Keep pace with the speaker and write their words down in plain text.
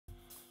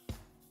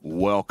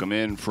Welcome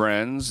in,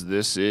 friends.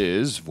 This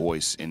is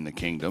Voice in the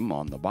Kingdom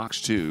on the Box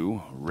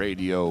 2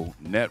 Radio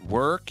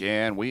Network,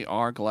 and we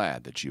are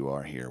glad that you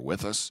are here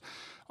with us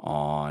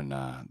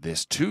on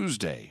this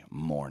Tuesday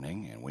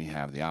morning, and we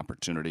have the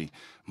opportunity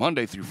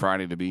Monday through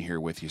Friday to be here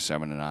with you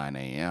 7 to 9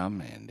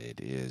 a.m., and it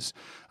is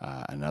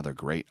another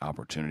great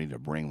opportunity to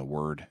bring the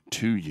word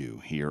to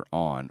you here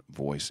on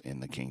Voice in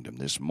the Kingdom.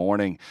 This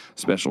morning,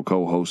 special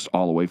co-host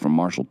all the way from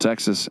Marshall,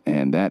 Texas,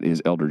 and that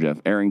is Elder Jeff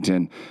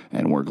Arrington,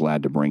 and we're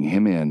glad to bring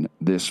him in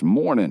this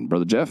morning.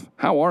 Brother Jeff,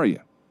 how are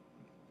you?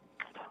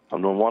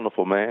 I'm doing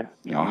wonderful, man.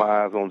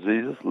 My eyes on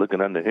Jesus, looking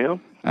unto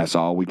him. That's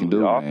all we can do,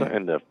 the man. author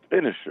and the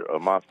finisher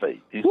of my faith.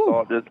 He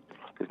started this,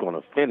 he's going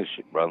to finish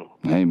it, brother.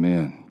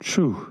 Amen.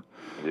 Whew.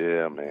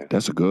 Yeah, man.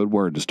 That's a good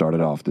word to start it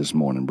off this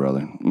morning,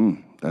 brother.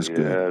 That's good.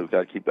 Yeah, we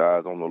got to keep the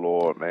eyes on the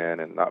Lord, man,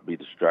 and not be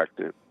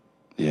distracted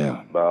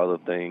by other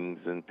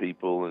things and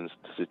people and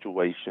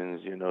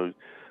situations. You know,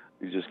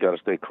 you just got to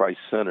stay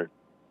Christ-centered.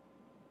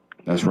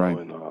 That's right.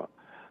 And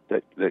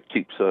that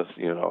keeps us,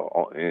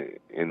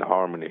 in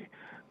harmony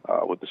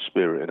with the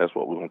Spirit, and that's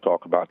what we're going to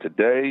talk about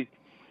today.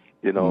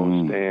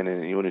 Staying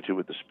in unity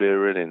with the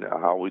Spirit and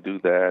how we do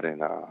that,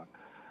 and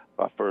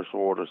our first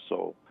order.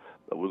 So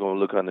we're going to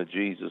look unto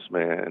Jesus,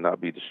 man, and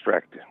not be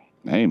distracted.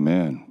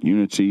 Amen.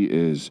 Unity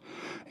is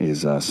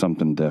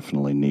something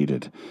definitely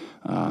needed.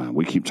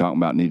 We keep talking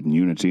about needing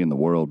unity in the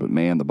world, but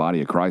man, the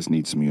body of Christ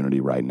needs some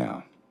unity right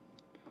now.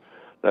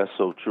 That's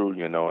so true,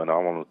 and I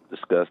want to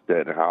discuss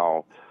that and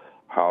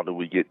how do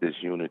we get this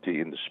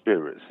unity in the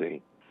Spirit,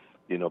 see?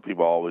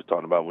 People are always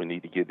talking about we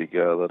need to get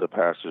together, the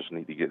pastors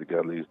need to get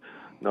together.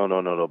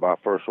 No. By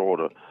first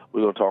order,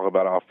 we're going to talk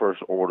about our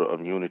first order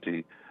of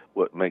unity.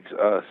 What makes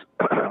us,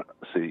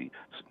 in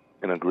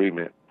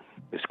agreement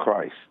is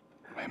Christ.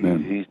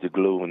 Amen. He's the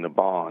glue and the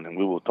bond, and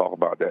we will talk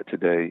about that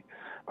today.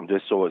 I'm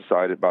just so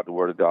excited about the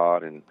Word of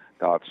God and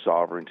God's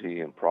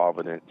sovereignty and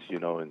providence,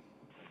 and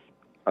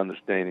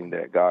understanding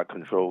that God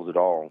controls it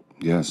all.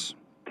 Yes.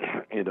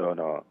 And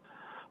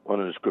one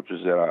of the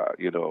scriptures that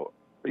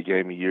He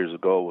gave me years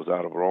ago was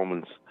out of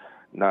Romans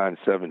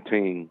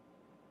 9:17,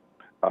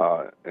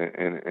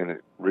 and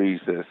it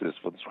reads this: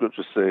 "For the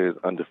scripture says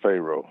under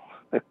Pharaoh."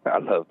 I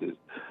love this.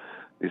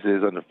 It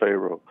says under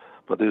Pharaoh,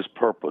 for this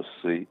purpose.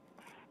 See,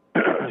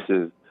 it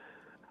says,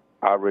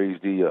 "I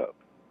raised thee up,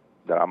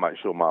 that I might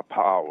show my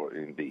power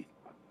in thee."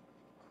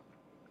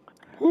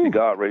 See,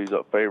 God raised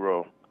up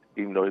Pharaoh,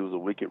 even though he was a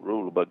wicked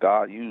ruler, but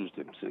God used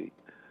him. See,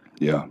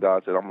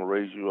 God said, "I'm gonna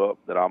raise you up,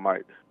 that I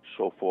might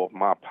show forth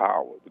my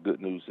power." The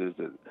good news is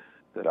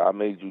that I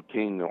made you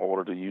king in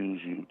order to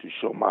use you to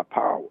show my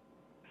power,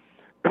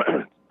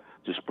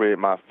 to spread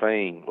my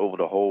fame over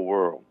the whole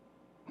world.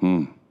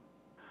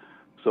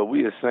 So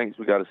we as saints,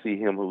 we got to see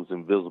him who's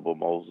invisible.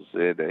 Moses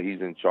said that he's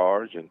in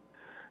charge and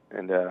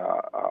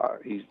that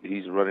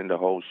he's running the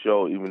whole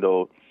show, even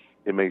though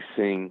it may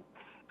seem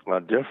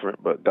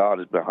different, but God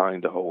is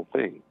behind the whole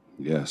thing.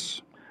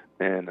 Yes.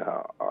 And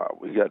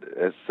we got,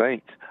 as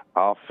saints,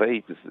 our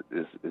faith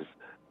is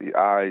the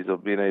eyes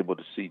of being able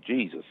to see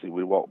Jesus. See,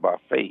 we walk by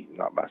faith,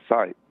 not by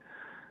sight.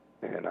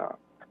 And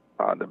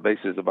the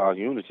basis of our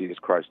unity is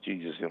Christ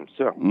Jesus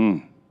himself.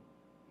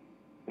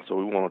 So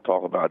we want to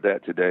talk about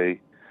that today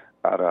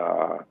out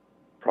of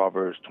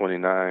Proverbs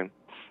 29,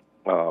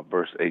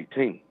 verse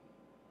 18.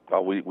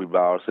 We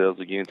bow ourselves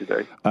again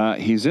today?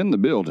 He's in the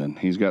building.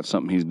 He's got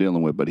something he's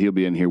dealing with, but he'll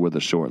be in here with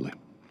us shortly.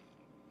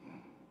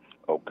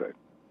 Okay.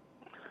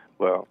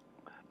 Well,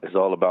 it's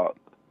all about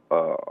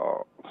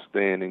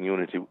staying in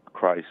unity with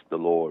Christ the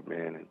Lord,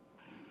 man.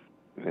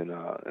 And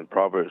in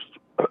Proverbs,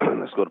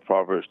 let's go to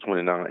Proverbs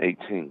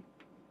 29:18.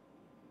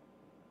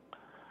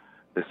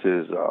 It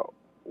says,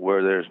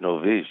 where there's no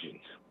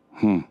visions,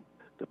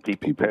 the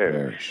people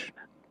perish.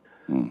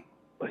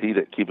 But he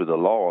that keepeth the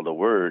law of the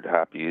word,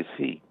 happy is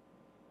he.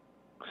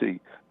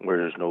 See, where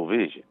there's no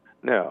vision.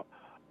 Now,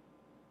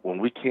 when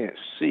we can't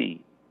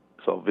see,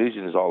 so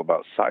vision is all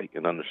about sight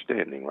and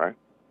understanding, right?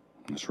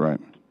 That's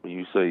right. When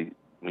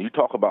you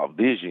talk about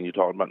vision, you're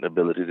talking about the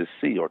ability to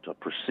see or to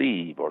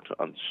perceive or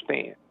to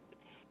understand,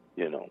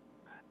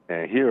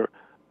 And here,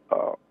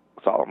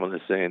 Solomon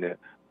is saying that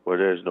where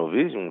there's no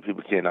vision, when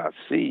people cannot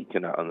see,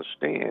 cannot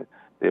understand,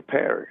 they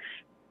perish.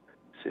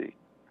 See?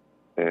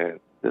 And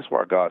that's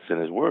why God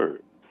sent his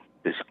word.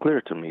 It's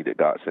clear to me that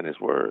God sent his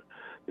word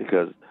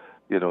because,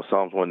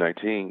 Psalms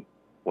 119,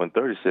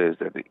 130 says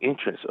that the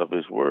entrance of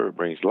his word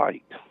brings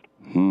light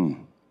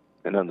and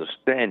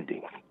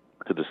understanding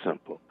to the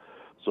simple.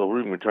 So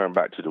we can return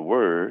back to the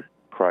word,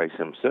 Christ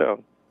himself.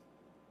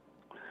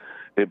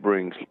 It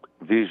brings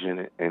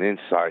vision and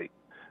insight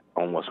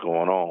on what's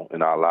going on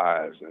in our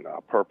lives and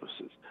our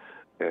purposes.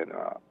 And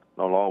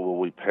no longer will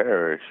we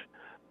perish,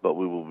 but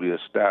we will be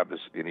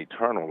established in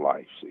eternal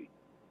life, see,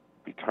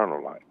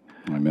 eternal life.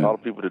 Amen. A lot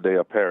of people today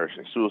are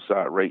perishing.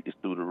 Suicide rate is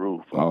through the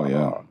roof. Oh,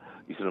 yeah.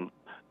 You see them,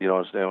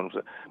 understand what I'm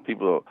saying?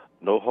 People,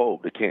 no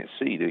hope. They can't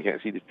see. They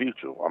can't see the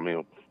future. I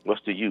mean,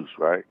 what's the use,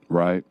 right?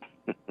 Right.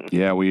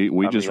 Yeah, we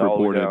just all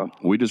the way reported down.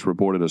 we just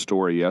reported a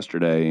story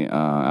yesterday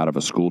out of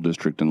a school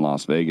district in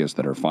Las Vegas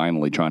that are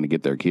finally trying to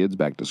get their kids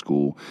back to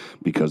school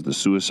because the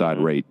suicide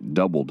rate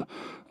doubled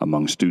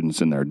among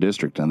students in their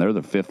district, and they're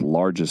the 5th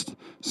largest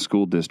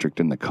school district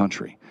in the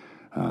country.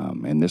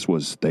 And this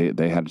was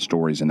they had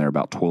stories in there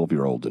about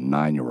 12-year-olds and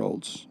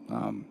 9-year-olds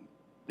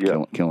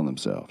killing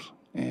themselves,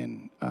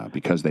 and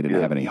because they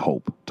didn't have any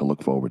hope to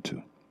look forward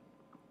to.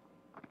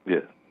 Yeah.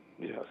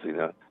 See,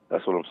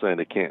 that's what I'm saying.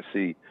 They can't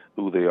see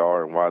who they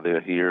are and why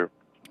they're here.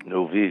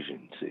 No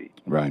vision, see.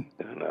 Right.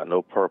 And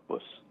no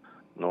purpose,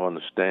 no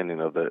understanding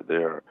of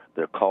their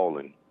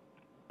calling.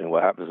 And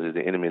what happens is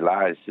the enemy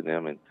lies to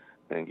them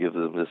and gives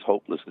them this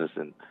hopelessness,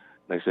 and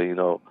they say,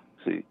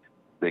 see,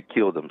 they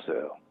kill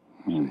themselves.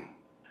 See?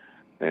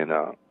 And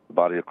the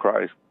body of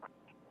Christ,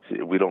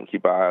 see, we don't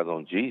keep our eyes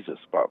on Jesus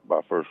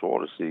by first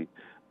order, see,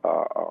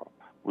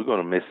 we're going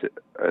to miss it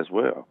as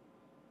well.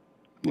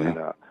 Yeah.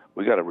 And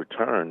we got to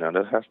return. Now,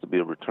 there has to be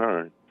a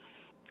return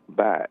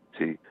back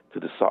to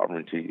the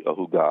sovereignty of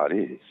who God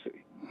is.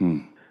 See?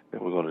 And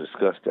we're going to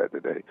discuss that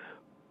today.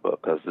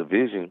 Because the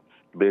vision,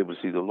 to be able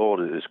to see the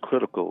Lord, is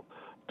critical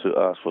to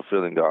us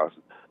fulfilling God's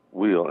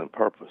will and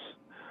purpose.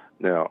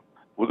 Now,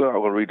 we're not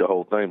going to read the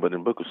whole thing, but in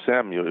the book of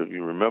Samuel, if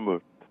you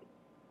remember,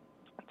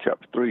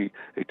 chapter 3,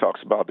 it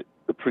talks about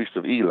the priest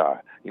of Eli.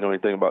 You know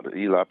anything about the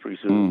Eli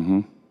priesthood?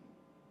 Mm-hmm.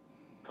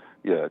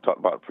 Yeah, it talked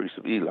about the priest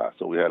of Eli.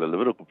 So we had a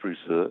Levitical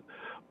priesthood,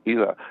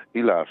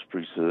 Eli's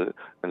priesthood,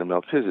 and the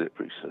Melchizedek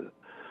priesthood.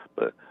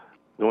 But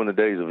during the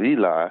days of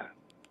Eli,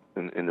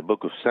 in the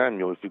book of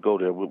Samuel, if you go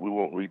there, we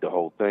won't read the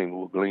whole thing.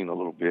 We'll glean a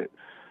little bit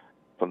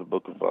from the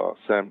book of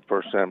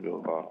 1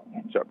 Samuel,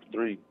 chapter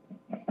 3,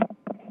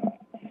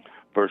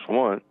 verse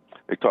 1.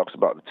 It talks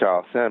about the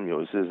child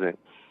Samuel. It says,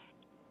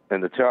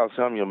 and the child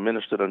Samuel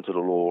ministered unto the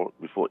Lord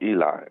before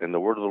Eli, and the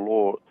word of the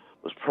Lord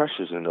was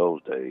precious in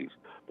those days,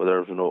 but there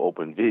was no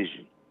open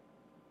vision.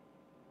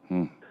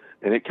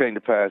 And it came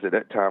to pass at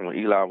that time when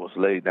Eli was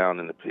laid down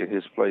in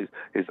his place,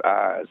 his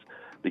eyes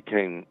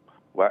became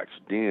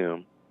waxed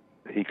dim,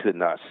 he could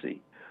not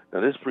see.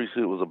 Now, this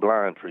priesthood was a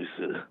blind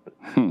priesthood.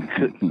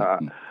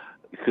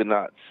 He could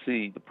not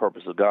see the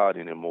purpose of God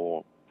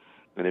anymore,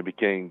 and it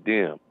became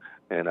dim.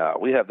 And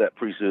we have that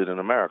priesthood in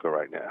America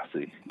right now,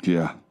 see?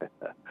 Yeah.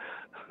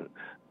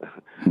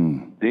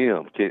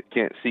 Dim,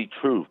 can't see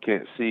truth,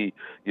 can't see,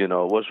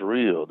 what's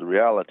real, the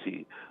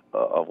reality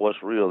of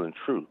what's real and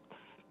truth.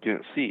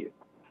 Can't see it.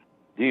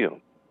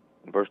 Dim.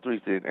 Verse 3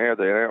 says, and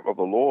the lamp of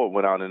the Lord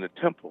went out in the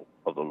temple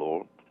of the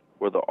Lord,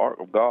 where the ark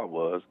of God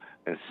was,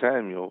 and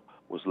Samuel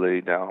was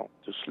laid down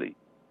to sleep.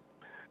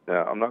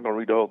 Now, I'm not going to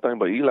read the whole thing,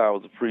 but Eli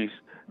was a priest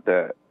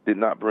that did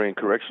not bring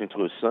correction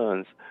to his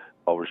sons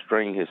or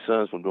restrain his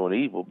sons from doing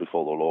evil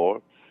before the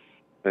Lord.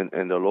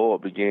 And the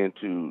Lord began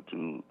to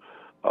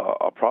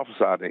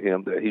prophesy to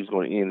him that he was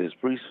going to end his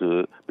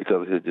priesthood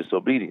because of his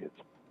disobedience.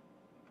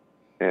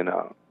 And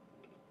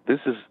this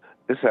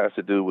has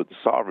to do with the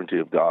sovereignty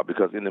of God,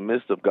 because in the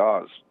midst of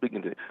God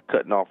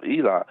cutting off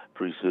Eli's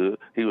priesthood,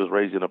 he was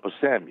raising up a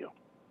Samuel.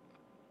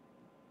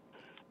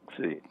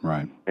 See,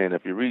 right? And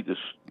if you read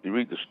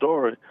the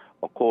story,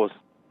 of course,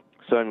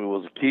 Samuel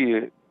was a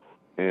kid,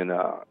 and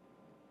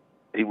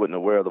he wasn't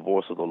aware of the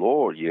voice of the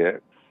Lord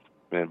yet.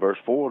 And verse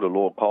 4, the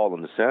Lord called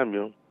unto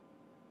Samuel,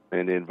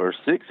 and in verse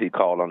 6, he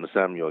called unto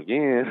Samuel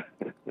again.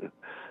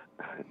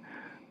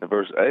 In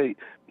verse 8,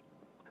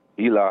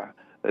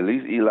 at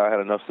least Eli had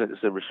enough sense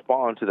to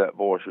respond to that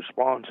voice,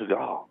 respond to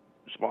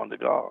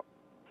God.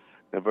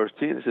 In verse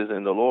 10, it says,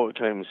 and the Lord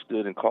came and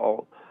stood and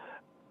called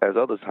as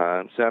other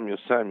times, Samuel,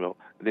 Samuel.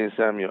 And then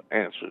Samuel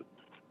answered,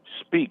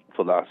 speak,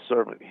 for thy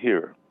servant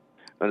heareth.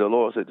 And the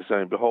Lord said to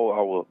Samuel, behold,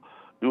 I will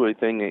do a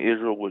thing in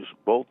Israel which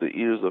both the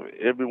ears of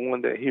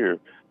everyone that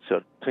heareth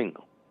shall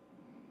tingle.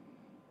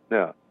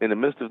 Now, in the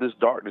midst of this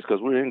darkness,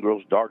 because we're in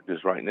gross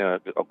darkness right now,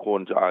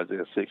 according to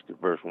Isaiah 60,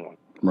 verse 1.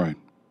 Right.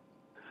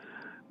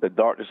 The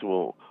darkness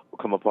will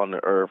come upon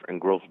the earth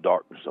and gross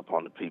darkness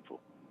upon the people.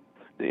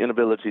 The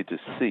inability to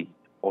see,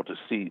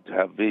 to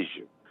have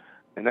vision.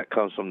 And that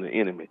comes from the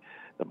enemy.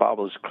 The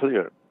Bible is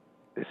clear.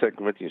 In 2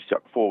 Corinthians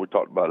chapter 4, we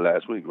talked about it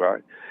last week,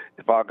 right?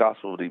 If our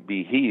gospel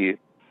be hid,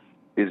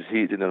 it is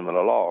hid in them of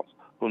the lost,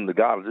 whom the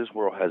God of this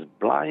world has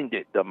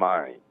blinded the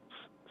minds,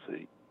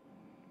 see,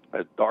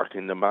 has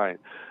darkened the mind,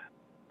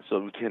 so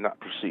we cannot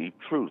perceive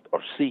truth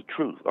or see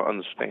truth or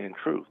understand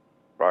truth,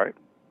 right?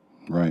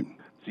 Right.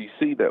 So you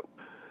see that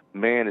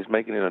man is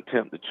making an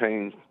attempt to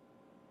change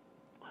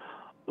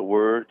the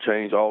word,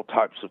 change all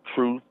types of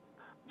truth,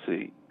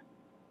 see,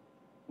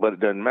 but it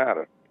doesn't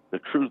matter. The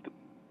truth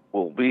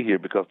will be here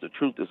because the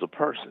truth is a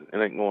person. It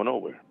ain't going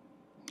nowhere.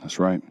 That's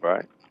right.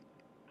 Right?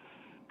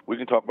 We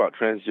can talk about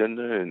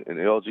transgender and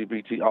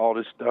LGBT, all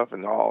this stuff,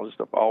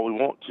 all we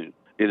want to.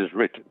 It is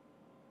written.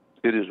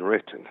 It is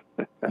written.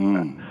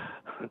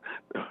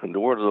 The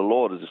word of the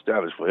Lord is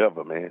established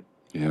forever, man.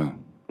 Yeah.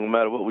 No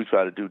matter what we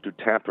try to do to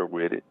tamper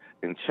with it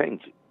and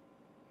change it.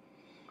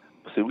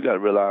 See, we got to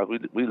realize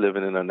we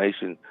living in a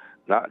nation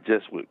not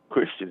just with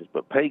Christians,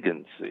 but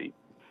pagans, see.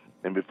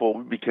 And before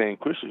we became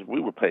Christians,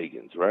 we were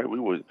pagans, right? We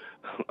were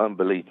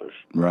unbelievers.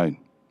 Right.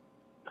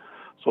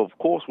 So of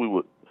course we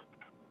would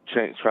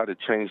try to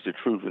change the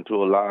truth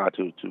into a lie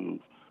to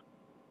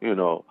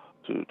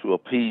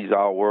appease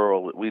our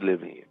world that we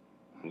live in,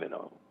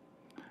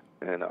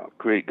 and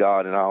create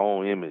God in our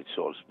own image,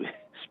 so to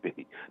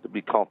speak, to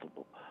be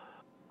comfortable.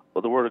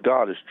 But the Word of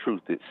God is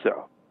truth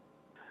itself,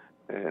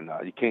 and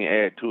you can't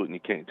add to it and you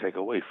can't take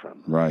away from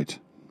it. Right.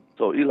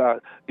 So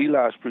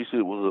Eli's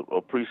priesthood was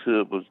a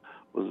priesthood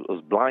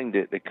was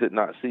blinded. They could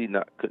not see,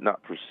 could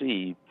not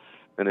perceive.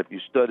 And if you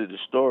study the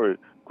story,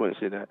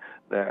 Quincy, that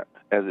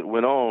as it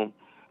went on,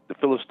 the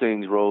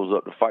Philistines rose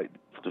up to fight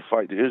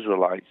the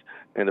Israelites,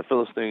 and the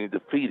Philistines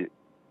defeated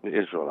the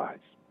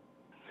Israelites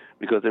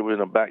because they were in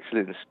a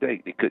backslidden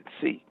state. They couldn't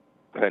see,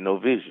 they had no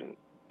vision.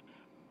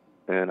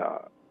 And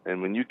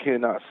when you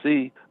cannot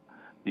see,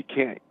 you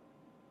can't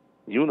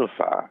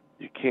unify.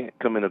 You can't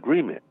come in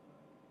agreement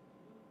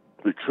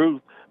with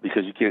truth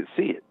because you can't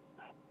see it.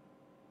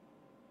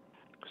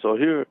 So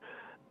here,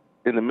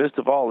 in the midst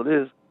of all of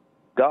this,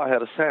 God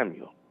had a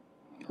Samuel.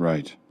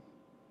 Right.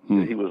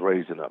 That he was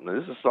raising up.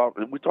 Now,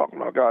 we're talking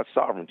about God's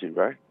sovereignty,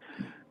 right?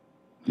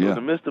 So in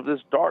the midst of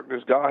this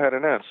darkness, God had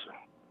an answer.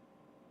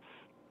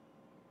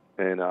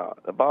 And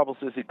the Bible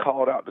says he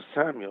called out to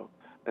Samuel,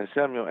 and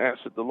Samuel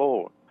answered the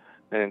Lord.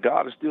 And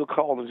God is still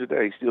calling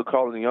today. He's still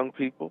calling young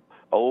people,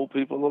 old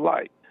people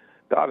alike.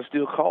 God is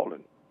still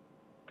calling.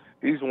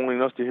 He's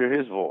wanting us to hear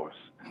his voice.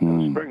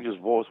 And a stranger's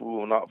voice we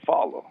will not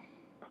follow.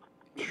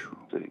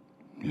 See?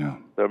 Yeah.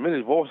 There are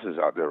many voices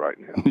out there right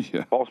now.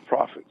 Yeah. False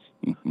prophets,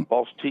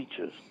 false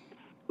teachers,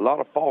 a lot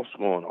of false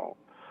going on.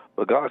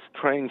 But God's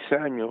trained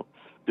Samuel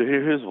to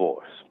hear his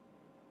voice.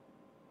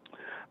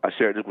 I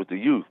shared this with the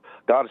youth.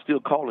 God is still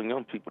calling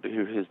young people to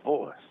hear his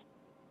voice.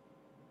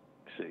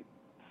 See,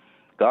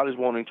 God is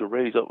wanting to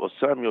raise up a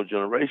Samuel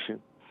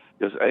generation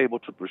that's able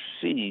to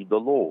perceive the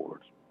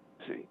Lord.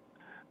 See,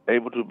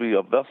 able to be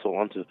a vessel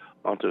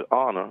unto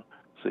honor.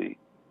 See,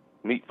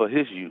 meet for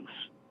his use.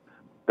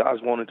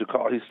 God's wanting to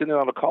call. He's sending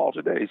out a call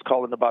today. He's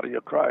calling the body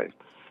of Christ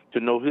to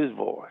know his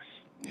voice.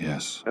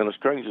 Yes. And a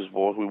stranger's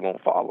voice we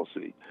won't follow,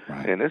 see.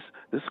 Right. And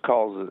this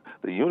causes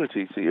the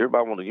unity. See,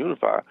 everybody wants to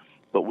unify,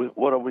 but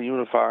what are we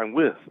unifying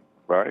with,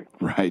 right?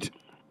 Right.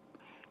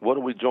 What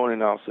are we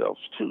joining ourselves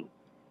to?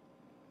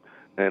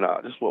 And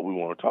this is what we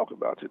want to talk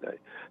about today.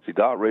 See,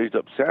 God raised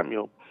up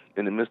Samuel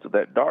in the midst of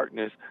that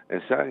darkness,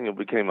 and Samuel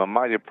became a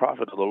mighty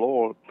prophet of the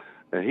Lord,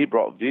 and he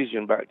brought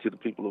vision back to the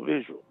people of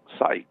Israel,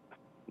 sight,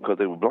 because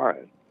they were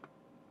blind.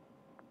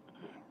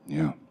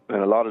 Yeah.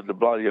 And a lot of the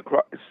body of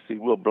Christ, see,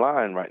 we're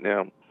blind right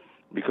now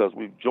because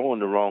we've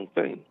joined the wrong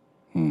thing.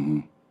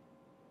 Mm-hmm.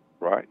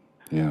 Right?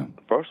 Yeah.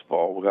 First of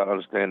all, we got to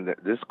understand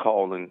that this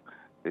calling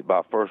is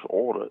by first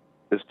order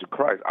is to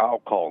Christ, our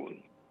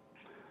calling.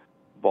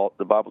 But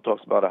the Bible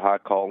talks about a high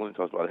calling,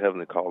 talks about a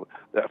heavenly calling.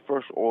 That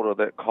first order of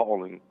that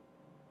calling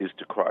is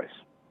to Christ.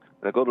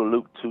 Now go to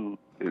Luke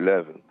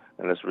 2:11,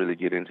 and let's really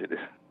get into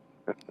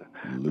this.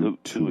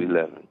 Luke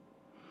 2:11.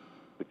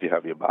 If you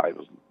have your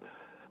Bibles,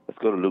 let's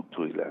go to Luke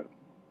 2:11.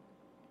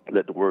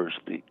 Let the word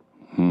speak.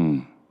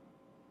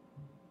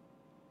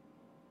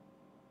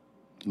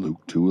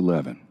 Luke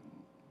 2:11.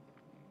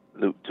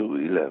 Luke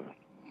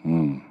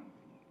 2:11.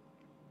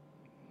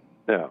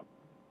 Now,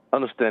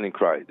 understanding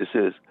Christ, it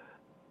says,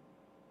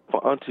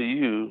 "For unto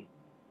you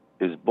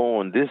is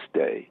born this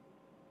day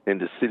in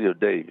the city of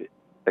David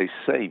a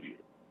Savior,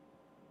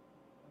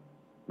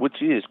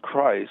 which is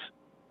Christ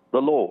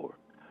the Lord."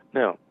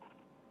 Now,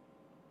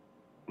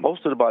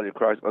 most of the body of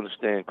Christ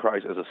understand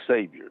Christ as a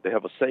Savior. They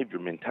have a Savior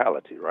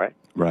mentality, right?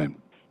 Right.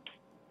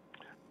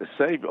 The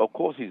Savior, of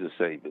course, he's a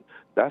Savior.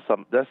 That's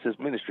his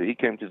ministry. He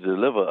came to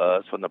deliver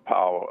us from the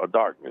power of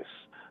darkness,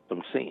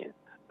 from sin.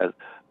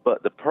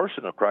 But the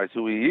person of Christ,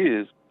 who he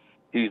is,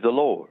 he's the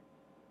Lord.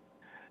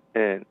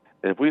 And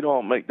if we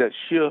don't make that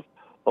shift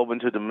over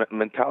into the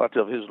mentality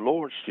of his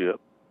lordship,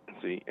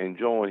 see, and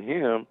join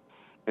him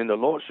in the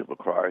lordship of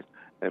Christ,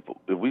 if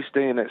we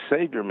stay in that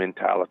Savior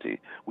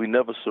mentality, we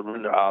never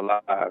surrender our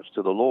lives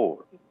to the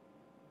Lord.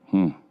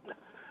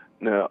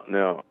 Now,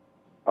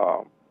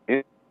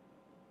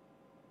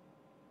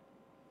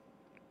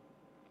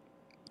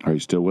 are you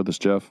still with us,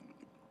 Jeff?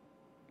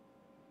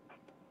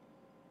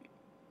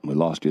 We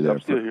lost you there. I'm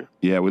still here.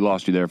 Yeah, we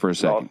lost you there for a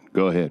second.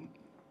 Go ahead.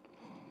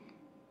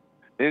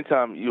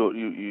 Anytime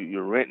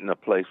you're renting a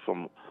place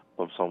from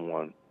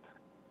someone,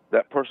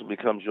 that person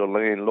becomes your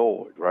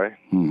landlord, right?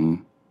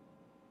 Mm-hmm.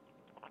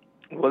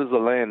 What is a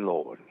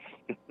landlord?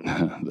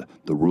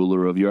 the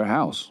ruler of your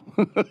house.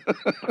 The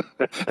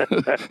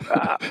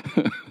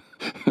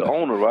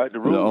owner, right? The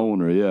ruler. The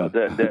owner, yeah.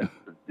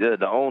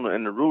 The owner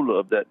and the ruler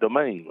of that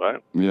domain,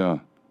 right? Yeah.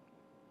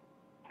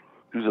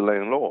 He's a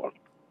landlord.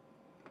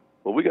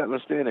 But we got to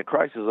understand that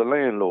Christ is a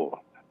landlord.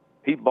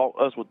 He bought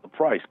us with the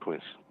price,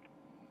 Quincy.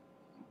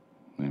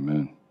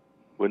 Amen.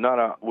 We're not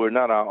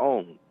our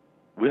own.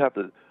 We have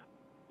to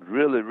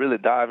really, really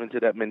dive into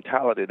that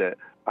mentality that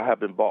I have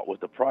been bought with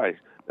the price,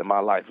 that my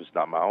life is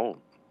not my own.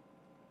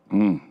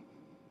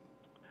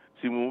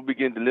 See, when we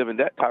begin to live in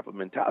that type of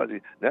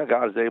mentality, now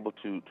God is able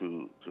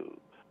to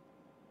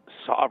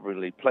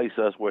sovereignly place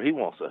us where He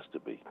wants us to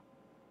be.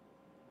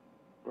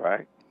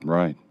 Right?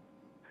 Right.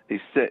 He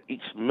set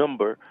each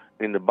member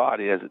in the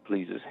body as it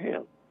pleases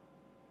Him.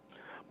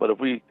 But if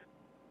we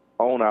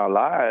own our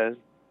lives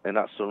and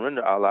not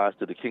surrender our lives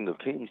to the King of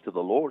Kings, to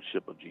the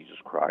Lordship of Jesus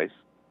Christ,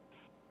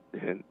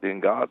 then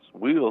God's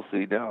will,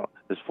 see, now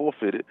is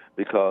forfeited,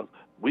 because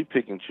we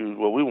pick and choose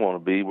where we want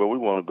to be, where we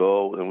want to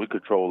go, and we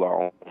control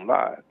our own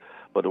lives.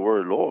 But the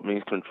word Lord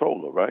means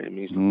controller, right? It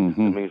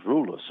means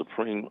ruler,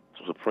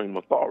 supreme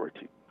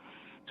authority.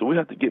 So we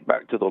have to get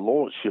back to the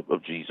Lordship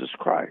of Jesus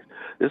Christ.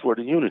 This is where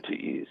the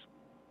unity is,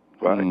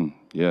 right?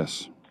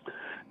 Yes.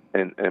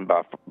 And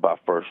by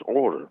first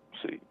order,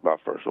 by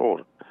first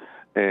order.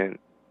 And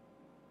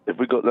if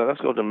we go,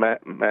 let's go to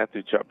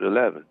Matthew chapter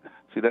 11.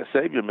 See, that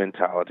Savior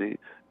mentality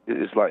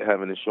is like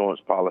having an insurance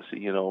policy.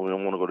 You know, we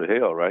don't want to go to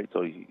hell, right?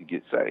 So you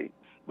get saved,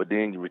 but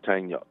then you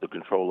retain the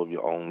control of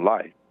your own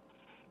life.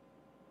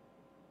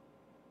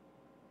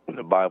 And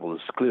the Bible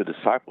is clear.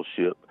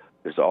 Discipleship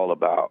is all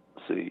about,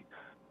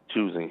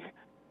 choosing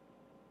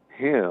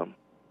Him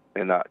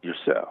and not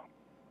yourself.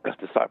 That's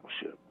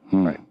discipleship,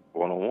 right?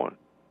 One-on-one.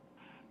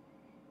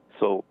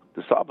 So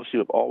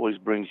discipleship always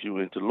brings you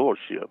into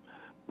lordship,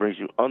 brings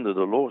you under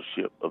the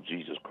lordship of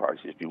Jesus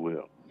Christ, if you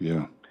will.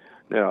 Yeah.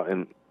 Now,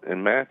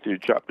 in Matthew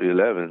chapter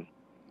 11,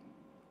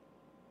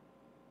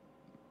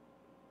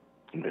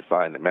 let me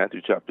find it.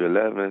 Matthew chapter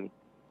 11.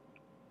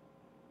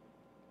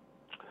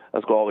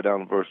 Let's go all the way down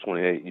to verse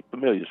 28. You're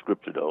familiar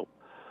scripture, though.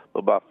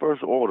 But by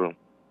first order,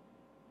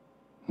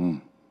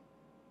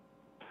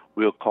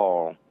 we're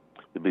called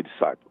to be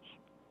disciples.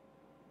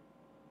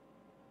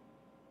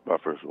 By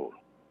first order.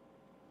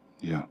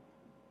 Yeah.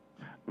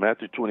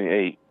 Matthew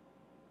 28,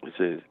 it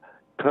says,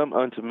 "Come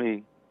unto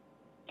me,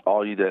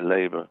 all ye that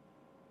labor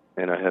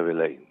and are heavy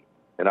laden,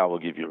 and I will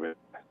give you rest.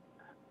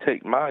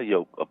 Take my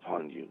yoke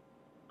upon you.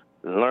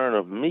 Learn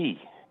of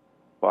me,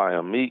 for I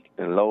am meek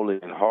and lowly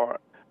in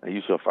heart, and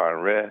you shall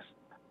find rest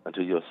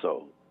unto your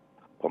soul.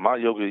 For my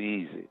yoke is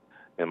easy,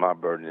 and my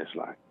burden is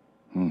light."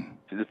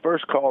 See, the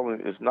first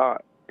calling is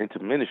not into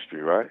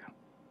ministry, right?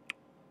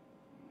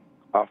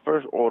 Our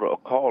first order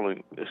of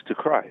calling is to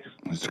Christ.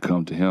 It's to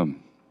come to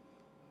Him.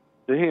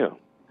 To Him.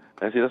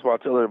 And see, that's why I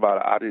tell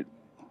everybody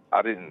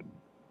I didn't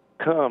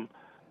come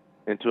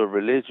into a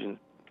religion.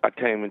 I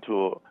came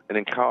into an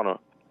encounter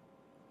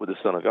with the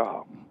Son of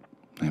God.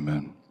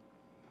 Amen.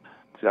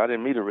 See, I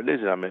didn't meet a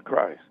religion. I met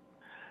Christ.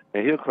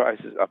 And here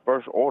Christ is, our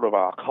first order of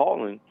our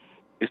calling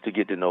is to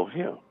get to know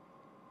Him.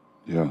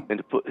 Yeah. And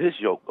to put His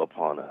yoke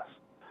upon us.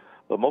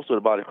 But most of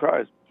the body of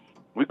Christ,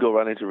 we go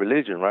right into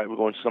religion, right? We're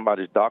going to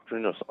somebody's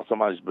doctrine or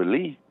somebody's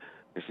belief,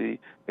 you see,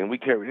 and we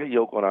carry that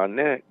yoke on our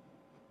neck,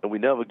 and we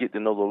never get to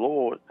know the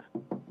Lord,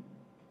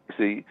 you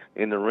see,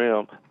 in the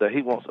realm that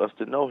He wants us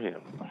to know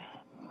Him.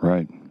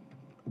 Right.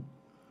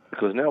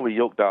 Because now we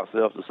yoked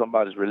ourselves to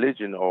somebody's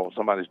religion or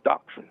somebody's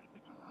doctrine.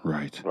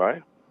 Right.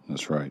 Right?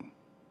 That's right.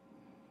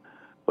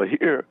 But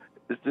here,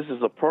 this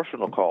is a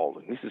personal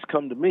calling. He says,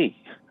 "Come to me."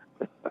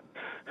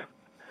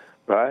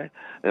 Right?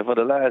 And for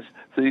the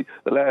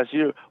last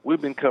year, we've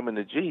been coming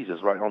to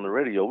Jesus, right, on the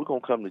radio. We're going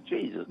to come to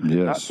Jesus.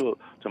 Yes. Not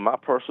to my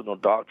personal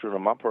doctrine or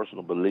my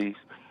personal beliefs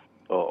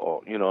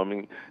or you know what I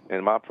mean,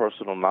 and my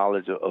personal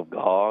knowledge of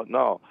God.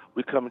 No,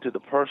 we're coming to the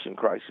person,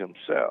 Christ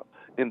Himself,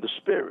 in the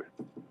Spirit.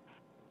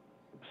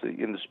 See,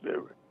 in the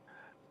Spirit.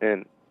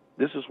 And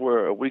this is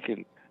where we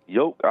can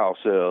yoke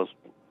ourselves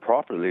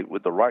properly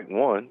with the right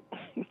one,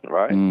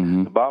 right?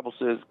 The Bible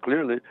says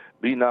clearly,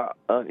 be not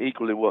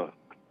unequally what?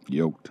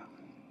 Yoked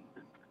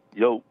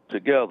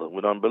together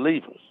with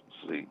unbelievers,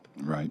 see?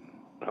 Right.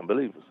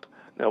 Unbelievers.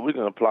 Now, we're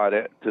going to apply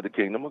that to the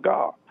kingdom of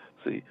God,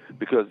 see?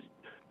 Because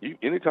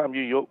anytime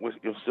you yoke with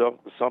yourself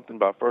with something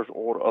by first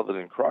order other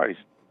than Christ,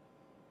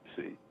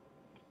 see,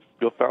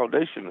 your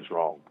foundation is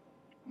wrong.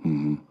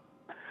 And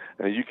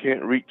you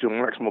can't reach your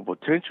maximum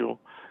potential,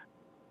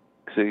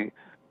 see,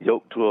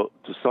 yoked to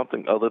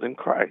something other than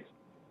Christ.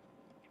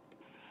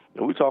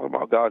 And we're talking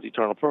about God's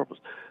eternal purpose.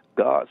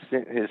 God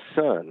sent His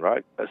Son,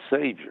 right, a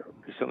Savior.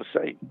 He sent a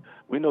Savior.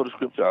 We know the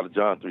scripture out of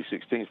John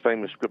 3:16,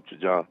 famous scripture,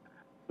 John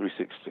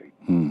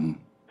 3:16.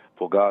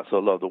 For God so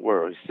loved the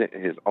world, He sent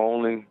His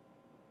only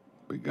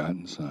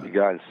begotten Son,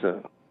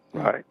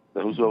 right?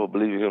 That whosoever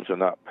believes in Him shall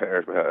not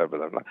perish but have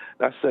everlasting life.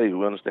 That's Savior,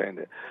 we understand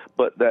that.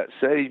 But that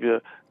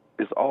Savior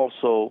is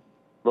also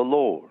the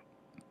Lord.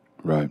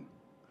 Right.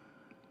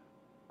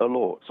 The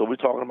Lord. So we're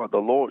talking about the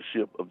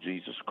Lordship of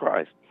Jesus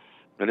Christ.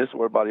 And this is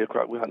where body of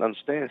Christ, we have to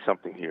understand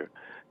something here.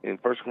 In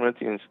 1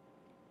 Corinthians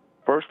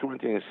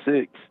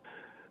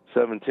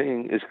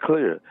 6:17 is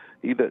clear.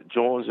 He that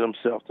joins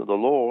himself to the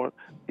Lord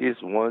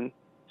is one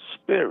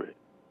spirit.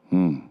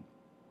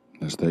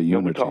 That's that unity.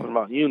 And we're talking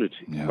about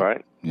unity,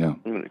 right? Yeah.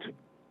 Unity.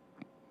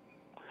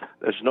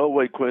 There's no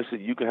way, Quincy,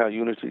 you can have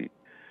unity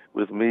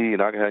with me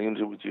and I can have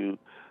unity with you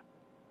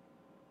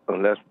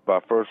unless by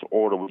first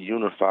order we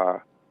unify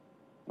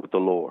with the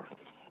Lord.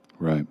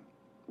 Right.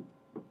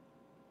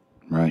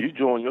 Right. You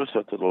join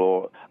yourself to the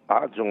Lord.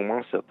 I join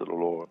myself to the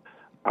Lord.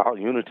 our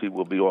unity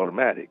will be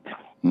automatic.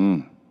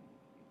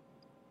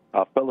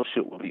 Our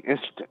fellowship will be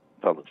instant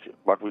fellowship,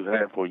 like we've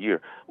had for a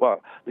year. Why?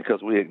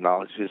 Because we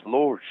acknowledge his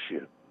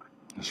lordship.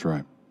 That's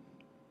right.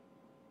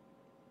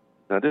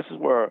 Now, this is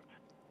where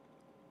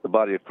the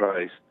body of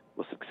Christ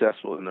was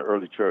successful in the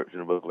early church in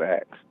the book of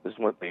Acts. This is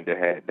one thing they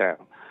had down.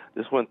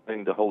 This one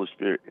thing the Holy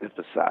Spirit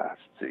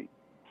emphasized. See,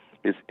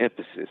 his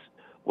emphasis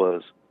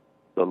was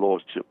the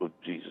lordship of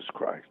Jesus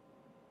Christ.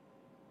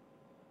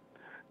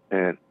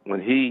 And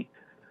when he,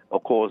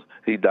 of course,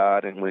 he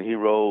died, and when he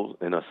rose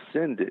and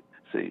ascended,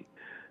 see,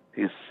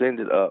 he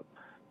ascended up,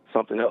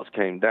 something else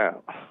came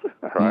down,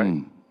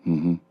 right?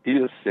 He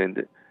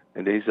ascended,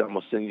 and then he said, I'm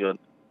gonna send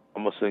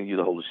you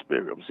the Holy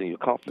Spirit. I'm gonna send you a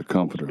comforter. The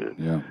Comforter,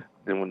 yeah.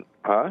 And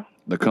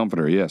the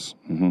Comforter, yes.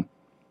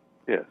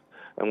 Yes.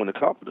 And when the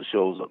Comforter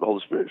shows up, the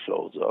Holy Spirit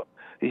shows up,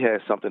 he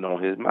has something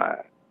on his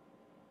mind.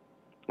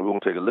 We're going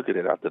to take a look at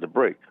it after the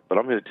break. But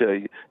I'm here to tell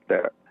you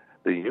that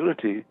the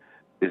unity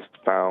is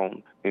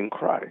found in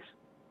Christ.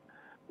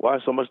 Why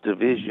so much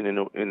division in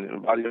the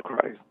body of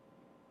Christ?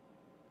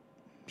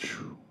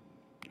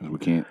 We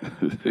can't.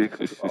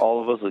 Because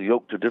all of us are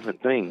yoked to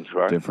different things,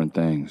 right? Different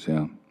things,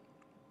 yeah.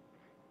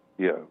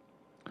 Yeah.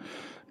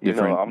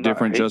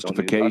 Different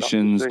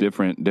justifications,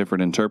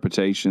 different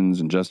interpretations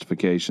and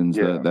justifications.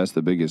 Yeah. That's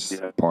the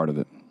biggest part of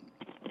it.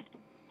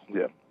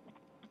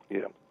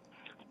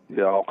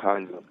 Yeah, all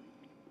kinds of,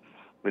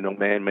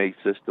 man-made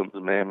systems,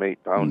 man-made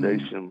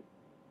foundation,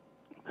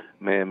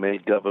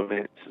 man-made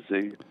governments,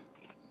 see?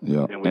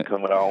 Yeah. And we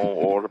come with our own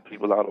order,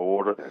 people out of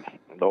order,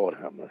 and Lord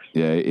have mercy.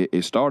 Yeah,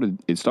 it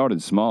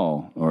started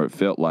small, or it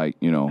felt like,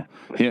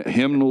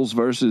 hymnals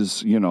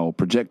versus,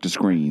 projector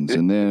screens,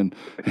 and then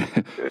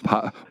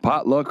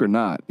potluck or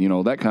not,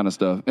 that kind of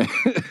stuff.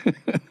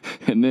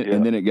 and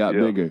then it got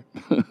bigger.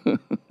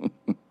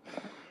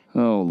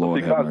 Oh,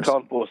 Lord have mercy. God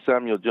called for a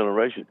Samuel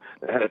generation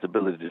that has the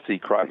ability to see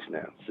Christ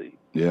now, see?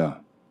 Yeah.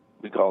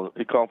 He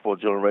called for a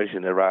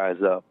generation that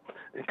rise up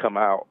and come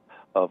out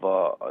of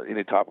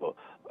any type of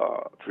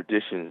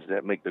traditions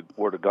that make the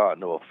Word of God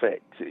no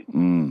effect. See,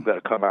 you got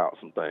to come out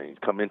some things,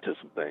 come into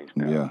some things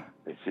now. Yeah.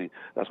 And see,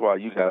 that's why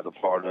you guys are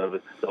part of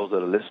it. Those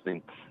that are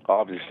listening,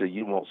 obviously,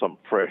 you want something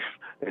fresh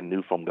and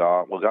new from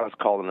God. Well, God's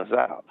calling us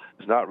out.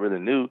 It's not really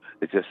new.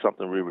 It's just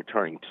something we're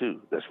returning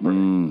to. That's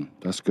fresh.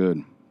 That's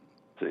good.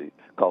 See,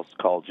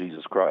 called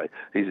Jesus Christ.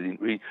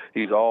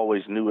 He's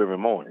always new every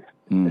morning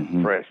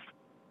and fresh.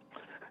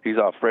 He's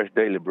our fresh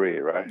daily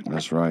bread, right?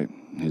 That's right.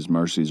 His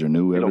mercies are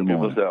new every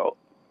morning.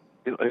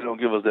 He don't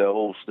give us that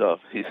old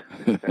stuff. He's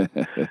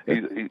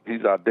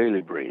our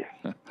daily bread.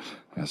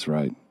 That's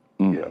right.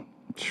 Yeah,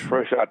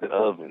 fresh out the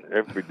oven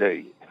every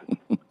day.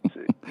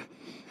 See,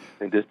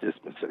 in this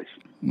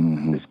dispensation,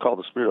 it's called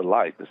the Spirit of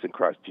life that's in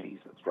Christ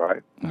Jesus,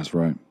 right? That's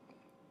right.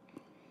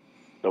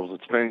 There was a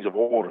change of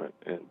order,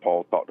 and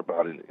Paul talked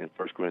about it in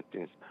 2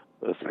 Corinthians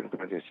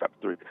chapter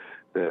 3,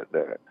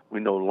 that we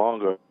no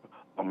longer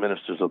are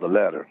ministers of the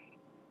letter,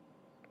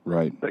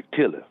 right, that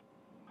killeth,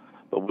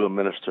 but we're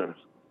ministers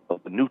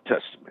of the New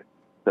Testament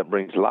that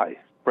brings life,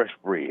 fresh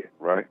bread,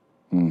 right?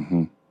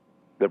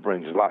 That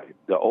brings life.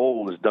 The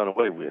old is done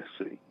away with,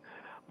 see.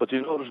 But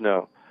you notice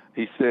now,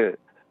 he said,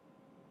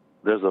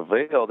 there's a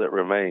veil that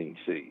remains,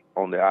 see,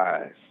 on the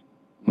eyes.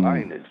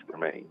 Blindness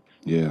remains.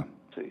 Yeah.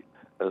 See,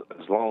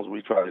 as long as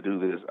we try to do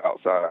this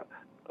outside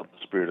of the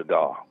Spirit of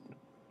God.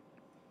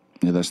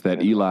 Yeah, that's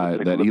that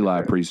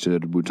Eli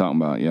priesthood we're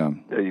talking about, yeah.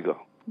 There you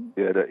go.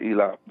 Yeah, the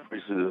Eli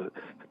priesthood,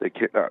 they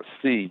cannot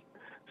see,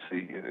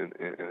 and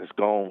it's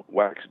gone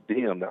wax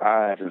dim. The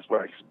eyes is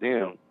wax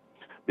dim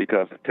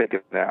because they're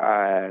taking their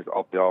eyes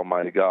off the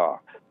Almighty God,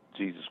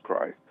 Jesus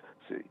Christ.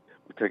 See,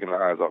 we're taking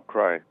our eyes off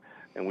Christ,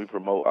 and we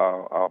promote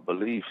our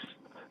beliefs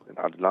and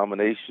our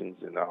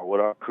denominations and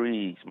our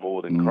creeds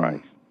more than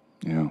Christ.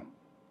 Yeah.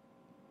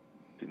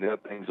 See, now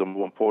things are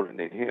more important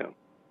than Him.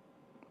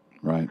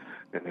 Right.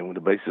 And then the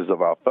basis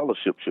of our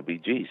fellowship should be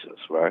Jesus,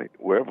 right?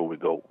 Wherever we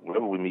go,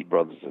 wherever we meet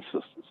brothers and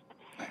sisters,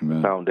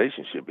 Amen. The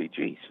foundation should be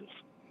Jesus,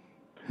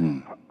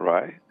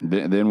 right?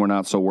 Then we're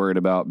not so worried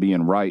about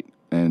being right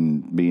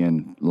and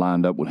being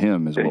lined up with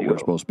Him is what we're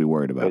supposed to be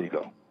worried about. There you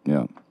go.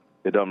 Yeah.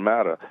 It doesn't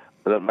matter.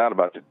 It doesn't matter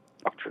about the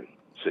doctrine,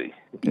 see?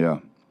 Yeah.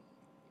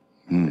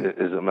 It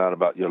doesn't matter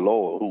about your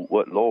Lord.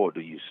 What Lord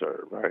do you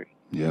serve, right?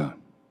 Yeah.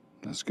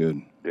 That's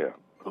good. Yeah.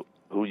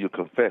 Who you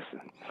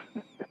confessing.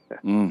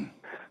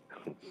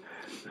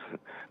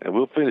 And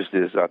we'll finish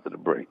this after the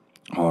break.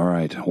 All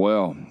right.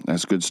 Well,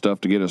 that's good stuff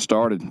to get us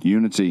started.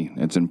 Unity,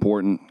 it's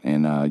important,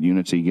 and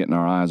unity, getting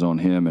our eyes on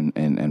Him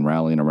and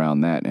rallying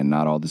around that and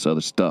not all this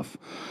other stuff.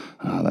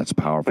 That's a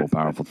powerful,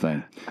 powerful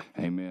thing.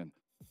 Amen.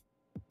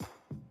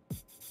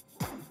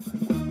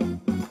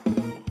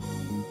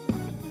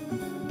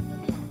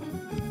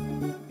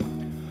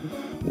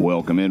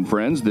 Welcome in,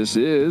 friends. This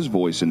is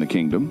Voice in the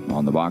Kingdom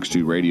on the Box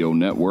 2 Radio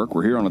Network.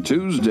 We're here on a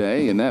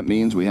Tuesday, and that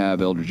means we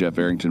have Elder Jeff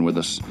Arrington with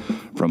us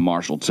from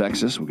Marshall,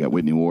 Texas. We've got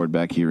Whitney Ward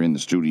back here in the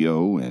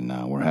studio,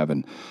 and we're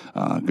having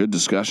a good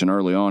discussion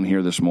early on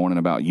here this morning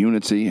about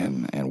unity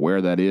and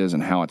where that is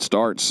and how it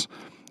starts.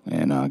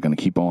 And going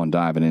to keep on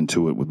diving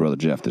into it with Brother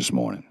Jeff this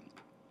morning.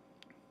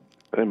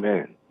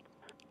 Amen.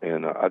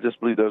 And I just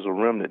believe there's a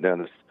remnant down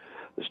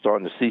that's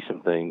starting to see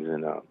some things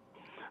and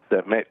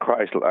that met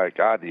Christ like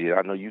I did.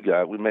 I know you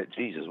guys, we met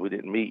Jesus. We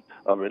didn't meet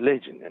a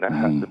religion, and that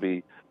has to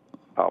be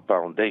our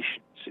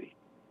foundation, see.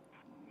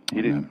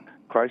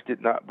 Christ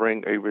did not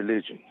bring a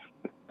religion.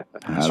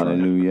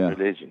 Hallelujah.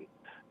 Religion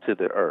to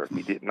the earth.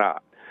 He did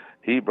not.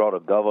 He brought a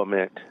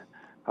government,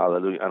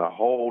 hallelujah, and a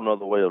whole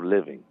other way of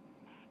living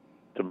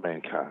to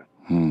mankind.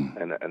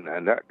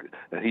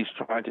 And he's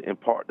trying to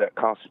impart that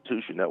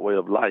constitution, that way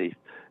of life,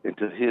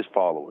 into his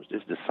followers,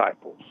 his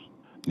disciples.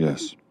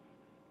 Yes.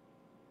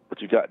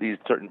 But you got these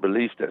certain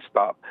beliefs that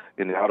stop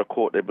in the outer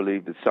court. They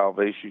believe that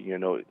salvation,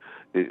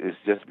 is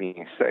just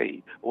being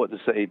saved. What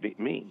does saved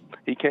mean?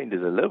 He came to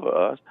deliver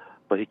us,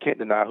 but he can't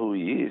deny who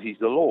he is. He's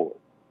the Lord.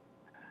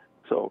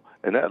 So,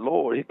 and that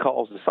Lord, he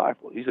calls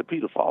disciples. He said,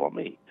 Peter, follow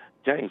me.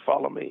 James,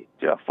 follow me.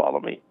 Jeff, follow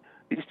me.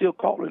 He's still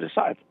calling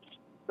disciples.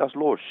 That's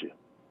lordship.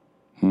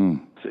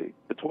 See,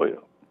 the 12.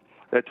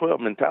 That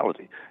 12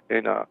 mentality.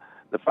 And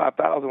the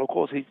 5,000, of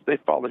course, they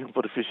followed him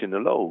for the fish and the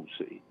loaves,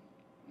 see.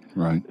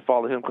 Right. They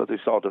followed him because they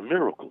saw the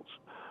miracles.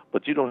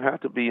 But you don't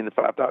have to be in the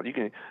 5,000. You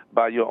can,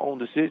 by your own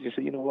decision,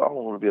 say, you know what, I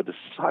want to be a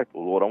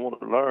disciple, Lord. I want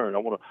to learn. I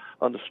want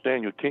to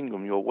understand your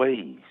kingdom, your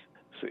ways,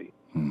 see.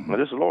 Now,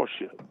 this is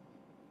lordship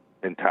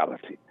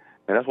mentality.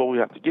 And that's what we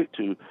have to get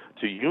to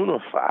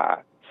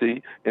unify,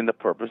 see, in the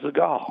purpose of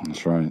God.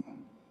 That's right.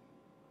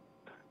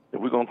 If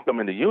we're going to come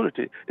into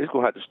unity, it's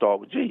going to have to start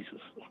with Jesus.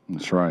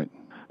 That's right.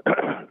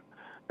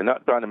 And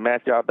not trying to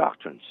match our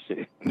doctrines.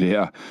 See?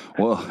 Yeah.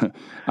 Well,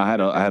 I had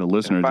a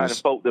listener finding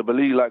folk that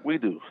believe like we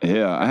do.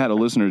 Yeah, I had a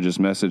listener just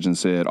message and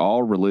said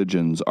all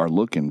religions are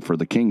looking for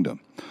the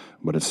kingdom,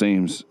 but it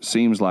seems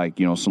like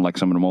some of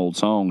them old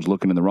songs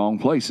looking in the wrong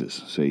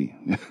places. See,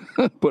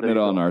 putting it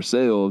on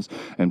ourselves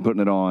and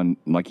putting it on,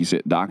 like you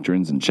said,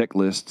 doctrines and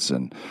checklists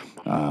and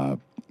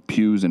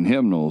pews and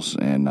hymnals,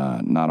 and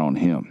not on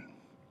Him.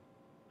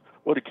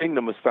 Well, the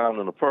kingdom is found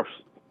in a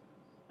person.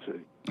 See,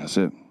 that's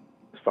it.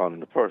 It's found in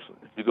the person.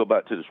 If you go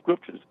back to the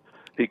scriptures,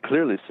 he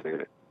clearly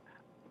said,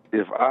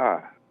 if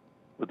I,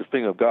 with the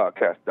finger of God,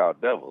 cast out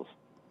devils,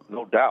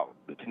 no doubt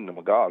the kingdom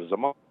of God is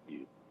among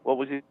you. What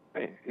was he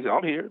saying? He said,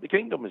 I'm here. The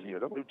kingdom is here.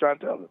 That's what he was trying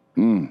to tell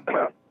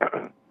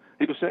them.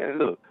 He was saying,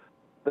 look,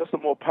 there's a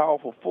more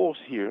powerful force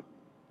here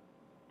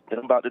that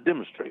I'm about to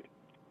demonstrate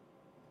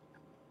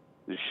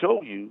to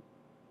show you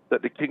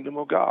that the kingdom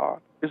of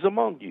God is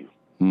among you.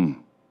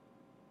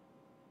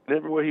 And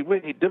everywhere he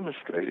went, he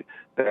demonstrated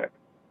that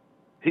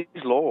he's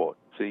Lord,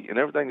 see, and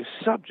everything is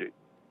subject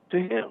to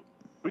him.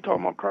 We're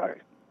talking about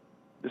Christ,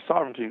 the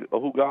sovereignty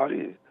of who God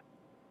is.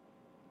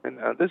 And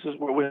this is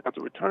where we have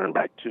to return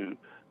back to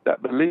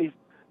that belief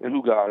in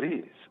who God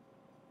is.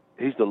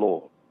 He's the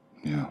Lord.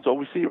 Yeah. So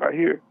we see right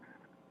here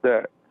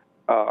that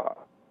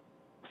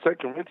 2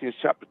 Corinthians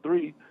chapter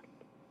 3,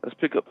 let's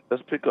pick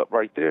up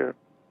right there.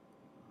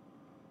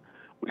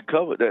 We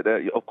covered that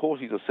of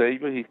course he's a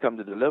Savior. He's come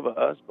to deliver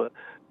us, but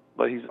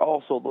he's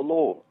also the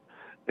Lord.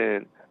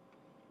 And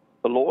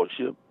the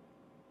Lordship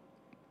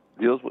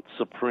deals with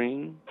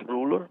supreme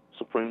ruler,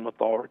 supreme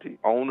authority,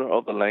 owner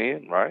of the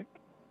land, right?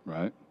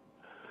 Right.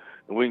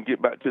 And we can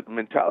get back to the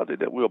mentality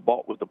that we are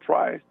bought with the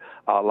price.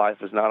 Our life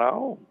is not our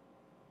own.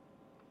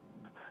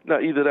 Now,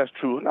 either that's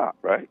true or not,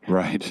 right?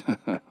 Right.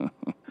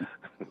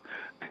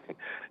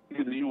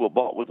 Either you were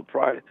bought with the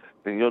price,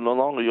 and no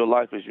longer your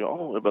life is your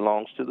own. It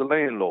belongs to the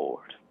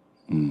landlord.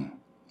 And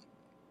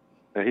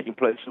he can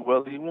place you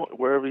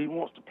wherever he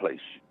wants to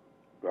place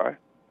you, right?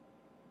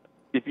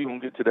 If you can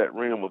get to that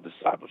realm of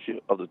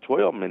discipleship of the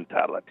 12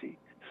 mentality,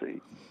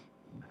 see,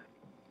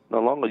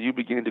 no longer you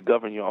begin to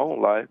govern your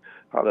own life.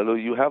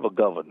 Hallelujah, you have a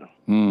governor.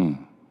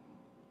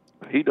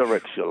 He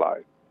directs your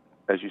life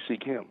as you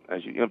seek him.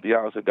 As you empty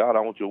out and say, God,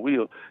 I want your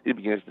will, he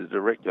begins to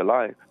direct your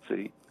life,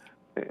 see,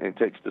 and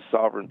takes the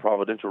sovereign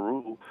providential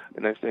rule.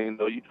 And next thing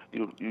you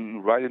know, you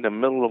right in the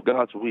middle of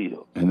God's will.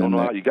 You don't know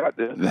how you got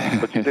there,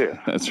 but you're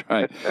there. That's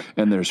right.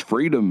 And there's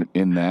freedom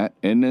in that,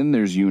 and then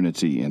there's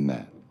unity in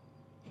that.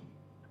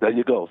 There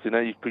you go. See,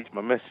 now you preach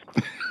my message.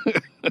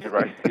 Get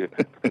right here.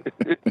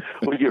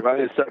 We get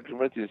right in 2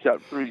 Corinthians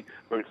chapter 3,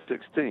 verse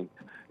 16.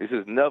 It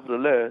says,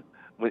 nevertheless,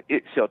 when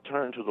it shall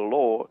turn to the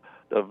Lord,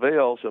 the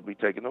veil shall be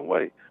taken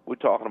away. We're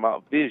talking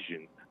about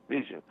vision.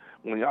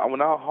 When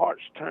our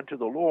hearts turn to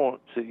the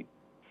Lord, see,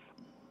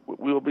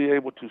 we'll be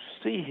able to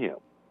see him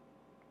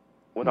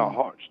when our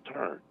hearts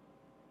turn.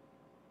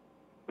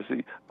 You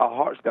see, our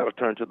hearts got to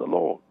turn to the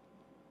Lord.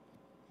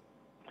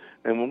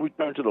 And when we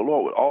turn to the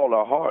Lord with all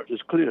our heart,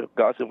 it's clear.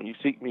 God said, when you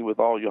seek me with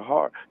all your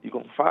heart, you're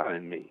going to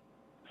find me.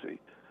 See?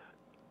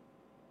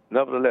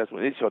 Nevertheless,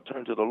 when it shall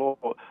turn to the Lord,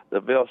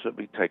 the veil shall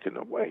be taken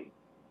away.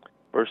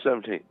 Verse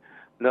 17.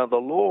 Now the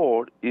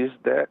Lord is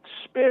that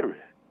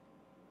Spirit.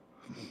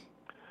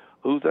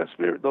 Who's that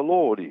Spirit? The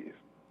Lord is.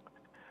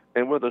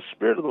 And where the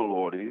Spirit of the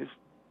Lord is,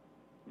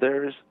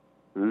 there is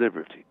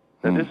liberty.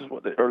 And this is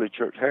what the early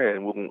church had,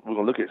 and we're going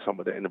to look at some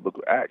of that in the book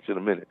of Acts in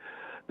a minute.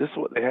 This is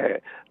what they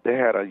had. They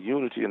had a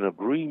unity and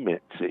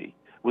agreement, see,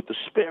 with the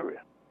Spirit.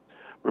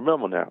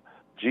 Remember now,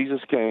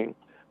 Jesus came.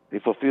 He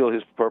fulfilled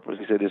his purpose.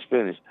 He said, it's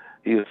finished.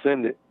 He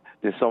ascended.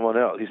 Then someone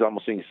else. He said, I'm going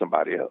to send you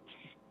somebody else.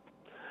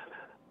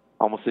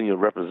 I'm going to send you a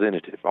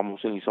representative. I'm going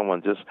to send you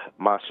someone just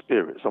my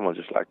spirit, someone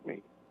just like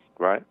me.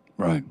 Right?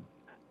 Right.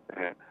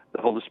 And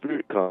the Holy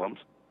Spirit comes,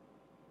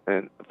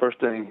 and the first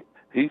thing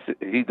he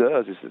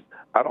does is,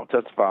 I don't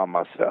testify of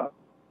myself.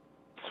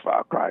 I testify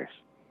of Christ.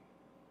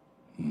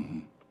 Mm-hmm.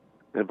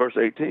 In verse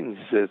 18,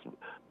 he says,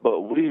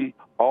 but we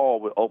all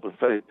with open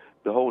face,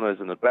 beholding as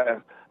in the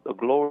glass, the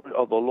glory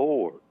of the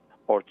Lord,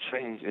 are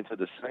changed into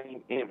the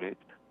same image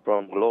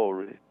from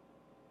glory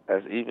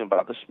as even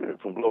by the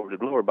Spirit, from glory to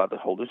glory by the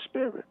Holy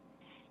Spirit.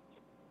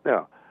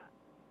 Now,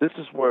 this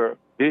is where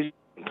vision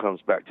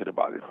comes back to the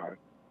body of Christ.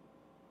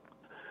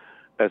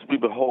 As we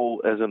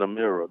behold as in a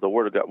mirror, the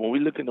Word of God. When we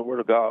look in the Word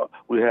of God,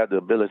 we have the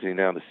ability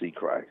now to see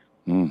Christ.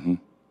 Mm-hmm.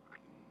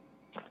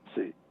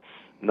 See,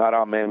 not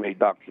our man-made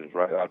doctrines,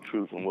 right? Our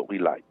truth and what we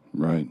like.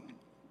 Right.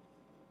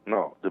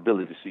 No, the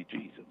ability to see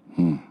Jesus.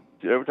 Hmm.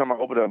 See, every time I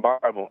open that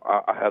Bible,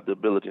 I have the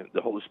ability.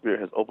 The Holy Spirit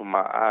has opened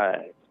my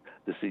eyes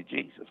to see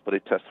Jesus. But they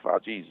testify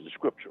Jesus, the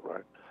Scripture,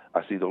 right?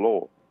 I see the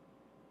Lord.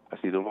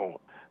 I see the Lord.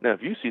 Now,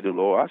 if you see the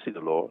Lord, I see the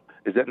Lord.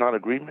 Is that not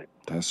agreement?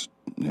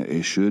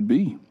 It should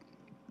be.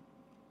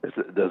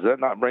 Does that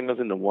not bring us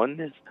into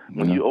oneness?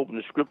 When you open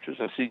the Scriptures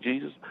and see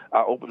Jesus,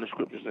 I open the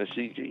Scriptures and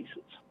see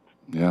Jesus.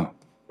 Yeah.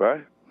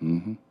 Right?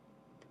 Mm-hmm.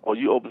 Or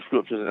you open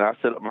Scriptures and I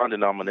set up my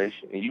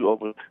denomination, and then you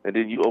open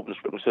the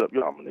Scripture and set up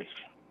your denomination.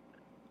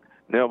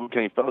 Now we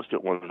can't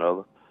fellowship one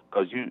another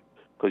because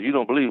you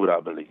don't believe what I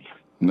believe.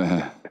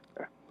 Nah.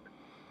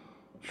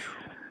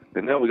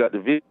 And now we got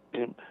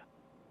division,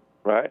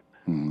 right?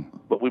 Mm-hmm.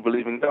 But we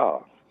believe in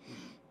God.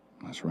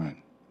 That's right.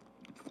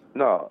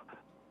 No,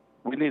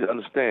 we need to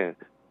understand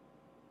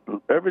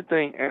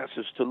everything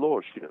answers to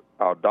lordship.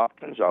 Our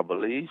doctrines, our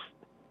beliefs,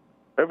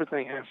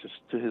 everything answers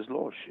to his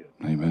lordship.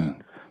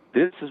 Amen.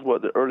 This is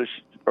what the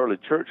early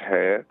church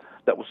had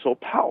that was so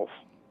powerful.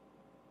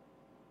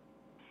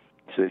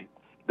 See,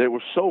 they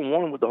were so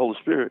one with the Holy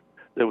Spirit.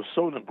 They were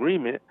so in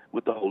agreement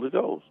with the Holy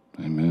Ghost.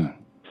 Amen.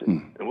 See,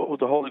 and what was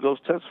the Holy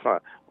Ghost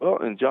testifying? Well,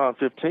 in John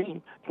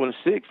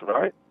 15:26,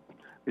 right?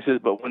 He says,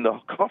 but when the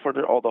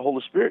Comforter or the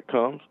Holy Spirit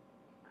comes,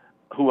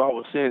 who I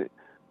will send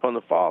from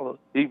the Father,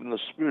 even the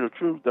Spirit of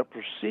truth that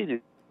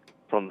proceeded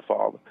from the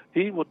Father,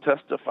 he will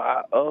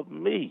testify of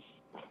me.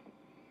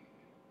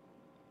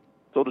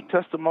 So the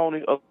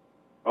testimony of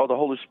the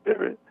Holy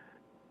Spirit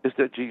is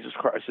that Jesus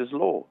Christ is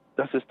Lord.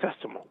 That's his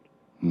testimony.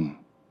 Hmm.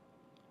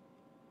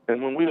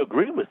 And when we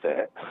agree with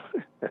that,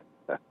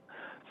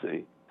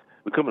 see,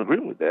 we come in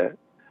agreement with that,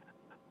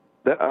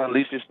 that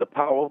unleashes the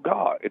power of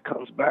God. It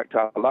comes back to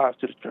our lives,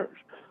 to the church,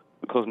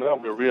 because now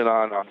we're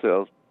realigning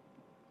ourselves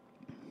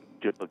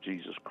of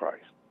Jesus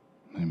Christ.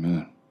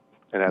 Amen.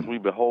 And as we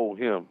behold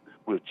him,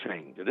 we'll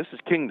change. And this is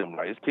kingdom,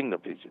 right? It's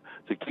kingdom vision.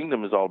 The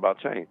kingdom is all about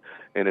change.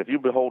 And if you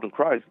behold in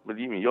Christ,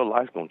 believe me, your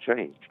life's going to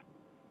change.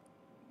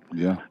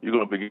 Yeah. You're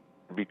going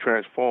to be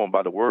transformed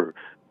by the word.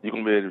 You're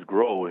going to be able to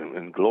grow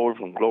in glory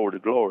from glory to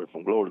glory,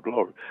 from glory to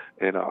glory.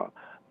 And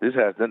this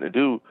has nothing to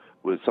do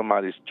with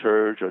somebody's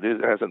church, or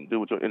this has something to do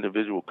with your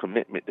individual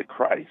commitment to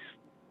Christ.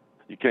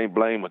 You can't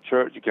blame a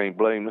church. You can't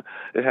blame.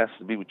 It has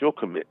to be with your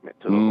commitment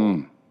to the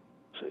Lord.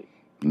 See?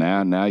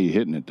 Now you're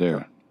hitting it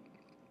there.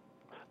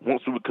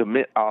 Once we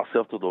commit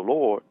ourselves to the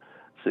Lord,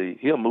 see,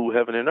 he'll move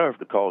heaven and earth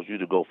to cause you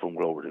to go from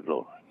glory to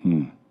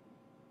glory.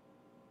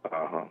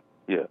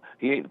 Yeah.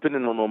 He ain't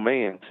depending on no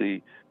man,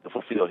 see, to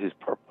fulfill his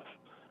purpose.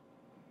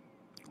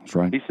 That's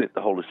right. He sent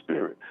the Holy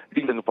Spirit.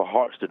 He's looking for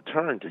hearts to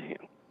turn to him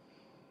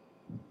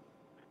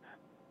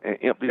and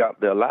empty out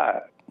their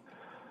lives.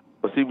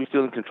 But see, we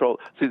still in control.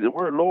 See, the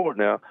word Lord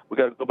now, we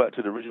got to go back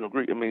to the original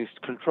Greek. It means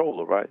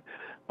controller, right?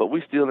 But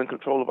we still in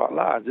control of our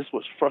lives. This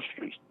was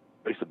frustrates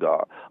the grace of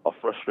God or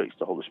frustrates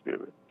the Holy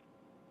Spirit.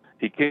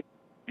 He can't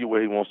move you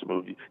where he wants to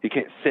move you. He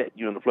can't set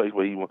you in the place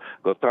where he wants.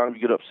 Because time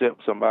you get upset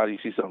with somebody, you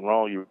see something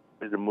wrong, you're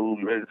ready to move,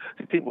 you're ready to...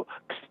 See, people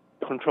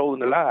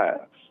controlling their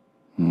lives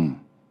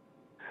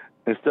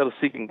instead of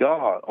seeking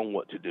God on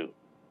what to do.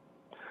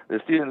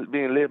 They're still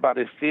being led by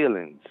their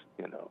feelings,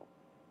 you know.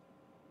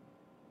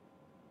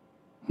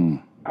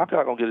 How can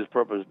I gonna get his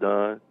purpose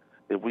done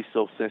if we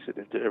so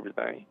sensitive to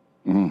everything?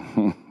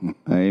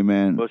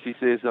 Amen. But she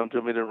said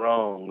something to me that's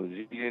wrong.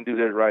 She didn't do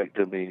that right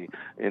to me.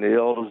 And the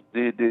elders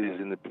did this,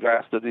 and the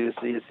pastor did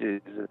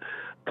this.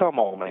 Come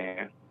on,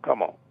 man.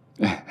 Come on.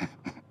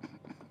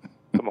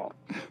 Come on.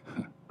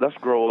 Let's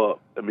grow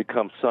up and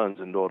become sons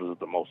and daughters of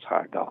the Most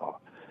High God.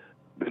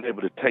 Being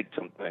able to take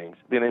some things,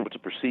 being able to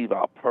perceive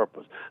our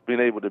purpose,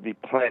 being able to be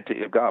planted.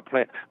 If God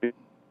planted,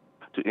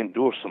 to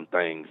endure some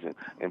things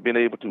and being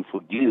able to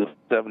forgive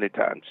 70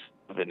 times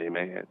 70,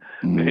 man.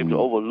 Being able to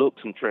overlook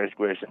some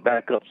transgression,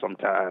 back up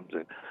sometimes,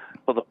 and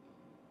for the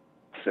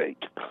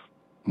sake.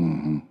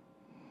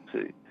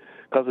 See,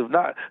 because if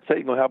not,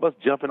 Satan gonna have us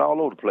jumping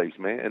all over the place,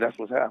 man, and that's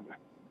what's happening.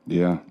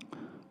 Yeah.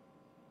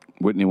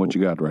 Whitney, what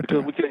you got right there?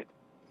 We can't.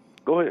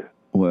 Go ahead.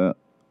 Well,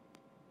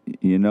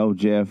 you know,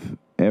 Jeff,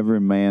 every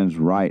man's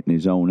right in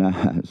his own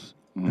eyes.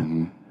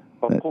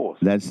 Of course.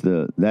 That's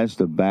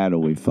the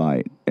battle we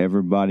fight.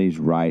 Everybody's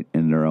right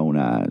in their own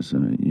eyes.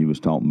 And you was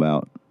talking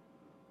about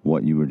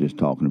what you were just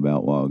talking about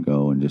a while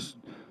ago, and just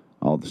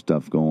all the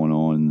stuff going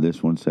on.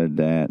 This one said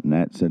that, and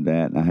that said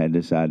that, and I had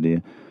this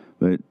idea.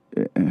 But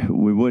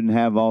we wouldn't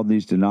have all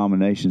these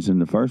denominations in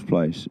the first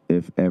place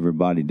if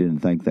everybody didn't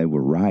think they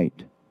were right.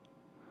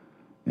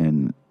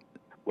 And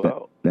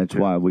that's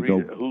why we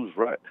go. Who's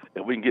right?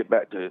 And we can get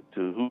back to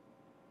who,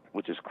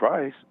 which is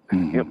Christ,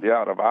 empty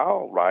out of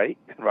our right?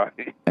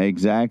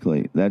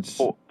 Exactly.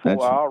 Pour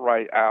our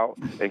right out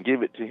and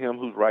give it to him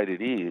whose right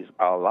it is,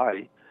 our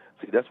life.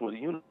 See, that's what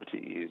unity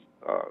is,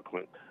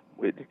 Clint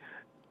Whitney.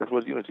 That's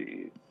what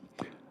unity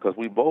is. Because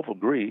we both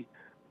agree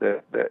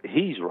that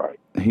he's right.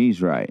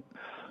 He's right.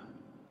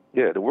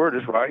 Yeah, the word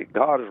is right.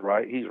 God is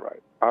right. He's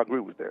right. I agree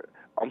with that.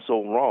 I'm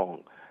so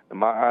wrong. And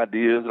my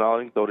ideas and all,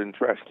 you can throw it in the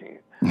trash can.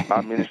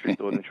 My ministry,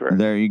 throw it in the trash.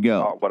 There you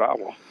go. What I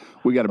want.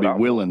 We got to be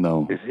willing,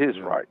 though. It's his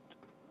right.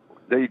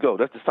 There you go.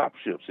 That's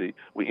discipleship. See,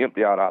 we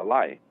empty out our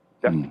life.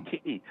 That's the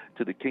key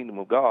to the kingdom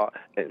of God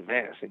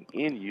advancing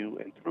in you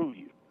and through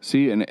you.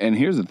 See, and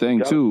here's the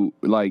thing, too.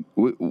 Like,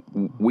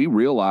 we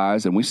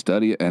realize and we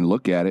study it and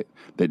look at it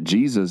that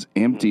Jesus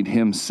emptied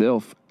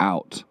himself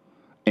out.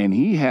 And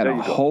he had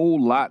a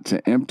whole lot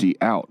to empty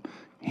out.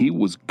 He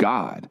was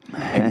God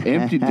and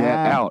emptied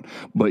that out.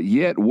 But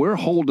yet we're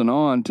holding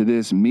on to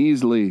this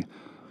measly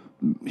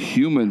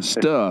human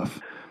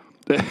stuff.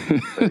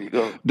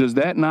 Does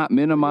that not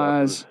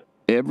minimize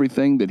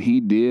everything that he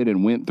did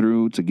and went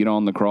through to get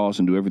on the cross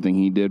and do everything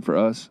he did for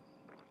us?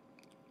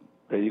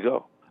 There you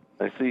go.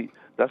 And see,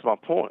 that's my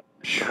point.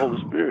 The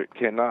Holy Spirit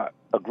cannot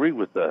agree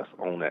with us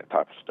on that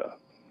type of stuff.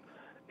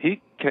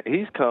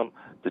 He's come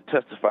to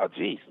testify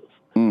Jesus.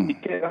 He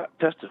cannot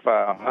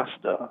testify on my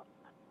stuff.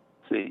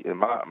 See, in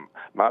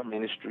my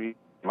ministry,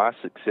 my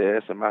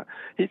success, and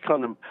he's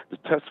come to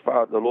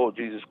testify the Lord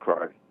Jesus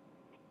Christ.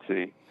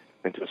 See,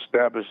 and to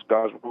establish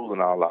God's rule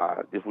in our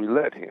lives if we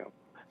let him.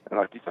 And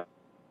like you said,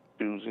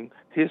 choosing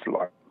his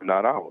life,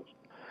 not ours.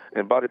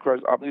 And body of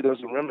Christ, I believe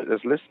there's a remnant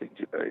that's listening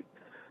today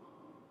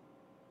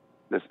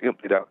that's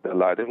emptied out their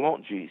life. They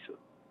want Jesus.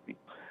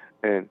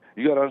 And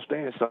you got to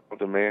understand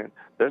something, man.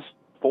 There's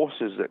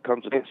forces that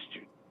comes against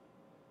you.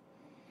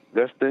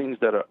 There's things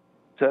that are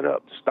set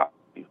up to stop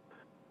you.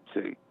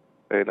 See,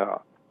 and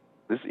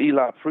this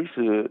Eli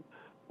priesthood,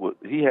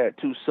 he had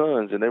two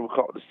sons, and they were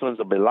called the sons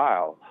of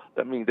Belial.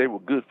 That means they were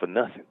good for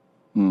nothing.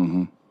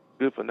 Mm-hmm.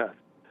 Good for nothing.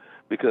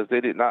 Because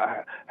they did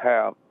not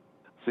have,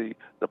 the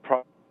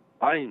proper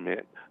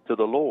alignment to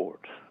the Lord.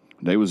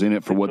 They was in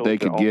it for what they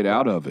could get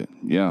out of it.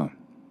 Yeah.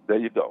 There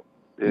you go.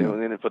 They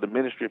were in it for the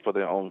ministry, for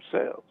their own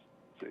selves.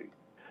 See,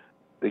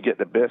 they get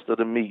the best of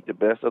the meat, the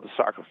best of the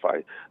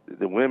sacrifice.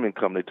 The women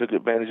come, they took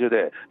advantage of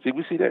that. See,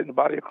 we see that in the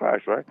body of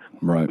Christ, right?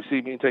 Right. We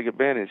see men take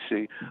advantage,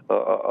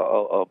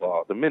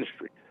 of the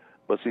ministry.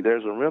 But see,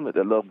 there's a remnant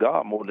that love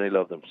God more than they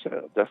love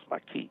themselves. That's my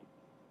key.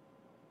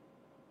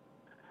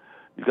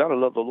 You got to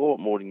love the Lord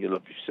more than you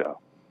love yourself.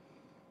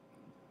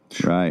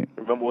 Right.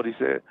 Remember what he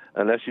said?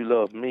 Unless you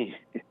love me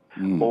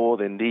more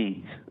than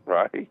these,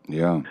 right?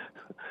 Yeah.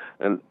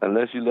 And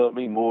unless you love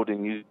me more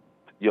than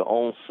your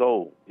own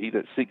soul. He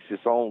that seeks his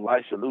own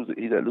life shall lose it.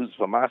 He that loses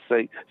for my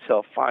sake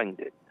shall find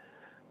it.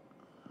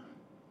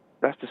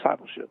 That's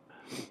discipleship.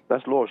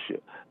 That's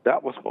lordship.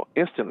 That was going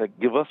to instantly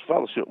give us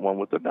fellowship one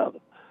with another.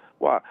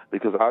 Why?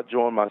 Because I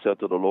join myself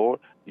to the Lord.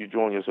 You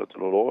join yourself to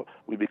the Lord.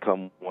 We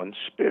become one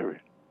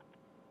spirit.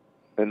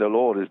 And the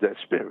Lord is that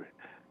spirit.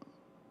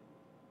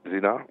 Is he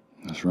not?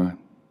 That's right.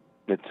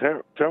 And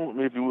turn with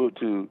me, if you will,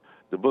 to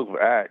the book of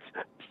Acts,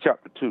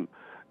 chapter 2.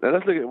 Now,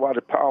 let's look at why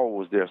the power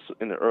was there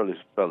in the early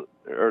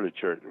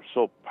church. It was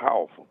so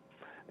powerful.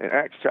 In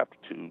Acts chapter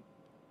 2,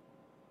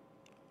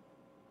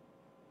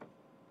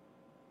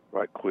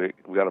 right quick,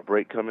 we got a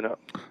break coming up.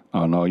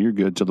 Oh, no, you're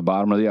good till the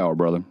bottom of the hour,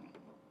 brother.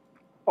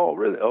 Oh,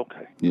 really?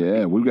 Okay.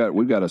 Yeah,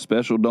 we've got a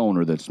special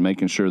donor that's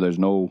making sure there's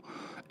no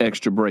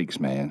extra breaks,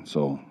 man.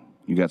 So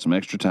you got some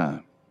extra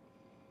time.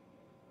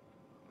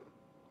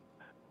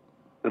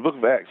 In the book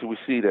of Acts, we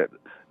see that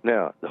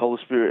now the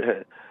Holy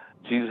Spirit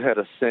Jesus had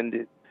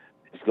ascended.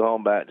 He's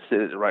gone back to sit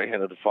at the right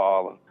hand of the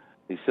Father.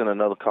 He sent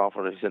another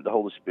comforter. He sent the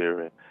Holy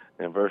Spirit.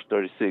 In verse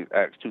 36,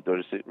 Acts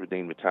 2:36,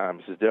 redeem the time.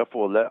 He says,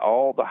 therefore, let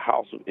all the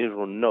house of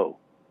Israel know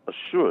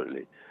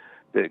assuredly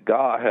that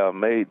God have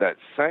made that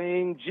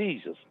same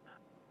Jesus,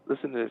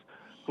 listen to this,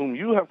 whom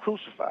you have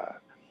crucified,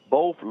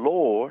 both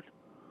Lord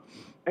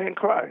and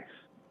Christ.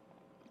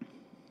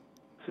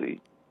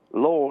 See,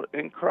 Lord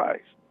and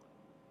Christ.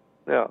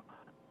 Now,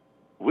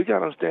 we got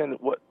to understand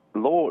what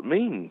Lord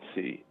means,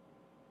 see.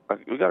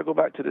 We got to go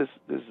back to this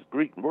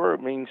Greek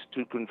word means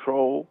to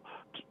control,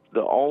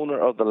 the owner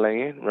of the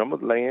land. Remember,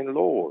 land,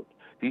 Lord.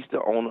 He's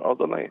the owner of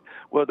the land.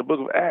 Well, the book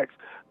of Acts,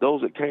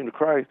 those that came to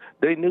Christ,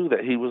 they knew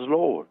that he was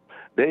Lord.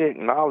 They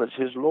acknowledged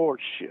his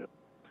lordship.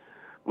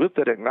 With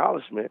that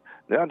acknowledgement,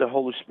 now the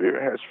Holy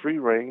Spirit has free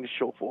reign to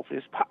show forth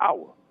his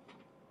power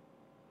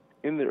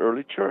in the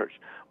early church.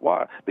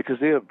 Why? Because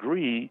they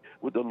agreed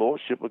with the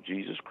lordship of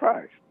Jesus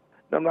Christ.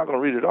 I'm not going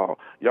to read it all.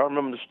 Y'all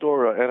remember the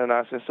story of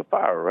Ananias and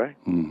Sapphira, right?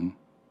 Mm-hmm.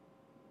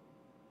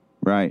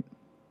 Right.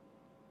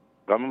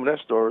 I remember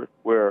that story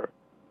where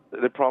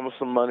they promised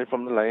some money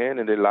from the land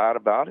and they lied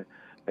about it.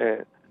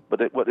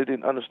 But what they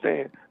didn't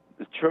understand,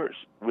 the church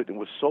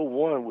was so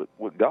one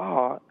with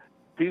God.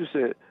 Peter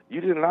said,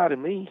 "You didn't lie to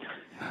me.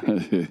 You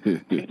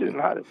didn't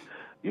lie to me.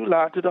 You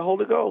lied to the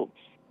Holy Ghost."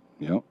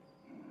 Yep.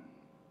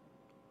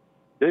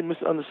 They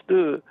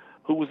misunderstood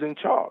who was in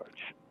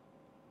charge.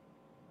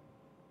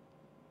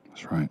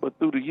 That's right. But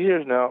through the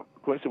years now,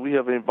 Quincy, we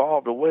have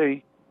evolved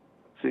away,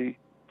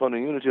 from the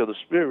unity of the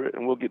Spirit,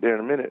 and we'll get there in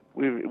a minute.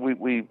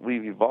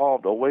 We've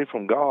evolved away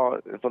from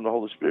God and from the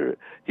Holy Spirit.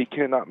 He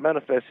cannot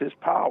manifest His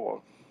power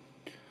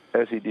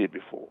as He did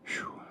before.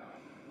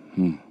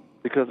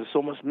 Because there's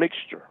so much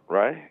mixture,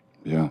 right?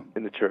 Yeah.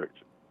 In the church.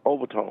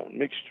 Overtone,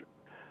 mixture.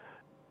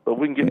 But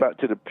we can get back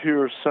to the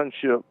pure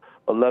sonship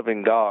of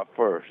loving God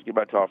first. Get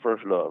back to our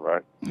first love,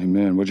 right?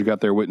 Amen. What you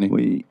got there,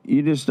 Whitney?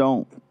 You just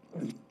don't.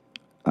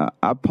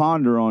 I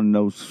ponder on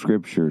those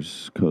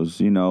scriptures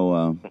because,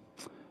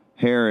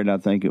 Herod, I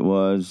think it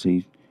was,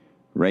 he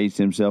raised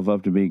himself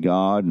up to be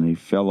God, and he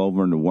fell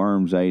over and the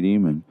worms ate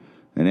him. And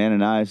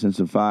Ananias and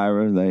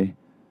Sapphira,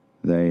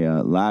 they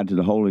lied to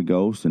the Holy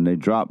Ghost, and they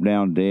dropped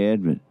down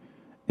dead.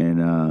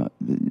 And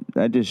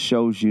that just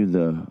shows you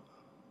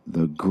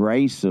the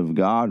grace of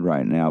God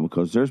right now,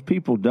 because there's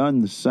people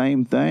done the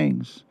same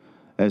things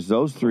as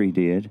those three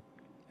did,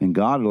 and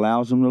God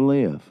allows them to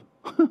live.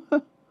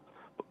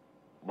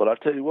 But I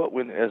tell you what,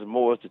 as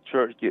more as the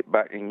church get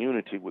back in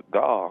unity with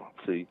God,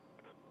 the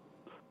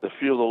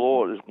fear of the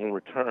Lord is going to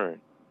return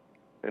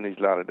in these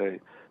latter days.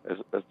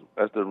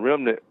 As the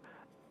remnant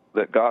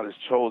that God has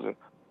chosen,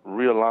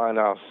 realign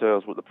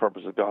ourselves with the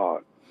purpose of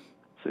God.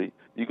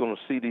 You're going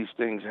to see these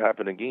things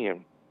happen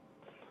again,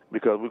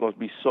 because we're going to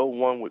be so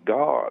one with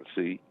God,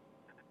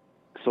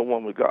 so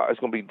one with God. It's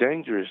going to be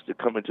dangerous to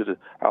come into the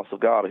house of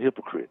God a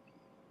hypocrite.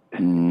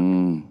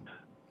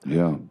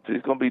 Yeah.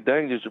 It's going to be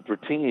dangerous to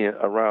pretend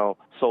around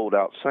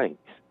sold-out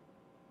saints.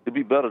 It'd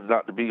be better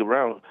not to be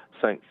around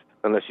saints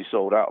unless you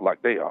sold out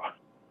like they are.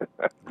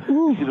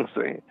 You see what I'm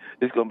saying?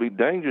 It's going to be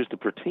dangerous to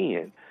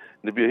pretend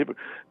to be a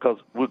hypocrite, because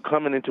we're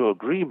coming into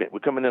agreement. We're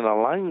coming in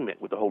alignment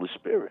with the Holy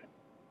Spirit.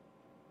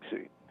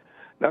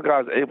 Now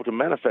God's able to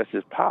manifest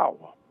His power.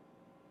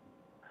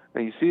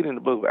 And you see it in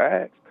the book of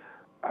Acts,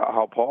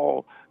 how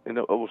Paul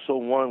was so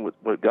one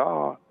with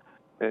God,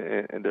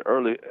 and the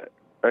early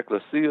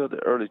ecclesia,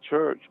 the early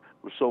church,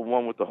 was so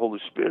one with the Holy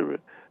Spirit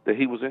that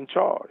he was in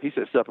charge. He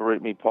said,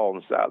 "Separate me, Paul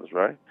and Silas,"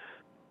 right?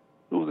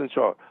 Who was in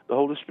charge? The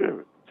Holy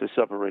Spirit said,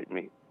 "Separate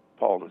me,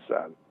 Paul and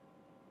Silas."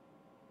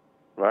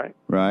 Right?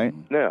 Right.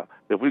 Now,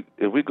 if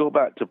we go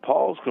back to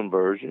Paul's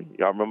conversion,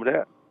 y'all remember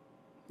that?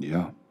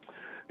 Yeah.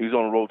 He was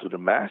on the road to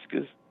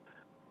Damascus,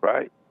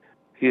 right?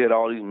 He had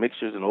all these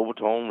mixtures and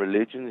overtone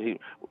religion.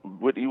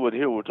 What you would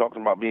hear, we're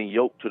talking about being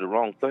yoked to the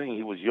wrong thing.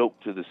 He was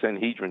yoked to the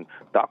Sanhedrin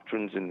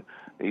doctrines, and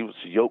he was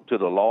yoked to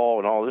the law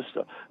and all this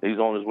stuff. He's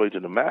on his way to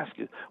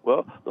Damascus.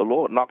 Well, the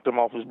Lord knocked him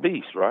off his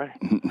beast, right?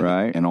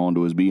 Right. And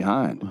onto his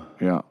behind.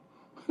 Yeah.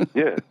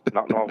 Yeah,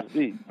 knocked him off his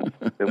beast.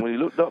 And when he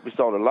looked up, he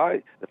saw the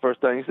light. The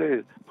first thing he said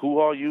is, "Who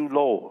are you,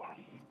 Lord?"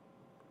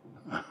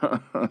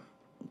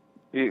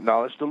 He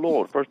acknowledged the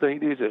Lord. First thing he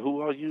did, he said,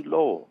 "Who are you,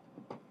 Lord?"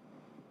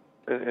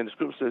 And the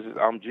scripture says,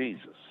 "I'm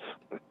Jesus."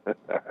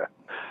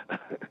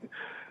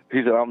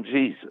 He said, "I'm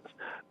Jesus."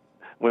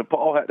 When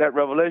Paul had that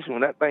revelation,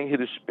 when that thing hit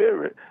his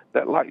spirit,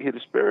 that light hit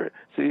his spirit,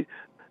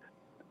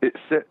 it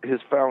set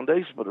his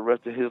foundation for the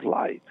rest of his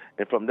life.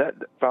 And from that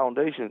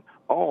foundation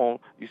on,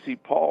 you see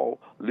Paul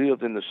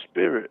lived in the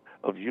spirit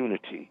of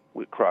unity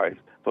with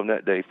Christ from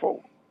that day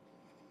forward.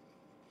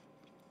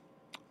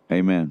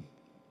 Amen.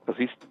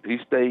 Because he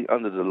stayed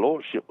under the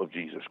lordship of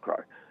Jesus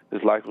Christ.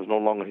 His life was no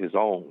longer his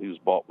own. He was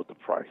bought with a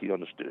price. He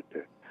understood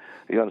that.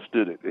 He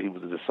understood it, that he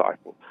was a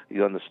disciple.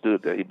 He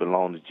understood that he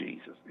belonged to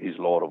Jesus. He's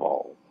Lord of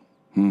all.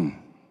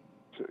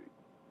 See?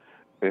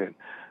 And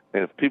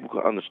if people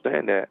could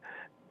understand that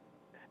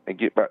and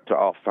get back to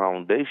our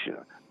foundation,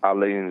 I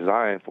lay in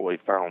Zion for a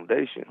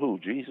foundation. Who?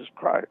 Jesus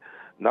Christ.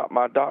 Not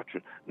my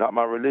doctrine, not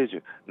my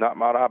religion, not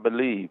what I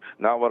believe,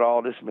 not what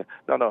all this means.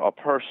 No, a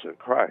person,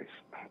 Christ.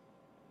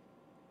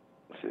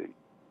 See?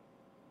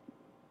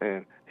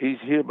 And he's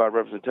here by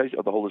representation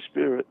of the Holy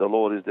Spirit. The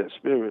Lord is that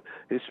Spirit.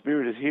 His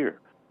Spirit is here.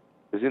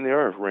 It's in the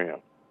earth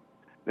realm.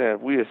 Now,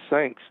 if we as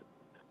saints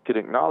could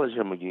acknowledge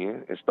him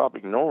again and stop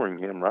ignoring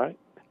him, right?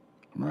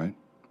 Right.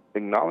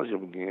 Acknowledge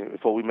him again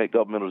before we make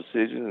governmental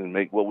decisions and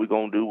make what we're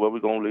going to do, where we're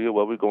going to live,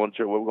 where we're going to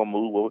church, where we're going to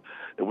move.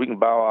 If we can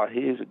bow our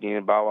heads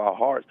again, bow our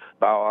hearts,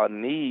 bow our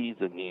knees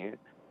again,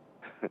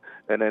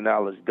 and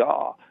acknowledge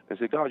God and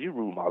say, "God, you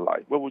rule my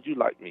life. Where would you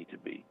like me to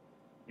be?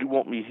 You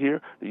want me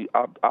here?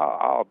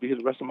 I'll be here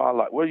the rest of my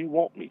life. Where you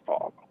want me,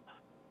 Father?"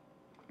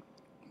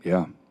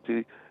 Yeah.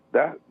 See,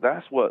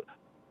 that's what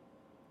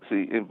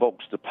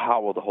invokes the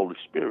power of the Holy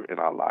Spirit in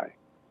our life.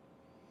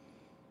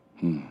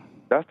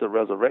 That's the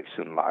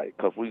resurrection life,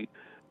 because we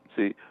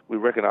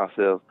reckon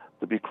ourselves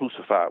to be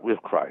crucified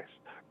with Christ.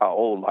 Our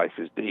old life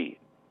is dead.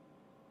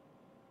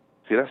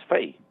 See, that's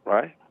faith,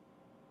 right?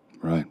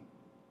 Right.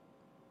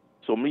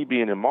 So me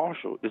being in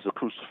Marshall is a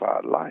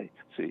crucified life.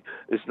 See,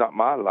 it's not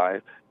my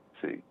life.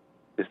 See,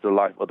 it's the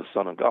life of the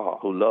Son of God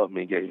who loved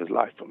me and gave his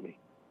life for me.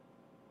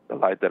 The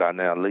life that I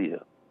now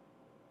live.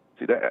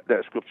 See, that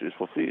scripture is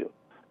fulfilled.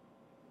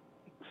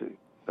 See,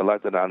 the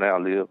life that I now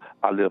live,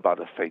 I live by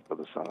the faith of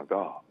the Son of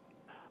God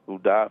who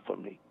died for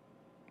me.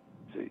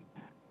 See,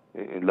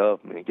 and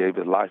loved me and gave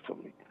his life for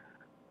me.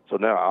 So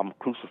now I'm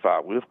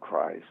crucified with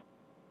Christ.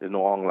 There's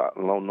no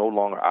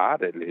longer I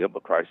that live,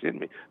 but Christ in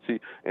me. See,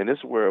 and this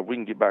is where we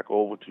can get back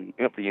over to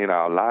emptying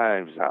our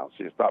lives out.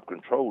 See, stop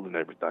controlling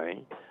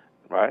everything,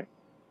 right?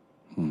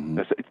 Mm-hmm.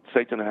 And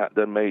Satan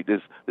done made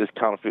this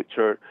counterfeit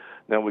church.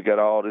 Now we got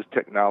all this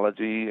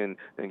technology and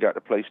got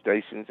the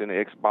PlayStations and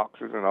the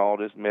Xboxes and all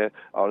this mess,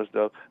 all this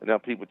stuff. And now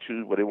people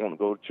choose where they want to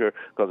go to church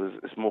because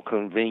it's more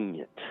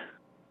convenient.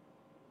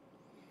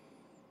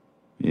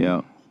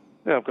 Yeah.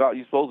 Yeah, if God,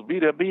 you're supposed to be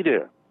there, be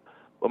there.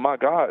 But my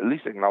God, at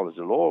least acknowledge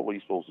the Lord where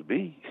you're supposed to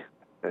be.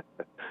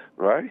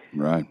 Right?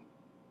 Right.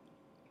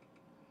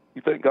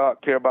 You think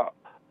God care about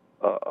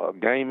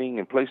gaming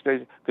and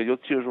PlayStation because your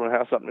children will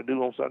have something to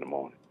do on Sunday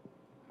morning?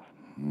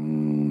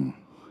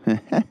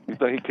 You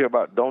think he care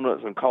about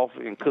donuts and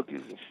coffee and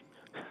cookies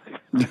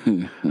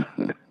and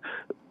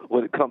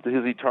when it comes to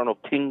his eternal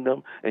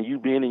kingdom and you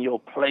being in your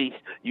place,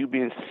 you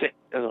being set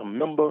as a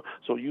member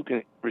so you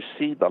can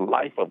receive the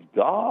life of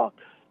God?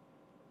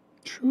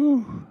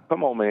 True.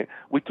 Come on, man.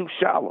 We're too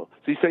shallow.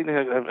 See, Satan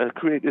has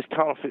created this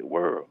counterfeit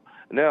world.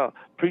 Now,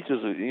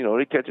 preachers,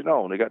 they catch it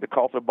on. They got the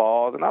coffee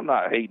bars, and I'm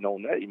not hating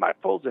on that. You might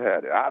supposed to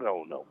have it. I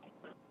don't know.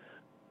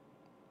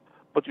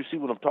 But you see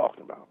what I'm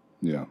talking about.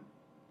 Yeah.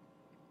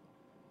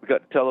 We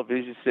got the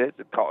television sets,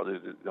 the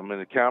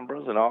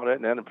cameras and all that.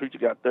 And then the preacher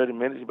got 30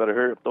 minutes. You better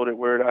hurry up, throw that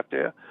word out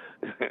there.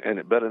 And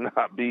it better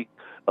not be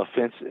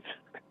offensive.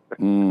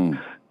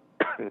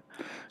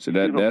 So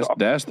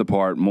that's the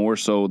part more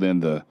so than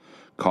the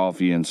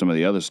coffee and some of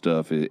the other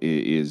stuff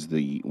is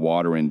the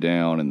watering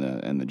down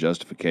and the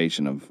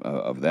justification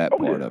of that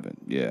part of it.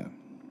 Yeah.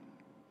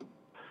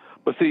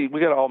 But see,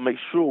 we got to all make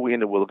sure we're in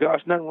the will of God.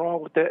 There's nothing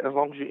wrong with that as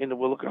long as you're in the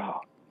will of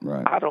God.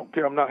 Right. I don't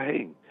care. I'm not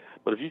hating.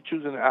 But if you're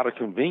choosing it out of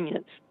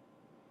convenience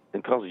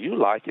and because you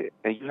like it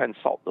and you hadn't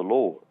sought the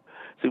Lord,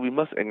 see, we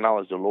must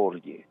acknowledge the Lord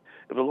again.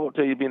 If the Lord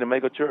tell you to be in a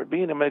mega church,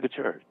 be in a mega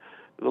church.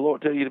 If the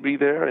Lord tell you to be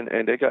there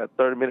and they got a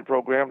 30-minute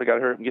program, they got to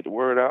hurry up and get the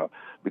word out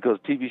because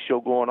TV show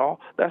going on,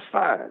 that's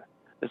fine.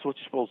 That's what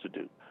you're supposed to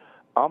do.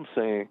 I'm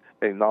saying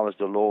acknowledge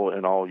the Lord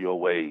in all your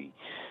ways.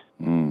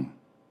 And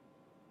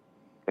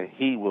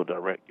he will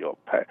direct your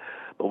path.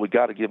 But we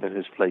got to give him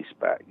his place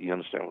back. You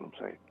understand what I'm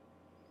saying?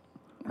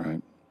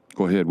 Right.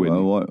 Go ahead,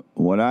 Whitney. Well,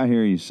 what I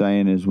hear you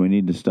saying is we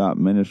need to stop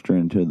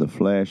ministering to the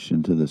flesh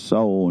and to the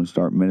soul and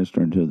start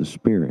ministering to the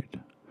spirit.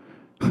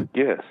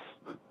 Yes.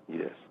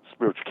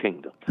 Spiritual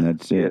kingdom.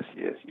 That's it.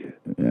 Yes.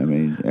 I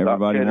mean, everybody Stop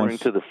catering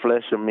wants to the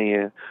flesh of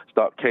men.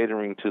 Stop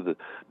catering to the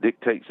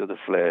dictates of the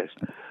flesh.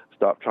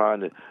 Stop trying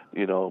to,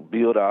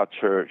 build our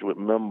church with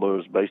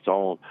members based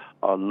on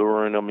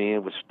luring them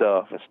in with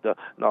stuff and stuff.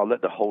 No,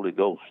 let the Holy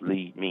Ghost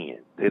lead men.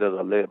 They that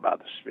are led by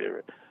the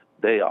Spirit.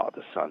 They are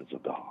the sons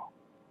of God.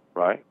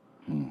 Right?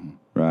 Mm-hmm.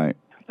 Right.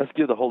 Let's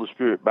give the Holy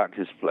Spirit back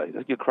his place.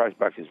 Let's give Christ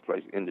back his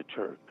place in the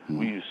church.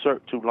 We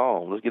usurp too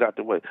long. Let's get out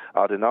the way.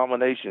 Our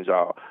denominations,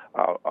 our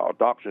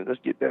doctrines, let's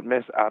get that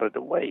mess out of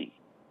the way.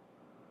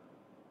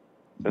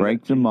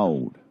 Break the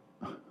mold.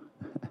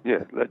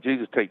 Yeah, let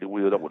Jesus take the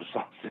wheel. That's what the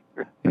song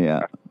said.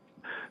 Yeah.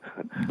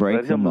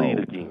 Break the mold. Let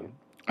him lead again.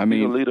 I mean,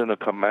 he's a leader and a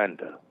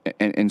commander.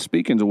 And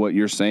speaking to what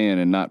you're saying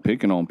and not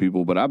picking on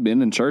people, but I've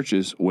been in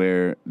churches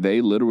where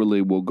they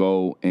literally will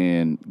go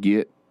and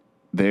get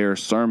their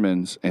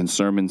sermons and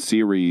sermon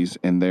series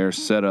and their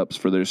setups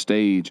for their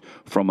stage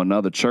from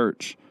another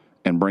church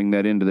and bring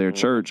that into their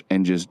church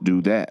and just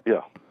do that.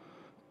 Yeah.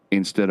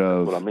 Instead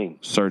of what I mean.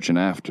 Searching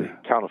after.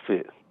 The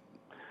counterfeit.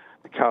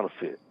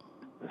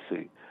 Let's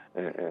see.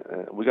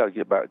 And we got to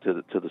get back to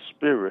the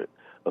spirit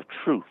of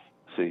truth.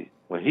 See,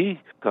 when he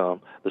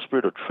comes, the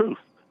spirit of truth,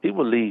 he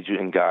will lead you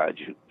and guide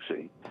you,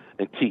 see,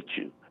 and teach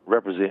you,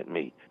 represent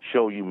me,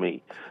 show you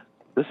me.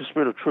 This is the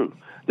spirit of truth.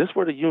 This is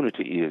where the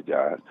unity is,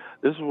 guys.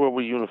 This is where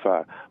we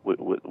unify with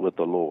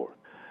the Lord.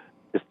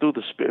 It's through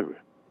the spirit,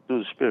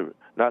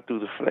 not through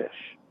the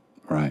flesh.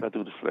 Right. Not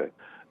through the flesh.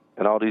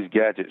 And all these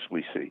gadgets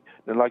we see.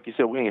 And like you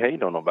said, we ain't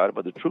hating on nobody,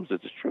 but the truth is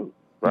the truth,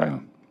 right?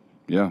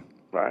 Yeah.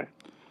 Right?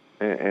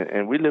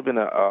 And we live in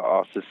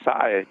a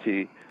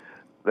society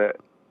that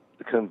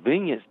the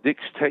convenience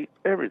dictates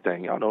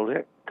everything. Y'all know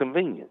that?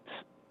 Convenience.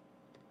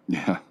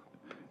 Yeah.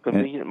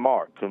 Convenient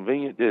mark,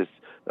 convenient this,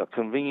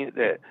 convenient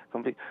that.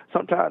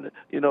 Sometimes,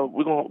 we're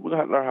gonna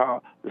have to learn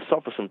how to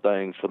suffer some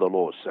things for the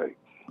Lord's sake.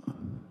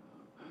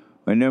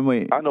 And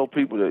then I know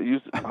people that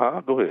used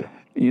to, go ahead.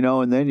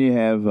 And then you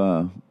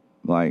have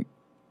like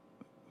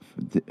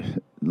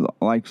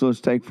so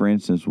let's take for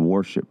instance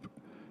worship.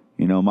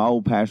 My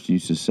old pastor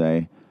used to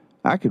say,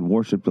 I could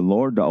worship the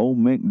Lord. The old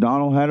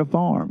McDonald had a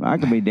farm. I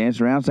could be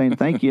dancing around saying,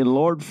 thank you,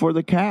 Lord, for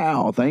the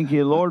cow. Thank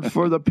you, Lord,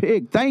 for the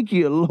pig. Thank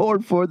you,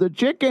 Lord, for the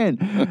chicken.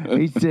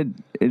 He said,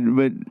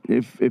 but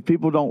if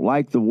people don't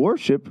like the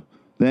worship,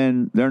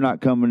 then they're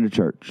not coming to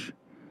church.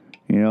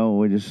 You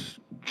know, it's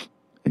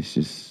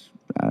just,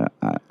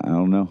 I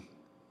don't know.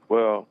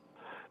 Well,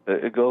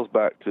 it goes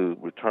back to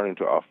returning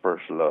to our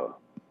first love.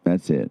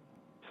 That's it.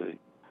 See,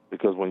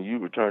 because when you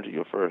return to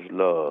your first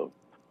love,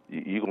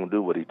 you're going to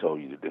do what he told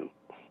you to do.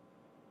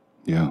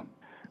 Yeah.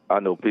 I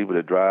know people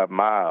that drive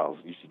miles.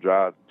 Used to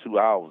drive 2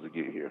 hours to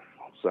get here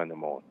on Sunday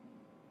morning.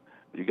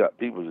 You got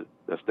people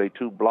that stay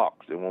 2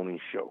 blocks. They won't even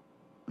show.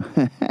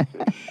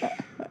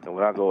 And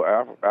when I go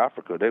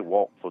Africa, they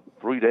walk for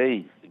 3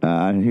 days.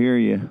 I hear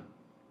you.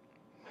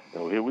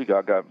 And here we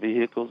got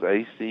vehicles,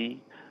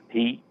 AC,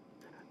 heat,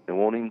 and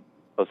won't even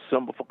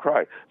assemble for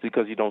Christ. See,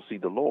 because you don't see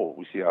the Lord.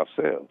 We see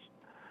ourselves.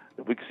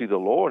 If we could see the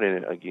Lord in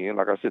it again,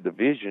 like I said, the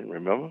vision,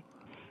 remember?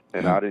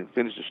 And I didn't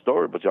finish the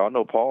story, but y'all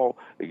know Paul,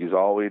 it gets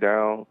all the way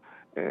down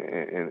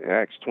in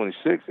Acts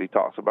 26. He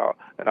talks about,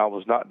 and I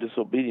was not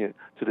disobedient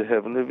to the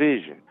heavenly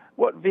vision.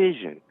 What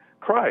vision?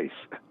 Christ.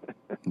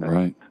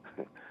 Right.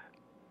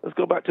 Let's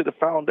go back to the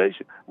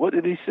foundation. What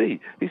did he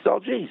see? He saw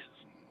Jesus.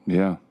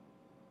 Yeah.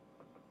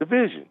 The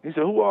vision. He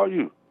said, who are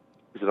you?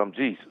 He said, I'm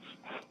Jesus.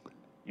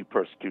 You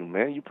persecute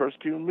man, you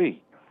persecute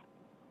me.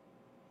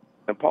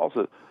 And Paul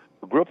said,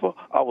 Agrippa,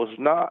 I was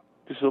not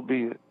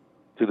disobedient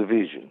to the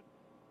vision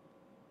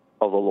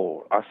of the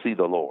Lord. I see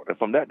the Lord. And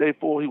from that day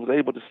forward, he was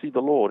able to see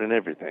the Lord in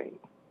everything.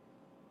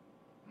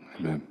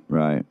 Amen.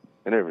 Right.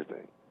 In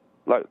everything.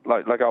 Like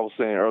I was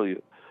saying earlier,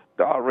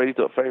 God raised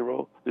up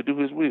Pharaoh to do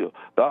his will.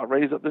 God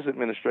raised up this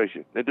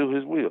administration to do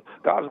his will.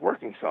 God is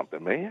working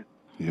something, man.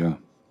 Yeah.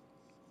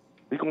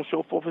 He's going to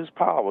show forth his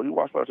power. You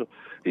watch about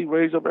he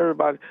raised up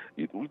everybody.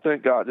 We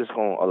think God just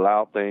going to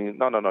allow things.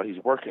 No.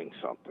 He's working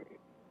something.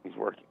 He's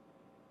working.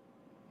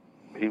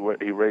 He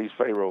raised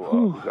Pharaoh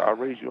up. He said, I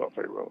raised you up,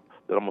 Pharaoh,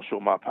 that I'm going to show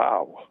my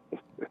power.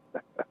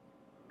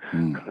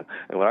 And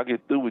when I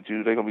get through with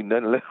you, there ain't going to be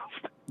nothing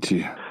left.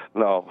 Yeah.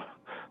 No.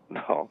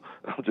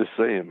 I'm just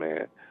saying,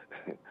 man.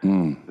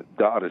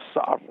 God is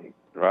sovereign,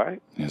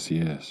 right? Yes, he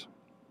is.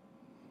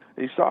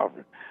 He's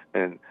sovereign.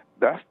 And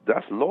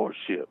that's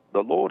lordship.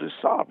 The Lord is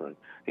sovereign.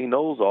 He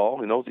knows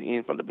all. He knows the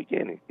end from the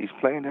beginning. He's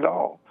planned it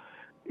all.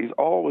 He's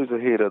always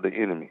ahead of the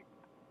enemy,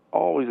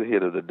 always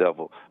ahead of the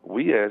devil.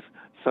 We as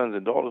sons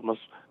and daughters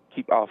must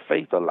keep our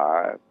faith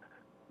alive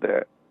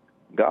that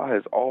God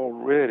has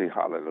already,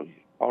 hallelujah,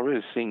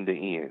 already seen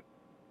the end.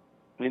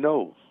 He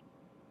knows.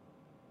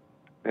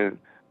 And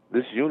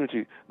this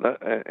unity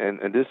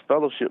and this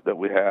fellowship that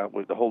we have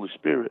with the Holy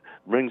Spirit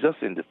brings us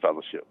into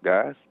fellowship,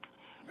 guys.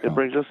 It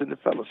brings us into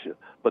fellowship.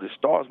 But it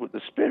starts with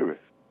the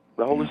Spirit,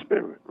 the Holy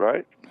Spirit,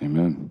 right?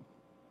 Amen.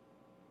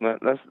 Now,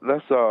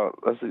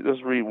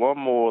 let's read one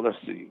more. Let's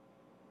see.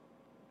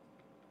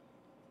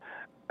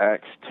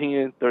 Acts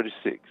 10:36.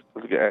 Let's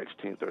look at Acts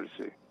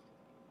 10:36.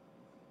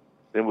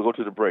 Then we'll go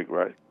to the break,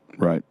 right?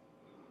 Right.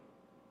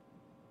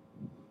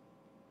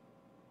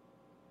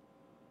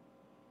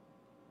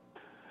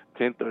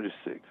 And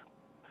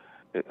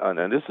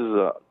this is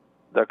a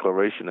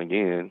declaration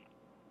again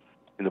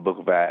in the book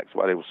of Acts,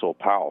 why they were so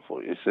powerful.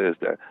 It says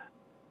that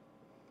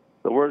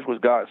the words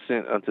which God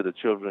sent unto the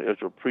children of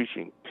Israel,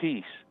 preaching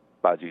peace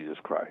by Jesus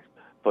Christ,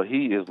 for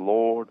he is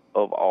Lord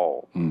of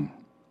all.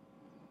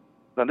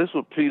 Now, this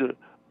was Peter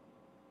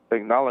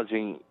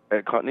acknowledging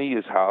at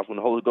Cornelius' house when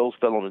the Holy Ghost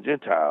fell on the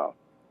Gentile,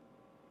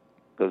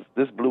 because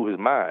this blew his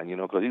mind,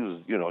 because he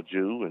was,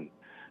 Jew, and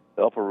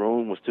the upper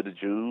room was to the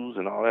Jews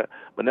and all that.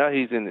 But now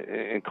he's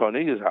in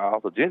Cornelius'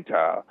 house, a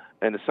Gentile,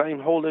 and the same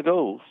Holy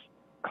Ghost,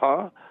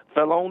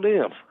 fell on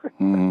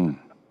them.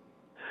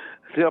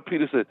 Tell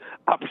Peter said,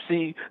 I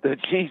perceive that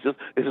Jesus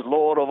is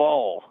Lord of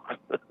all.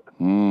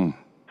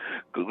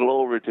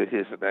 Glory to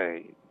his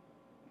name.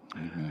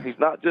 Amen. He's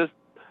not just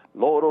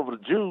Lord over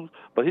the Jews,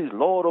 but he's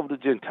Lord over the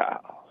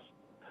Gentiles.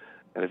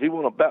 And if he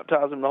want to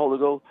baptize them in the Holy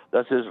Ghost,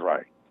 that's his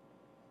right.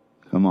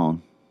 Come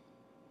on.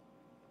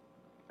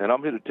 And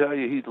I'm here to tell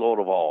you he's Lord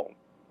of all.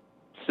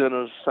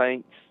 Sinners,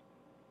 saints,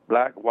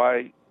 black,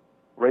 white,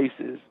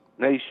 races,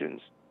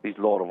 nations, he's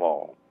Lord of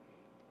all.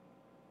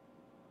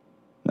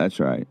 That's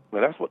right.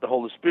 Well, that's what the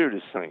Holy Spirit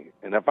is saying.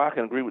 And if I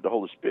can agree with the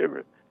Holy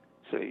Spirit,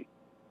 see,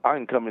 I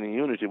can come in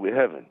unity with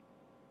heaven.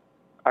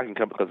 I can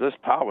come because there's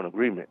power in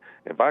agreement.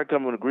 If I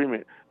come in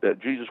agreement that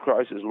Jesus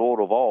Christ is Lord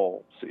of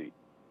all, see,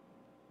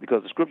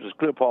 because the scripture is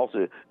clear, Paul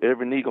said,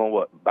 every knee gonna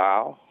what?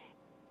 Bow,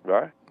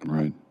 right?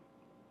 Right.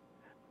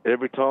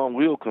 Every tongue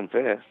will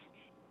confess.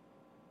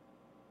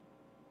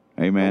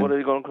 Amen. And what are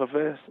they gonna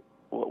confess?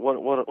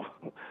 What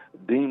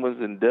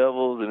demons and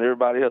devils and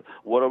everybody else?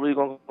 What are we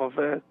gonna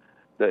confess?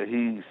 That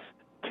he's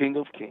King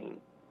of Kings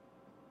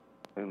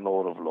and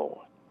Lord of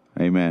Lords.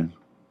 Amen.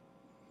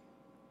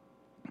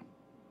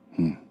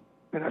 And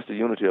that's the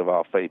unity of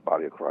our faith,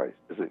 body of Christ,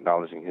 is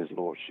acknowledging his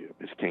lordship,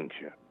 his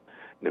kingship.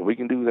 And if we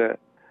can do that,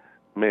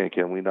 man,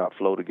 can we not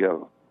flow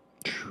together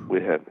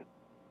with heaven?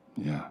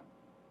 Yeah.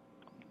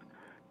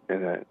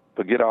 And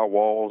Forget our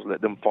walls,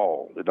 let them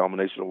fall. The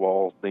denominational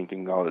walls,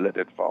 thinking, oh, let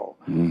that fall.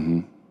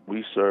 Mm-hmm.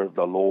 We serve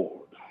the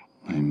Lord.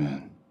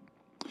 Amen.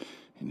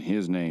 In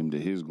his name, to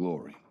his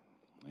glory.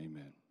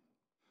 Amen.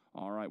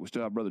 All right, we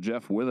still have Brother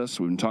Jeff with us.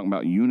 We've been talking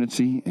about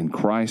unity in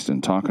Christ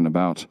and talking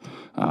about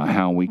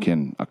how we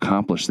can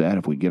accomplish that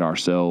if we get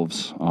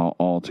ourselves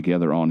all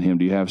together on him.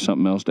 Do you have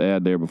something else to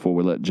add there before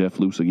we let Jeff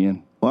loose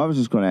again? Well, I was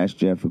just going to ask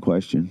Jeff a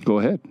question. Go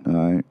ahead. All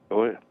right.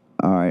 Go ahead.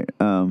 All right.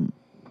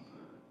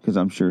 Because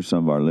I'm sure some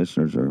of our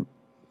listeners are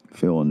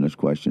feeling this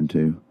question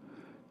too.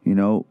 You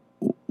know,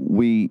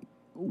 we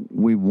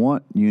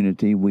want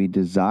unity, we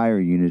desire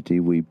unity,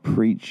 we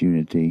preach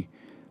unity,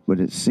 but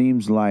it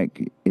seems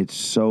like it's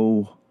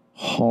so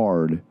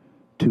hard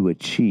to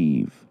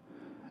achieve.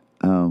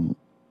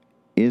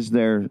 Is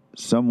there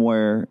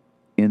somewhere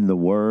in the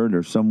Word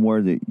or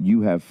somewhere that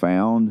you have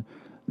found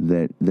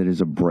that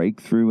is a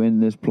breakthrough in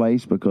this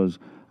place? Because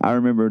I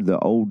remember the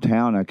old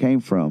town I came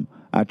from,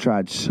 I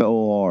tried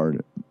so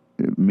hard.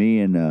 Me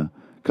and a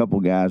couple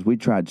guys, we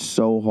tried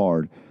so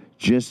hard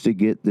just to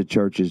get the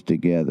churches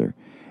together.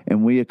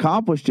 And we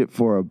accomplished it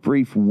for a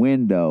brief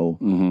window,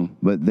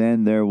 but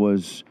then there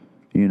was,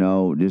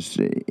 just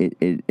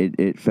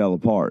it fell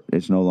apart.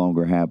 It's no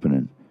longer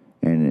happening.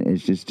 And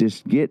it's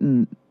just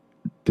getting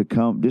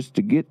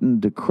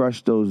to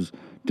crush those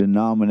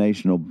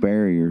denominational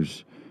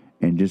barriers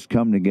and just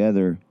come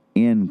together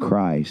in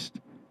Christ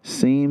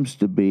seems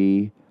to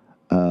be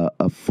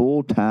a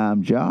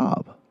full-time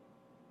job.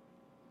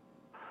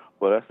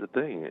 Well, that's the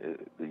thing.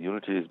 The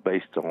unity is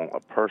based on a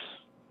person,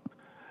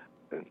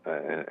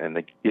 and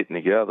the getting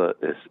together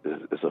is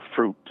a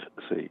fruit.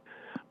 See,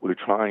 we're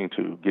trying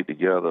to get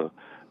together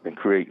and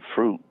create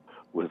fruit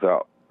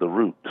without the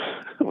root,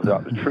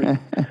 without the tree.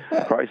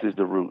 Christ is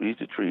the root. He's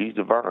the tree. He's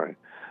the vine.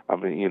 I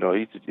mean,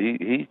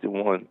 he's the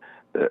one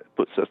that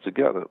puts us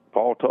together.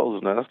 Paul told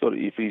us. Now let's go to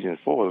Ephesians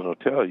 4, and I'll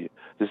tell you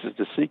this is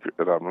the secret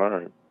that I've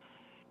learned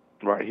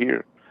right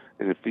here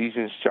in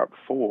Ephesians chapter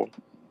 4.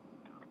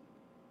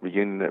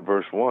 Beginning at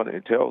verse 1,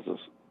 it tells us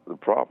the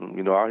problem.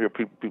 I hear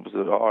people say,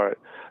 all right,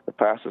 the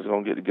pastor's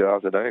going to get together. I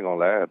said, that ain't going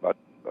to last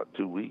about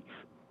 2 weeks.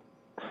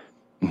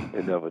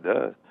 It never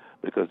does,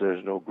 because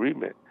there's no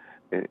agreement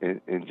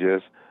in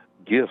just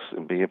gifts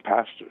and being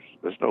pastors.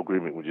 There's no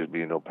agreement with just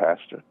being no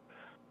pastor.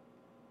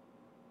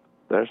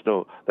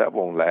 That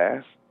won't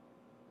last,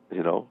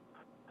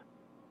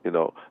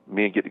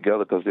 Men get together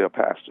because they're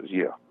pastors.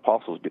 Yeah,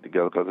 apostles get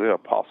together because they're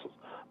apostles.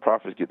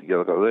 Prophets get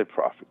together because they're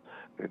prophets.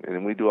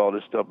 And we do all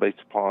this stuff based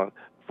upon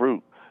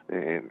fruit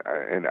and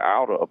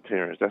outer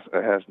appearance. That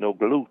has no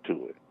glue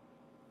to it.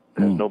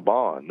 There's no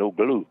bond, no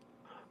glue.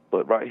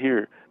 But right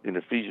here in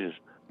Ephesians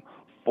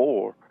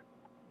 4,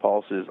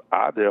 Paul says,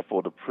 I,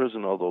 therefore, the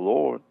prisoner of the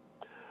Lord,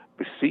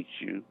 beseech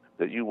you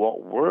that you walk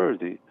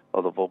worthy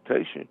of the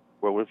vocation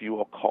wherewith you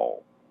are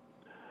called,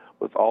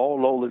 with all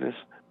lowliness,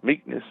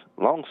 meekness,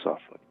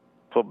 long-suffering,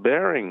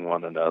 forbearing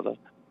one another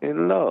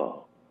in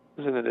love.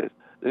 Listen to this.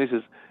 Then he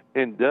says,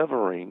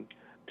 endeavoring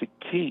to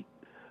keep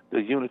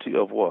the unity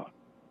of what?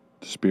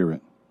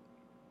 Spirit.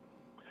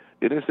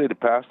 It didn't say the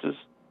pastors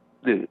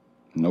did it.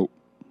 Nope.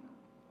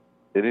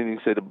 It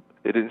didn't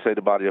say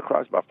the body of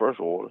Christ by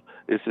first order.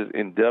 It says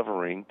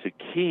endeavoring to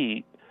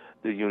keep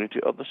the unity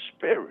of the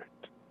Spirit.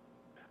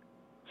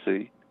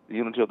 See, the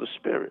unity of the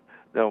Spirit.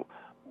 Now,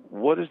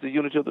 what is the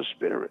unity of the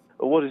Spirit?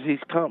 Or what is his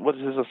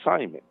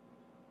assignment?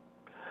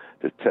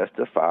 To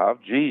testify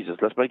of Jesus.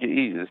 Let's make it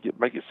easy.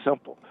 Make it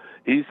simple.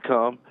 He's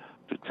come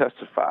to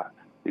testify.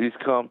 He's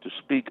come to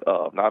speak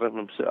of, not of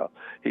himself.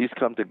 He's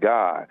come to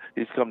guide.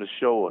 He's come to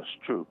show us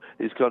truth.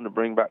 He's come to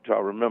bring back to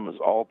our remembrance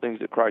all things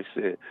that Christ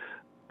said.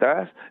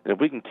 And if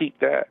we can keep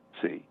that,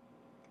 see,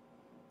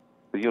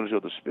 the unity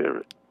of the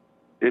Spirit,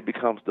 it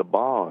becomes the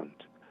bond,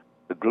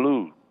 the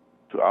glue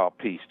to our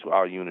peace, to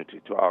our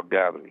unity, to our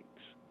gatherings.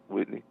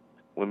 Whitney,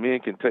 when men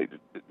can take,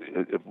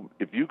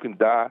 if you can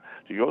die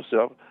to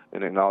yourself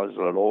and acknowledge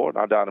the Lord,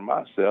 I die to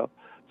myself,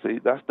 see,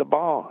 that's the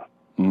bond.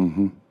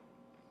 Mm-hmm.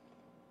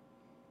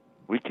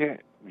 We can't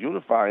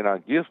unify in our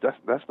gifts.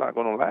 That's not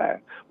going to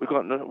last.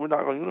 We're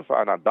not going to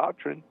unify in our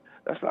doctrine.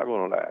 That's not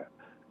going to last.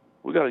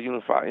 We got to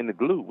unify in the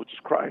glue, which is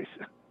Christ.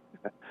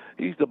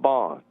 He's the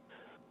bond,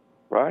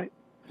 right?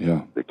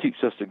 Yeah. That keeps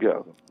us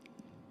together.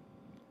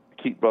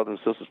 Keep brothers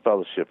and sisters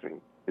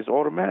fellowshipping. It's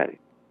automatic.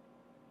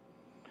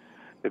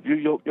 If you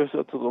yoke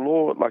yourself to the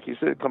Lord, like he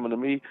said, coming to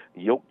me,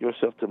 yoke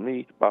yourself to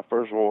me by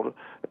first order.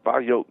 If I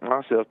yoke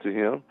myself to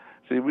him,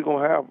 see, we're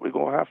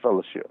gonna have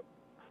fellowship.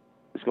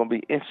 It's going to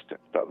be instant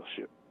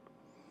fellowship.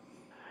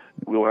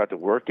 We don't have to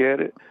work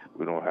at it.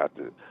 We don't have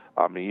to,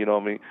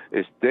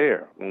 it's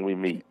there when we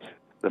meet.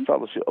 The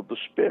fellowship of the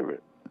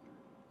Spirit.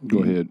 Go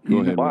ahead.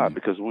 Why?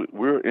 Because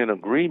we're in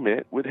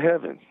agreement with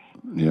heaven.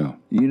 Yeah.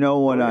 You know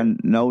what I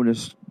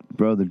noticed,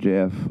 Brother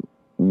Jeff,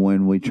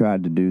 when we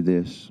tried to do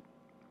this?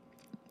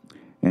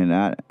 And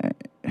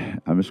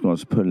I'm just going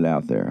to put it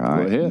out there. All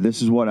right? Go ahead.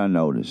 This is what I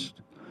noticed.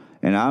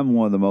 And I'm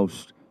one of the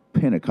most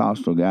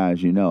Pentecostal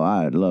guys,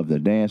 I love to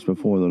dance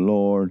before the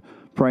Lord,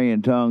 pray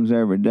in tongues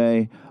every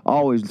day,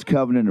 always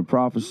covenant to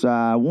prophesy.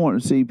 I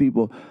want to see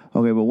people.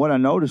 Okay, but what I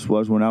noticed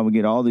was when I would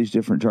get all these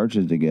different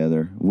churches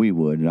together, we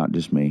would, not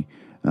just me,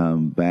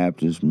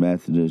 Baptist,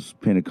 Methodist,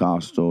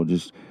 Pentecostal,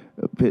 just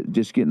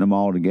getting them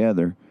all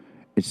together,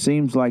 it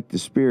seems like the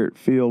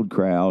Spirit-filled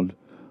crowd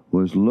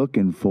was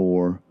looking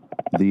for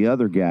the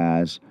other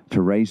guys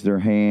to raise their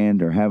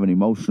hand or have an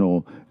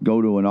emotional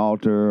go to an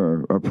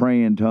altar or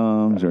pray in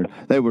tongues, or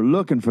they were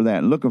looking for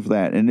that.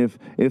 And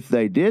if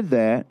they did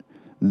that,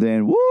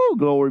 then woo,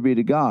 glory be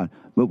to God.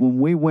 But when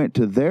we went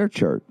to their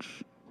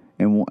church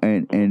and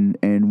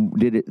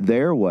did it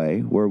their way,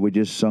 where we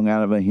just sung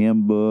out of a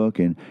hymn book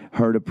and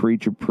heard a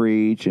preacher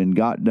preach and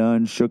got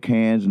done, shook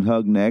hands and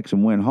hugged necks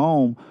and went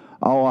home,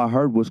 all I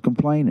heard was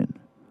complaining.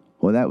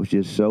 Well, that was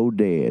just so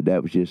dead.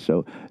 That was just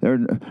so, there's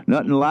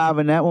nothing alive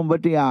in that one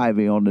but the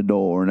ivy on the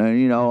door. And,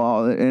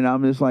 and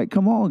I'm just like,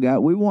 come on, God,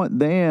 we want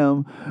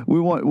them.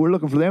 We're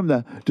looking for them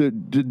to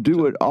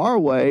do it our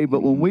way.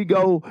 But when we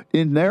go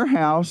in their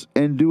house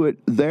and do it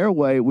their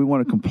way, we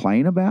want to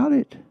complain about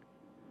it.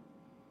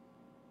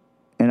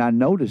 And I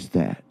noticed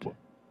that.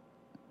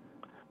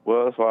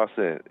 Well, that's why I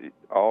said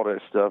all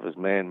that stuff is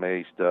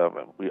man-made stuff,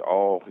 and we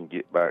all can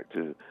get back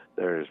to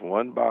there is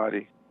one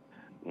body,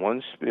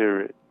 one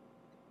spirit,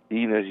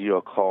 even as you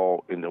are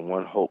called in the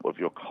one hope of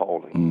your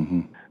calling.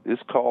 Mm-hmm. This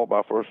call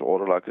by first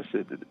order, like I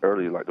said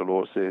earlier, like the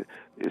Lord said,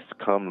 is to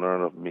come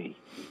learn of me.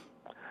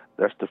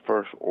 That's the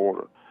first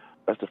order.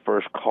 That's the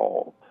first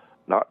call.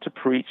 Not to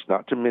preach,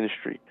 not to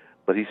ministry,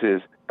 but he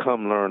says,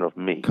 come learn of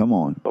me. Come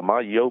on. But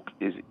my yoke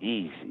is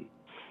easy,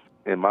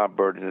 and my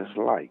burden is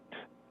light.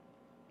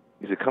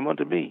 He said, come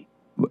unto me.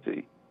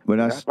 See,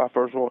 that's my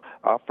first order.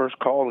 Our first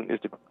calling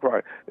is to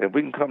Christ. If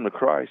we can come to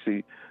Christ,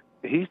 see,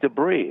 he's the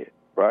bread.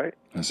 Right?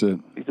 That's it.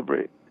 He's the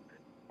bread.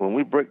 When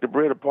we break the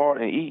bread apart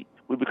and eat,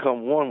 we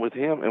become one with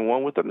him and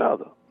one with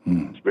another,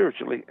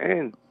 spiritually.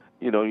 And,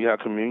 you have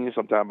communion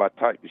sometimes by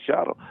type and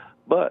shadow.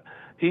 But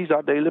he's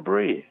our daily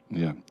bread.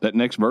 Yeah. That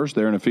next verse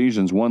there in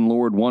Ephesians, one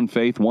Lord, one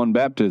faith, one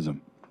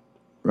baptism.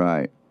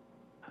 Right.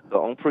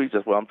 Don't preach.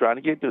 That's what I'm trying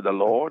to get to. The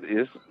Lord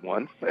is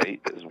one faith.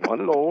 Is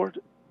one Lord,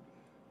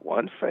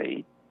 one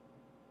faith,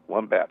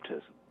 one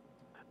baptism.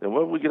 Then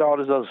where do we get all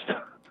this other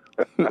stuff?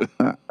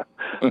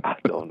 I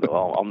don't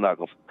know. I'm not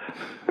going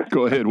to.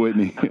 Go ahead,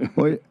 Whitney.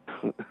 Well,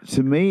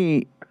 to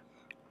me,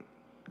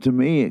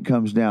 it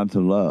comes down to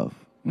love.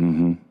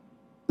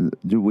 Mm-hmm.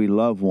 Do we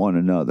love one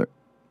another?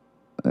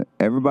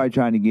 Everybody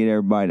trying to get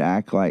everybody to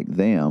act like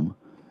them.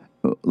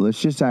 Let's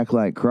just act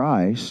like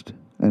Christ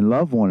and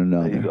love one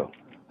another. There you go.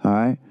 All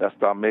right? That's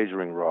our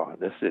measuring rod.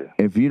 That's it.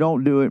 If you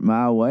don't do it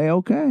my way,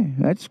 okay,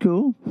 that's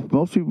cool.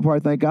 Most people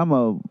probably think I'm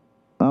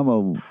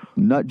a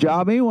nut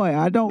job anyway.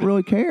 I don't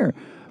really care.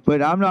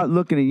 But I'm not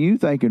looking at you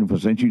thinking, well,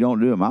 since you don't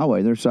do it my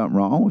way, there's something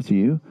wrong with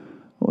you.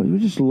 Well, you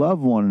just love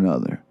one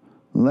another.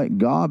 Let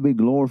God be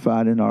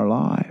glorified in our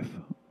life.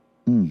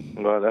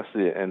 Well, that's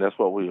it. And that's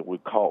what we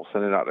call,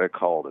 sending out that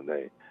call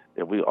today.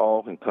 If we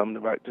all can come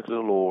back to the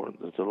Lord,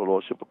 to the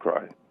Lordship of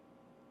Christ,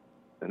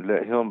 and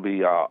let him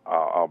be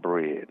our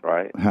bread,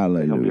 right?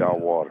 Hallelujah. Let him be our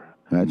water.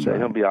 That's let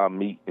right. him be our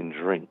meat and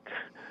drink.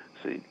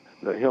 See,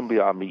 let him be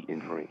our meat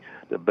and drink,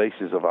 the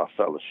basis of our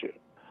fellowship.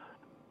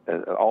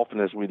 And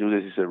often as we do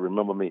this, he said,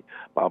 remember me,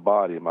 my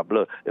body, my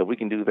blood. If we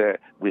can do that,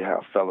 we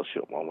have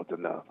fellowship one with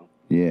another.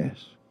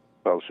 Yes.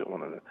 Fellowship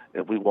one another.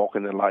 If we walk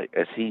in the light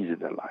as he's in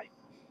the light,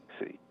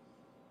 see,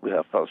 we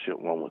have fellowship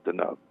one with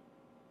another.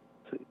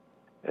 See,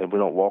 and we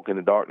don't walk in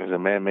the darkness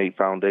and man-made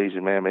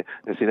foundation, man-made.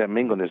 And see, that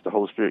mingleness, the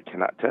Holy Spirit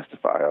cannot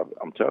testify of it.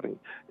 I'm telling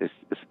you,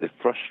 it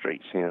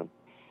frustrates him.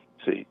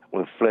 See,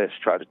 when flesh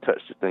tries to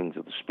touch the things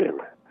of the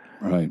Spirit.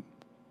 Right.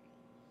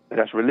 And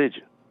that's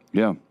religion.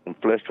 Yeah. When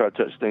flesh tries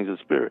to touch things of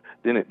the Spirit,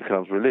 then it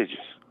becomes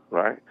religious,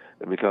 right?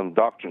 It becomes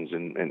doctrines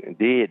and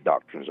dead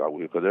doctrines, I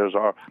will, because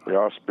there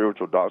are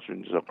spiritual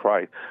doctrines of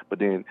Christ. But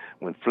then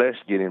when flesh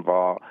get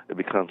involved, it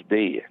becomes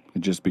dead.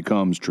 It just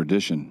becomes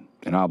tradition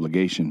and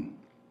obligation.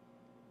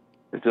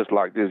 It's just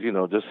like this,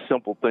 just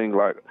simple things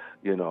like,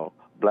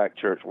 black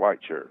church,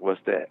 white church.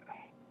 What's that?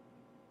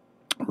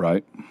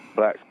 Right.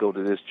 Blacks go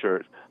to this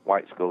church,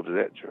 whites go to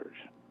that church.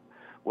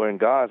 Where in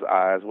God's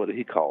eyes, what did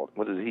he call it?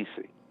 What does he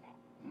see?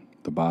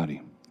 The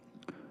body.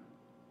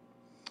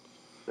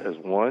 There's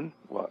one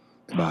what?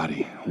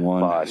 Body.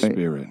 One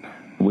spirit.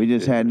 We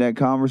just had that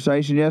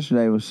conversation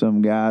yesterday with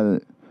some guy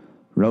that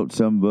wrote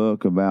some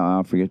book about,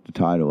 I forget the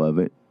title of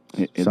it.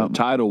 The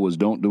title was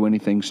Don't Do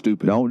Anything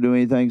Stupid. Don't do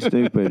anything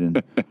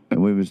stupid.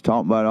 And we was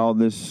talking about all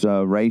this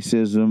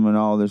racism and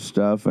all this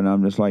stuff, and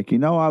I'm just like,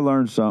 I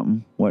learned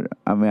something.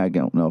 I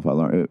don't know if I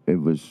learned. It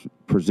was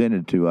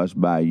presented to us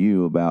by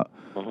you about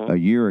a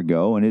year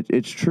ago, and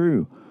it's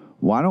true.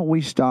 Why don't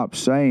we stop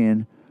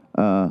saying,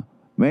 man,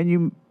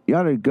 you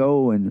ought to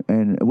go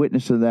and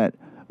witness to that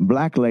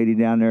black lady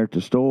down there at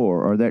the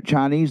store, or that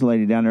Chinese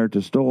lady down there at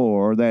the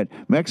store, or that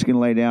Mexican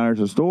lady down there at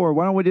the store.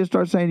 Why don't we just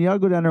start saying, y'all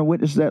go down there and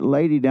witness that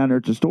lady down there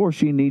at the store?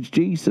 She needs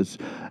Jesus,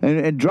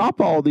 and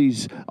drop all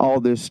this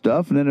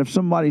stuff. And then if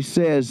somebody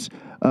says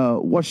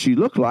what she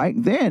looked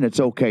like, then it's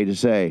okay to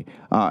say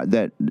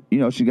that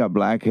she got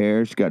black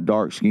hair, she got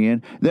dark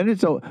skin. Then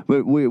it's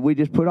but we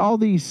just put all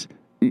these.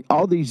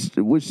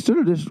 We sort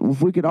of just, if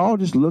we could all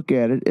just look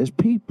at it as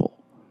people.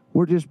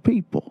 We're just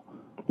people.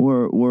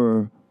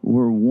 We're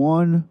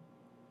one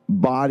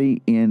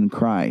body in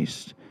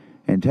Christ,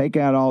 and take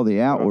out all the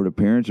outward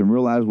appearance and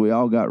realize we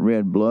all got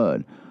red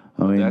blood.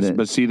 I mean,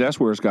 but see, that's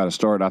where it's got to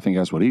start. I think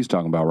that's what he's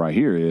talking about right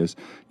here. Is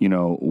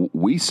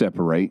we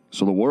separate,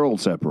 so the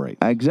world separates.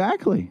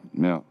 Exactly.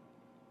 Yeah.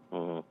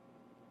 Mm-hmm.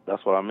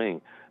 That's what I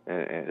mean.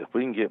 And if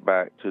we can get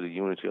back to the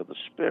unity of the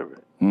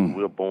Spirit,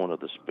 we're born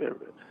of the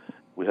Spirit.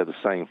 We have the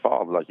same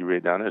Father, like you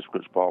read down there.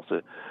 Scripture, Paul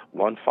said,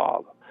 one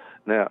Father.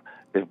 Now,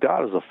 if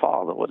God is a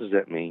Father, what does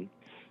that mean?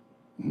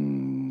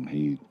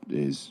 He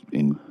is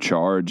in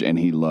charge, and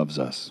He loves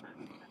us.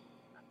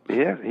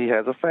 Yeah, He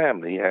has a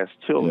family. He has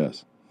children.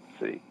 Yes.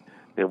 See,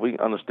 if we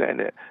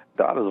understand that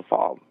God is a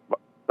Father,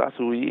 that's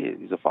who He is.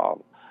 He's a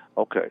Father.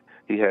 Okay,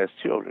 He has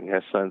children. He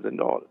has sons and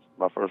daughters,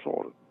 by first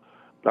order.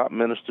 Not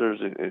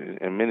ministers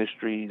and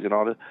ministries and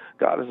all that.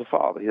 God is a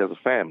Father. He has a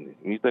family.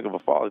 When you think of a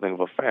father, you think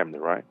of a family,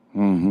 right?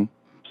 Mm-hmm.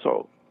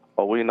 So,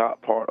 are we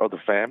not part of the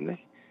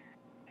family?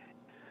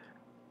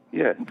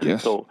 Yeah.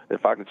 Yes. So,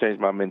 if I can change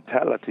my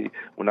mentality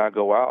when I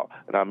go out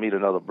and I meet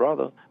another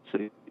brother,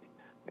 see,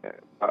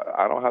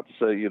 I don't have to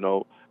say,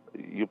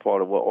 you're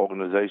part of what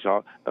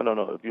organization.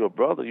 No. If you're a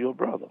brother, you're a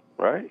brother,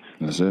 right?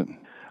 That's it.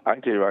 I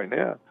can tell you right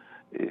now,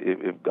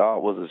 if God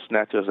was to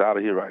snatch us out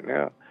of here right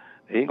now,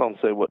 He ain't gonna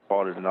say what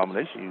part of the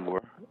denomination you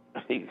were.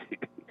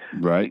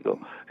 Right.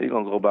 He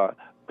gonna go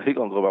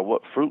by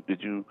what fruit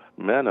did you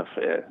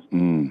manifest,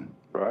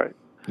 right?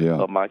 Yeah.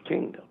 Of my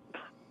kingdom.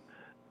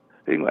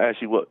 He gonna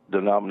ask you what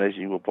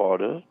denomination you were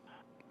part of,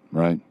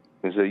 right?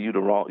 And say it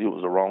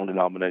was the wrong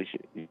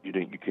denomination. You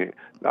think you can't?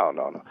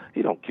 No.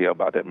 He don't care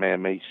about that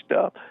man-made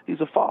stuff.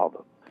 He's a Father.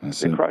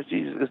 And Christ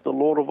Jesus is the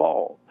Lord of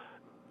all.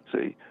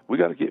 See, we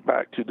got to get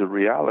back to the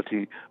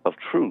reality of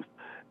truth,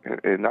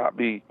 and not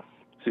be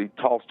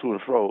tossed to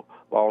and fro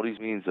by all these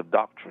means of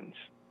doctrines.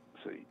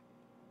 See,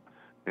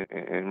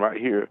 and right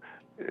here,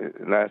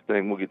 last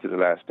thing, we'll get to the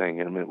last thing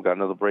in a minute. We got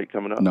another break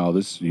coming up. No,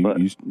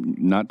 you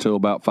not till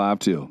about 5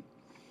 till.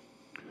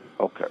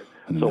 Okay.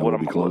 So what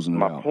I'm closing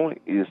my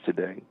point is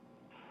today,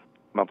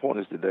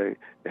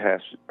 it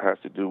has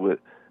to do with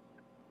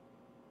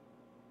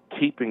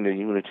keeping the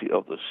unity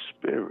of the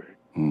Spirit.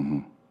 Mm-hmm.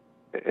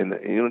 And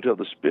the unity of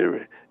the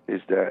Spirit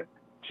is that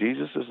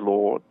Jesus is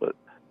Lord, but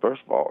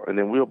first of all, and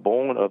then we're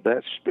born of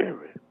that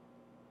Spirit.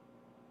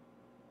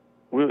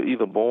 We're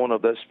either born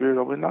of that Spirit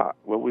or we're not,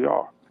 where we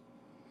are.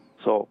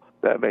 So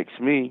that makes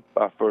me,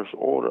 by first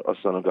order, a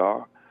son of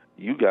God.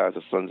 You guys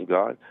are sons of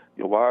God.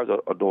 Your wives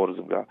are daughters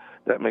of God.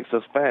 That makes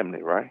us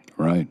family, right?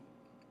 Right.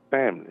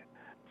 Family.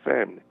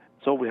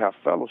 So we have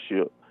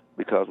fellowship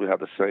because we have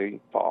the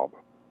same Father.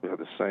 We have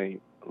the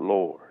same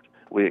Lord.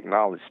 We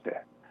acknowledge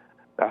that.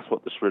 That's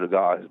what the Spirit of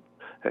God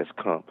has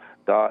come.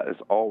 God has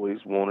always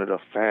wanted a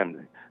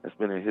family. That's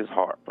been in His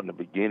heart from the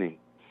beginning.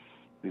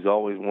 He's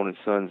always wanted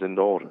sons and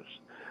daughters.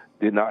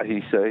 Did not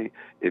He say,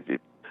 if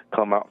it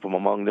come out from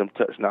among them,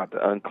 touch not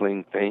the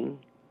unclean thing?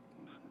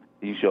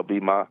 I shall be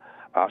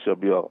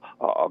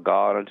a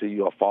God unto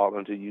you, a father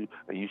unto you,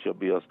 and you shall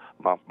be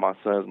my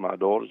sons, my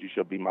daughters. You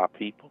shall be my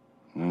people.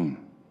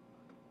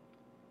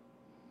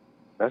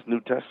 That's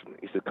New Testament.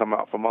 He said, come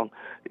out from among.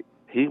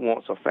 He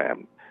wants a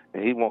family,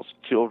 and He wants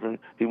children.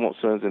 He wants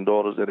sons and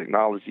daughters that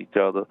acknowledge each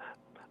other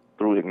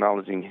through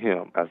acknowledging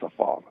Him as a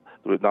Father,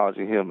 through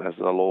acknowledging Him as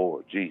the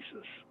Lord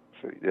Jesus,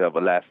 the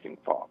everlasting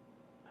Father.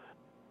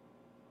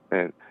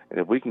 And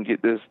if we can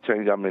get this,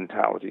 change our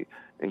mentality,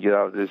 and get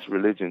out of this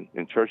religion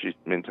and church's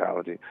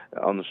mentality,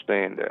 and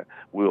understand that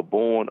we're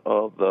born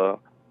of the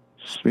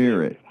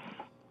Spirit.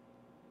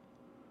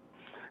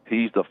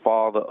 He's the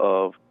Father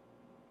of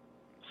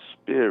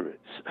spirits,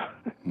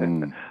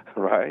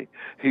 right?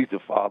 He's the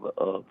Father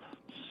of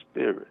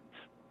spirits.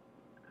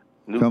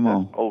 New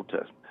Testament, Old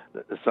Testament.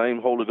 The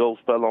same Holy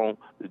Ghost fell on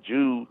the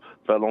Jews,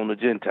 fell on the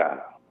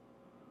Gentile.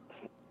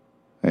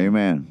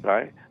 Amen.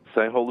 Right?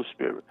 Same Holy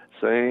Spirit.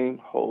 And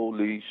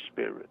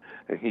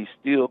He's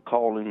still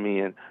calling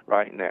men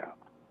right now.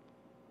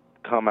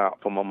 Come out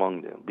from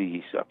among them, be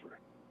ye separate.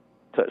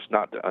 Touch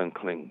not the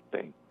unclean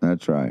thing.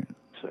 That's right.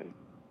 See?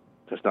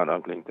 Touch not the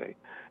unclean thing.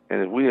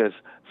 And if we as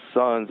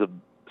sons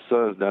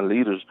and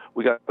leaders,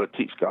 we got to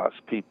teach God's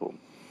people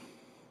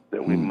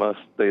that we must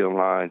stay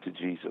aligned to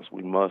Jesus.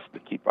 We must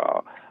keep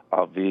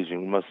our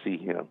vision. We must see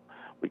Him.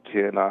 We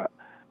cannot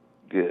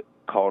get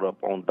caught up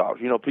on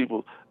doctrine.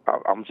 People,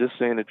 I'm just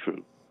saying the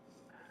truth.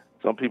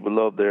 Some people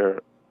love their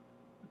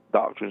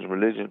doctrines and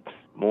religion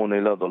more than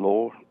they love the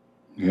Lord.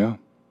 Yeah.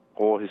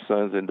 Or His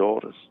sons and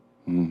daughters.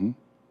 Mm-hmm.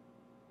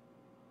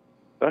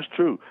 That's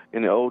true.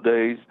 In the old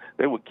days,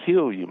 they would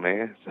kill you,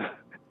 man.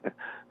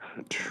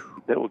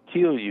 They will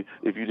kill you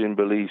if you didn't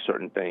believe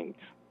certain things.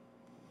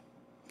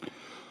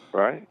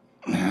 Right?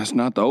 That's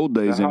not the old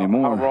days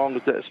anymore. How wrong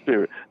is that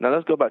spirit? Now,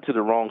 let's go back to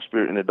the wrong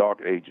spirit in the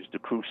Dark Ages, the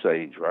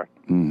Crusades, right?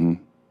 Mm-hmm.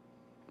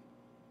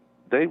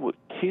 They would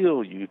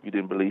kill you if you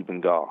didn't believe in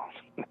God.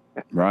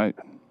 Right.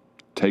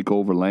 Take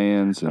over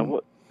lands. And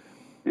what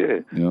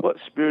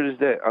spirit is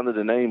that under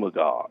the name of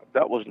God?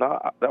 That was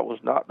not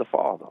the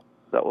Father.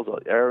 That was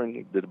an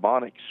erring,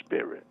 demonic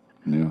spirit.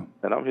 Yeah.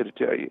 And I'm here to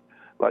tell you,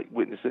 like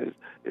Whitney says,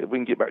 if we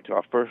can get back to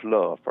our first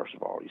love, first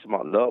of all. You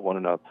about love one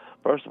another.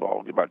 First of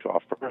all, get back to our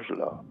first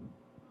love.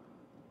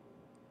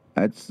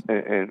 That's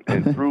and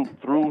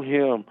through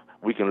him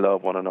we can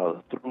love one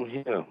another. Through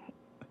him.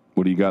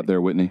 What do you got there,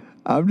 Whitney?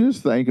 I'm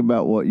just thinking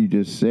about what you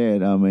just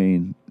said. I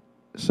mean,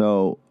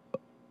 so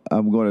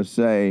I'm going to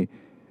say,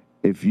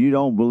 if you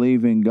don't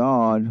believe in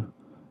God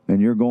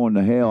and you're going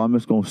to hell, I'm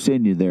just going to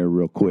send you there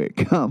real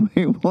quick. I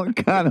mean, what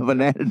kind of an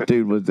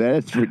attitude was that?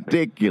 It's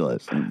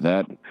ridiculous.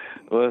 That's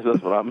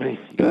what I mean.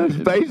 That's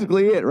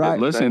basically it, right?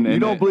 Listen, you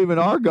don't believe in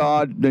our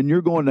God, then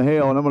you're going to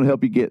hell, and I'm going to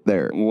help you get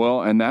there.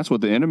 Well, and that's what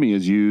the enemy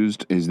has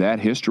used, is that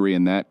history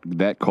and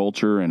that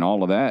culture and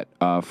all of that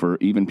for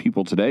even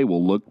people today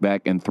will look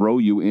back and throw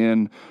you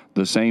in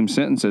the same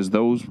sentence as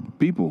those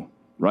people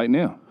right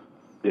now.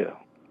 Yeah.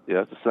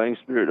 Yeah, it's the same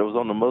spirit that was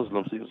on the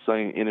Muslims. It's the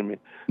same enemy,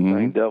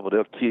 same devil.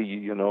 They'll kill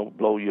you,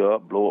 blow you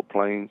up, blow up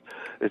planes.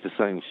 It's the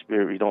same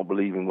spirit. You don't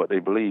believe in what they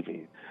believe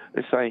in.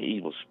 It's the same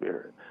evil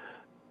spirit.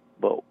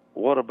 But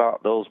what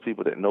about those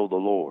people that know the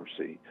Lord,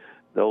 see?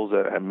 Those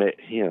that have met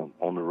him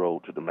on the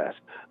road to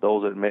Damascus.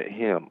 Those that met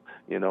him,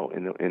 in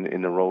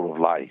the road of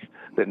life,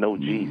 that know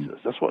Jesus.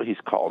 That's what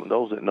he's calling,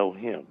 those that know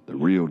him. The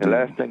real deal. And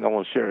last thing I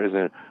want to share is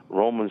in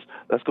Romans.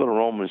 Let's go to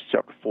Romans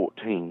chapter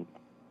 14.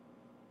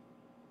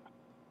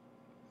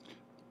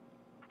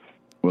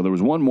 Well, there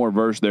was one more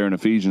verse there in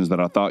Ephesians that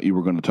I thought you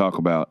were going to talk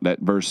about, that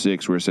verse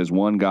 6 where it says,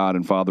 one God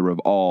and Father of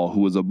all,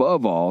 who is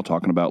above all,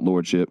 talking about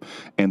lordship,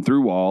 and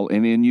through all,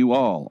 and in you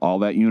all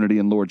that unity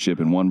and lordship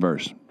in one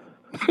verse.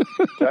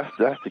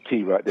 That's the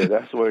key right there.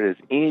 That's where it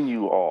is, in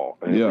you all.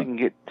 And if we can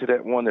get to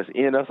that one that's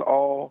in us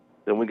all,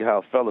 then we can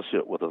have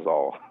fellowship with us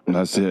all.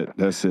 That's it.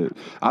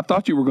 I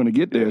thought you were going to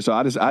get there, so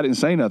I didn't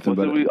say nothing.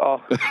 But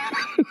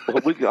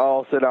we can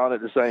all sit down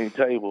at the same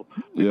table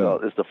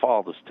because it's the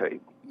Father's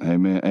table.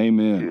 Amen.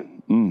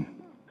 Yeah.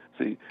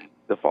 See,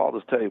 the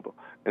Father's table,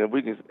 and if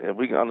we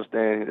can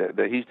understand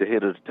that he's the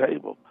head of the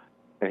table,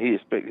 and he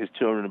expects his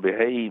children to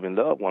behave and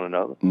love one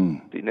another.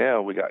 See,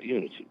 now we got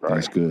unity, right?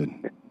 That's good.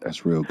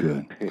 That's real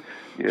good.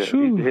 Yeah, he's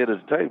the head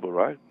of the table,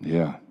 right?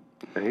 Yeah.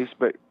 And he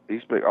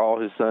expect all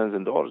his sons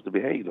and daughters to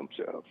behave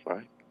themselves,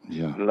 right?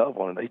 Yeah. And love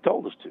one another. He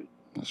told us to.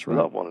 That's right.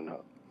 Love one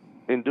another.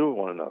 Endure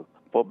one another.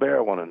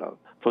 Forbear one another.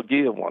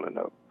 Forgive one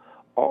another.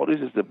 All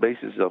this is the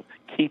basis of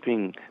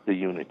keeping the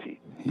unity.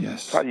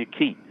 Yes. That's how you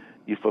keep.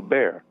 You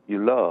forbear.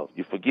 You love.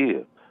 You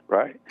forgive,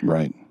 right?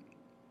 Right.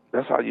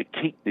 That's how you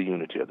keep the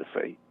unity of the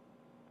faith.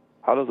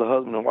 How does a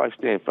husband and wife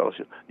stay in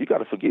fellowship? You got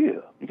to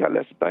forgive. You got to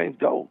let some things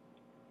go.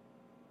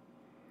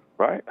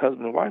 Right?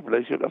 Husband and wife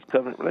relationship, that's a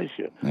covenant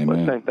relationship. Amen. But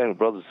the same thing with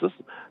brothers and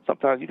sisters.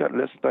 Sometimes you got to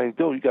let some things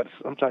go.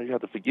 Sometimes you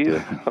have to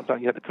forgive.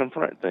 Sometimes you have to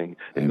confront things.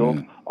 It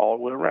goes all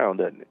the way around,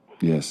 doesn't it?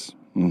 Yes.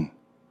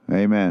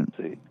 Amen.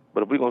 See?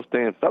 But if we're going to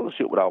stay in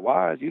fellowship with our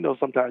wives,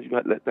 sometimes you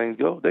got to let things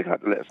go. They're going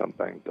to have to let some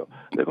things go.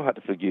 They're going to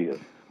have to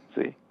forgive.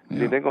 See? Yeah.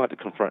 See, they're going to have to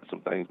confront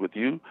some things with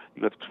you.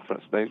 You got to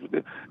confront some things with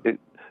them.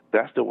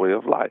 That's the way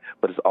of life.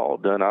 But it's all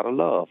done out of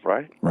love,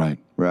 right? Right.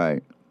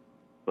 Right.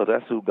 But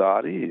that's who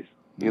God is.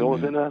 You know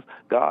what's in us?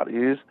 God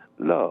is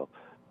love.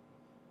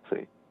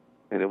 See?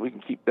 And if we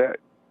can keep that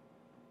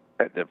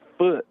at the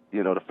foot,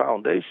 the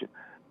foundation,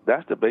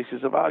 that's the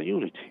basis of our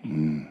unity.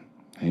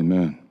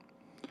 Amen.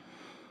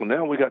 Well,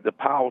 now we got the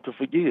power to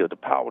forgive, the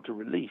power to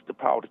release, the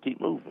power to keep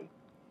moving.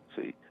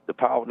 See? The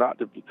power not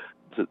to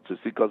see,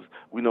 because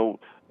we know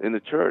in the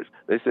church,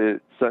 they say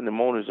Sunday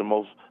morning is the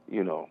most,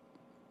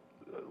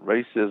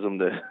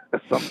 racism,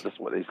 that's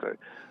what they say.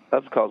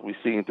 That's because we're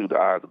seeing through the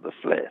eyes of the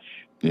flesh.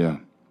 Yeah.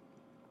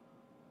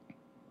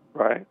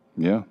 Right?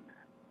 Yeah.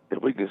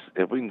 If we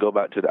can go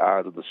back to the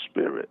eyes of the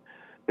Spirit,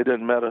 it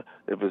doesn't matter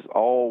if it's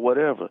all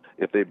whatever.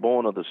 If they're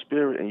born of the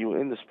Spirit and you're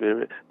in the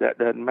Spirit, that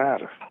doesn't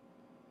matter.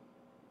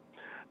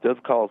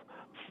 Just because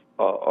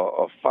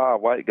a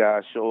 5 white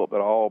guys show up at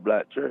an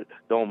all-black church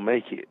don't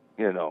make it,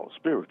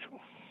 spiritual.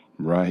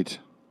 Right.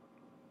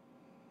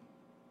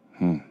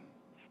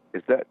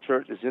 If that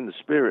church is in the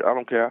Spirit, I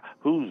don't care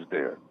who's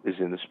there, is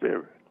in the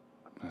Spirit.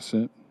 That's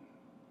it.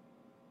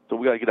 So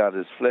we got to get out of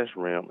this flesh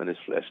realm and this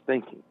flesh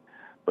thinking.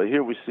 But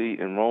here we see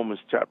in Romans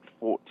chapter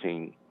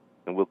 14,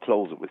 and we'll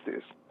close it with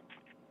this.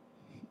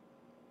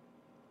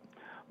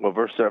 Well,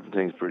 verse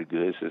 17 is pretty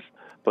good. It says,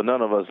 "For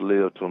none of us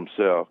live to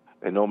himself,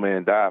 and no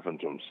man dieth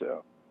unto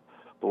himself.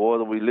 But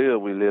whether we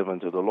live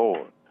unto the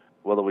Lord.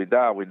 Whether we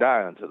die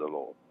unto the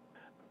Lord.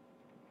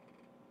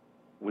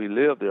 We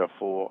live,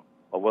 therefore,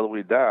 or whether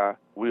we die,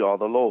 we are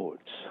the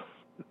Lord's."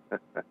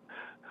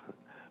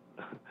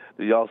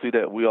 Do y'all see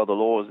that? We are the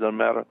Lord's, doesn't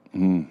matter?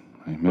 Amen.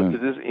 Amen. But to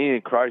this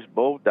end, Christ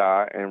both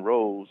died and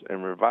rose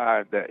and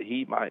revived, that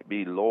he might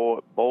be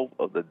Lord both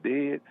of the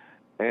dead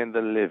and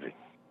the living.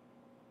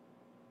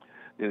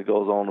 Then it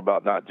goes on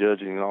about not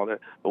judging and all that.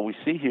 But we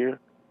see here,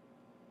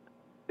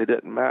 it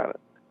doesn't matter.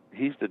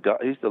 He's the God.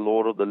 He's the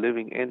Lord of the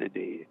living and the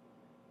dead.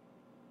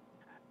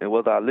 And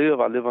whether I live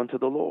unto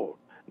the Lord.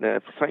 Now,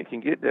 if a saint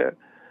can get that,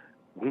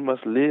 we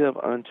must live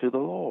unto the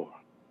Lord.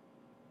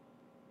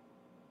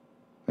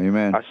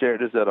 Amen. I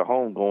shared this at a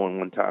home going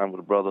one time with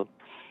a brother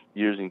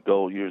years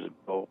ago,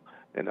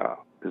 and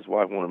his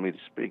wife wanted me to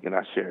speak, and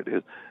I shared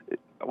this.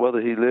 Whether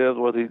he lives,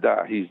 whether he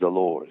dies, he's the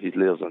Lord. He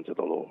lives unto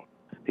the Lord.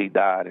 He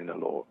died in the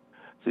Lord.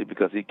 See,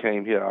 because he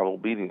came here out of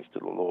obedience to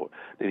the Lord.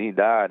 Then he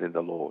died in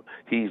the Lord.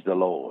 He's the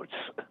Lord's.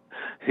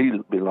 He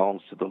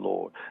belongs to the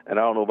Lord. And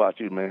I don't know about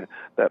you, man,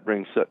 that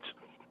brings such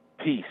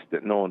peace,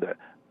 that knowing that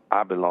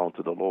I belong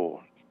to the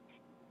Lord.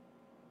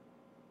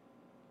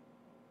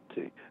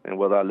 See, and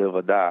whether I live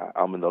or die,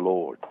 I'm in the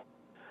Lord.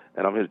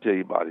 And I'm here to tell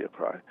you, body of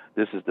Christ,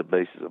 this is the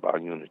basis of our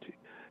unity.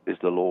 It's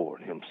the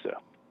Lord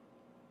himself.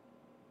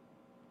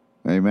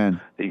 Amen.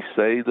 He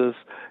saved us.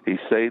 He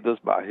saved us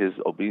by his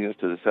obedience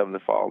to his heavenly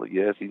Father.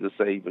 Yes, he's a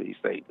Savior. He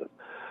saved us.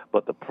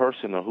 But the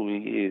person of who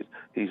he is,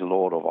 he's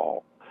Lord of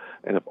all.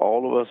 And if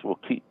all of us will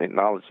keep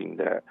acknowledging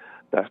that,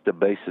 that's the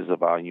basis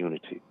of our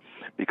unity.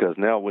 Because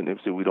now when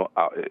we don't,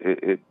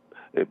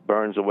 it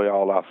burns away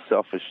all our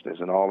selfishness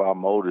and all our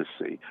motives,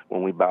 see,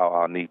 when we bow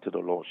our knee to the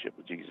Lordship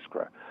of Jesus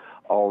Christ.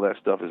 All that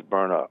stuff is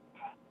burned up.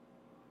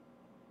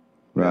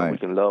 Right. Now we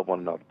can love one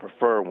another,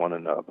 prefer one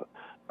another,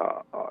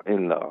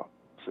 in love.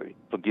 See,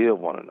 forgive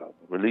one another,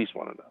 release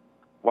one another.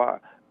 Why?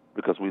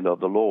 Because we love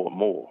the Lord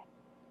more.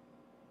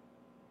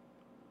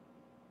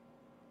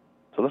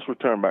 So let's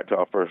return back to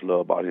our first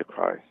love, body of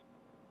Christ.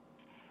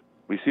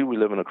 We see we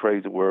live in a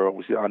crazy world.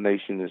 We see our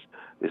nation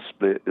is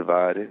split,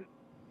 divided.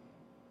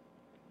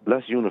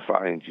 Let's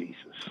unify in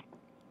Jesus.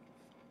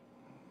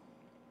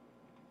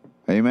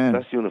 Amen.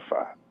 Let's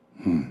unify.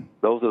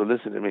 Those that are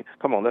listening to me,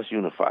 come on, let's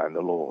unify in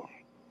the Lord.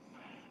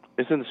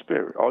 It's in the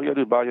spirit. All you got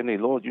to do is bow your knee.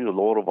 Lord, you're the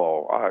Lord of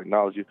all. I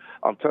acknowledge you.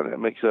 I'm telling you, it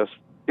makes us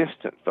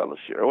instant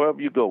fellowship.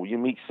 Wherever you go, you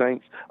meet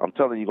saints, I'm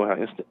telling you, you're going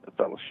to have instant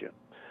fellowship.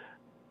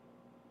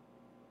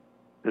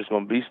 There's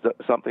going to be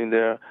something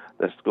there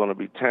that's going to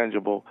be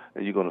tangible,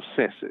 and you're going to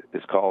sense it.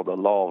 It's called the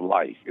law of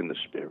life in the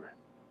spirit.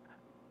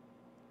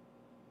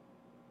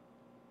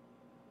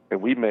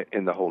 And we met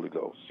in the Holy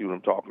Ghost. See what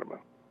I'm talking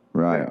about?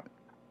 Right. Now,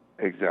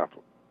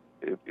 example.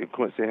 If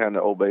Quincy hadn't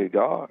obeyed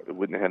God, it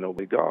wouldn't have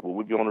obeyed God. Would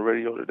we be on the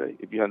radio today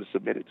if you hadn't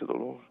submitted to the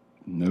Lord?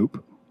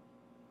 Nope.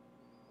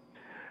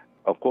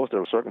 Of course, there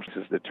are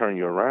circumstances that turn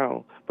you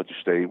around, but you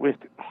stayed with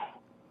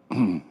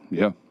it.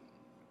 Yeah.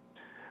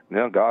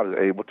 Now God is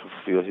able to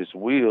fulfill his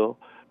will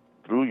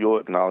through your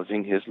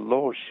acknowledging his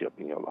lordship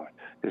in your life,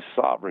 his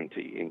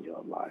sovereignty in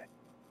your life.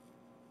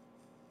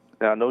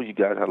 Now, I know you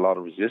guys had a lot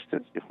of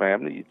resistance, your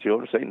family, your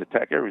children. Satan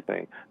attack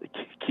everything to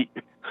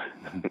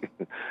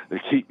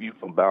keep you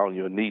from bowing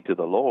your knee to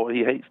the Lord.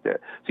 He hates that.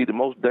 See, the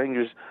most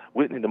dangerous,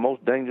 Whitney, the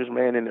most dangerous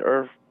man in the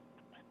earth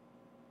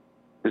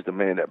is the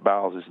man that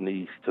bows his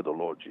knees to the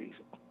Lord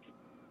Jesus.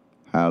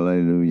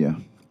 Hallelujah.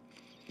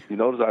 You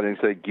notice I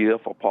didn't say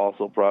gift,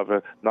 apostle,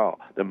 prophet. No,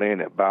 the man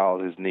that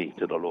bows his knee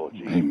to the Lord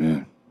Jesus.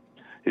 Amen.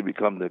 He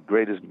become the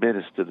greatest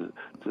menace to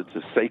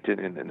Satan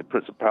and the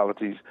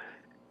principalities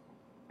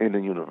in the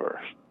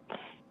universe.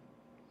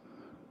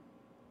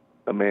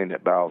 A man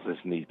that bows his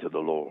knee to the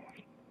Lord.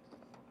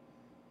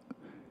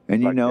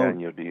 And like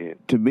Daniel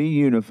did. To be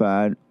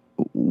unified,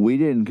 we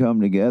didn't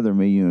come together,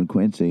 me, you, and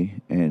Quincy,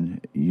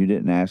 and you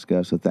didn't ask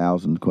us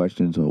 1,000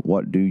 questions of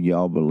what do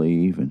y'all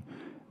believe, and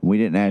we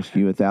didn't ask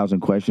you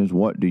 1,000 questions,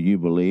 what do you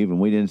believe, and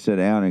we didn't sit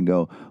down and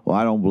go, well,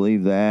 I don't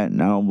believe that,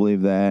 and I don't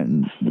believe that,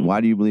 and why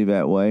do you believe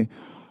that way?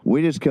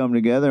 We just come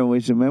together and we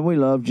said, man, we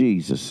love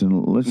Jesus,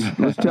 and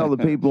let's tell the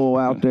people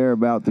out there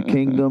about the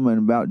kingdom and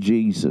about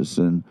Jesus,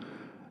 and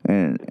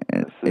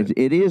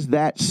it is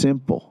that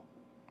simple.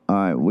 All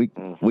right,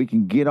 we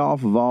can get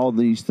off of all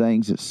these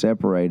things that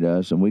separate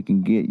us, and we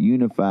can get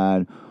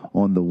unified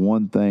on the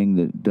one thing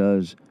that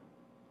does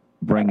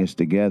bring us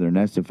together, and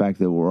that's the fact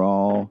that we're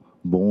all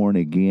born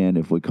again.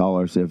 If we call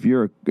ourselves, if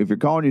you're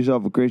calling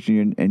yourself a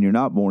Christian and you're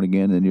not born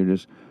again, then you're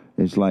just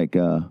it's like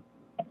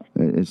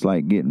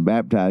getting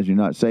baptized. You're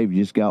not saved.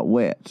 You just got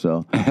wet.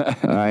 So, all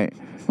right.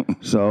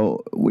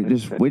 So we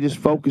just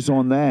focus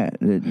on that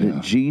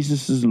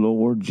Jesus is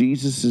Lord.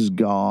 Jesus is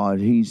God.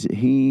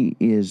 He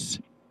is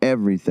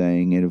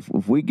everything. And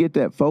if we get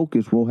that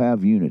focus, we'll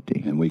have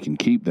unity. And we can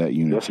keep that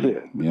unity. That's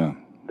it. Yeah.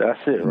 That's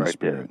it right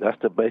there.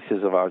 That's the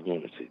basis of our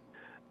unity.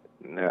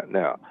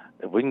 Now,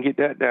 if we can get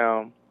that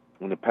down,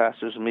 when the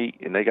pastors meet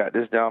and they got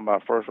this down by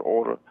first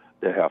order,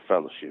 they have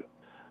fellowship.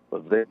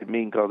 But if they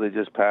meet because they're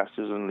just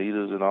pastors and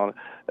leaders and all that,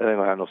 they ain't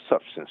going to have no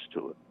substance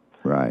to it.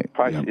 Right.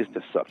 Christ is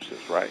the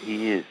substance, right?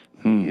 He is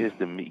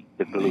the meat,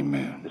 the glue,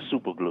 Amen. the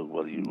super glue,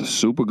 whether you the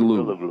super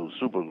glue, gorilla glue,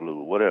 super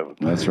glue, whatever.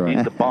 That's right.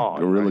 He's the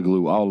bond. Gorilla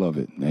glue, all of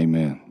it.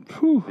 Amen.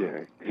 Whew.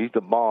 Yeah, he's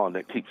the bond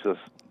that keeps us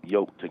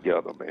yoked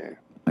together, man.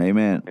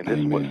 Amen. And this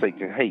is what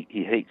Satan hates.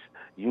 He hates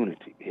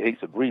unity. He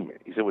hates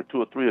agreement. He said, where 2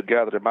 or 3 are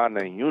gathered in my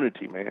name,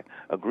 unity, man,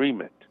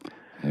 agreement.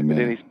 Amen. And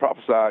then he's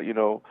prophesied, you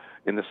know,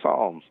 in the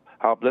Psalms,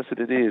 how blessed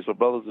it is for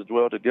brothers to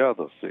dwell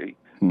together, see,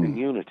 in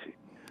unity.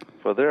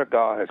 For their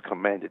God has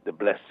commanded the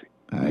blessing.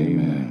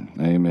 Amen.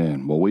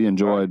 Amen. Well, we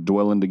enjoy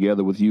dwelling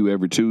together with you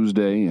every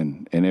Tuesday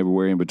and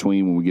everywhere in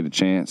between when we get a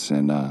chance.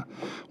 And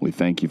we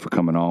thank you for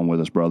coming on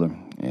with us, brother.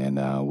 And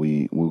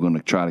we're going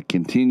to try to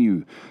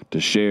continue to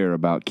share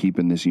about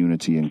keeping this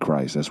unity in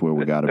Christ. That's where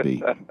we got to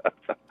be.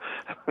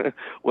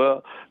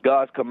 Well,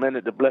 God's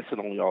commanded the blessing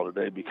on y'all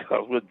today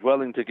because we're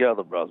dwelling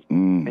together, brother,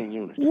 in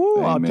unity.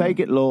 Woo, I'll take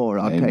it, Lord.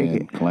 I'll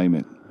take it. Claim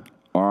it.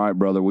 All right,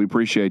 brother. We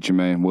appreciate you,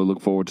 man. We'll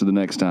look forward to the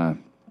next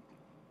time.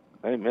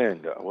 Amen,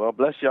 God. Well,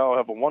 bless y'all.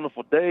 Have a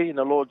wonderful day in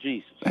the Lord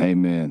Jesus.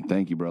 Amen.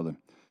 Thank you, brother.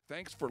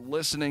 Thanks for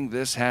listening.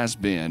 This has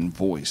been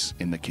Voice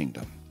in the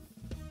Kingdom.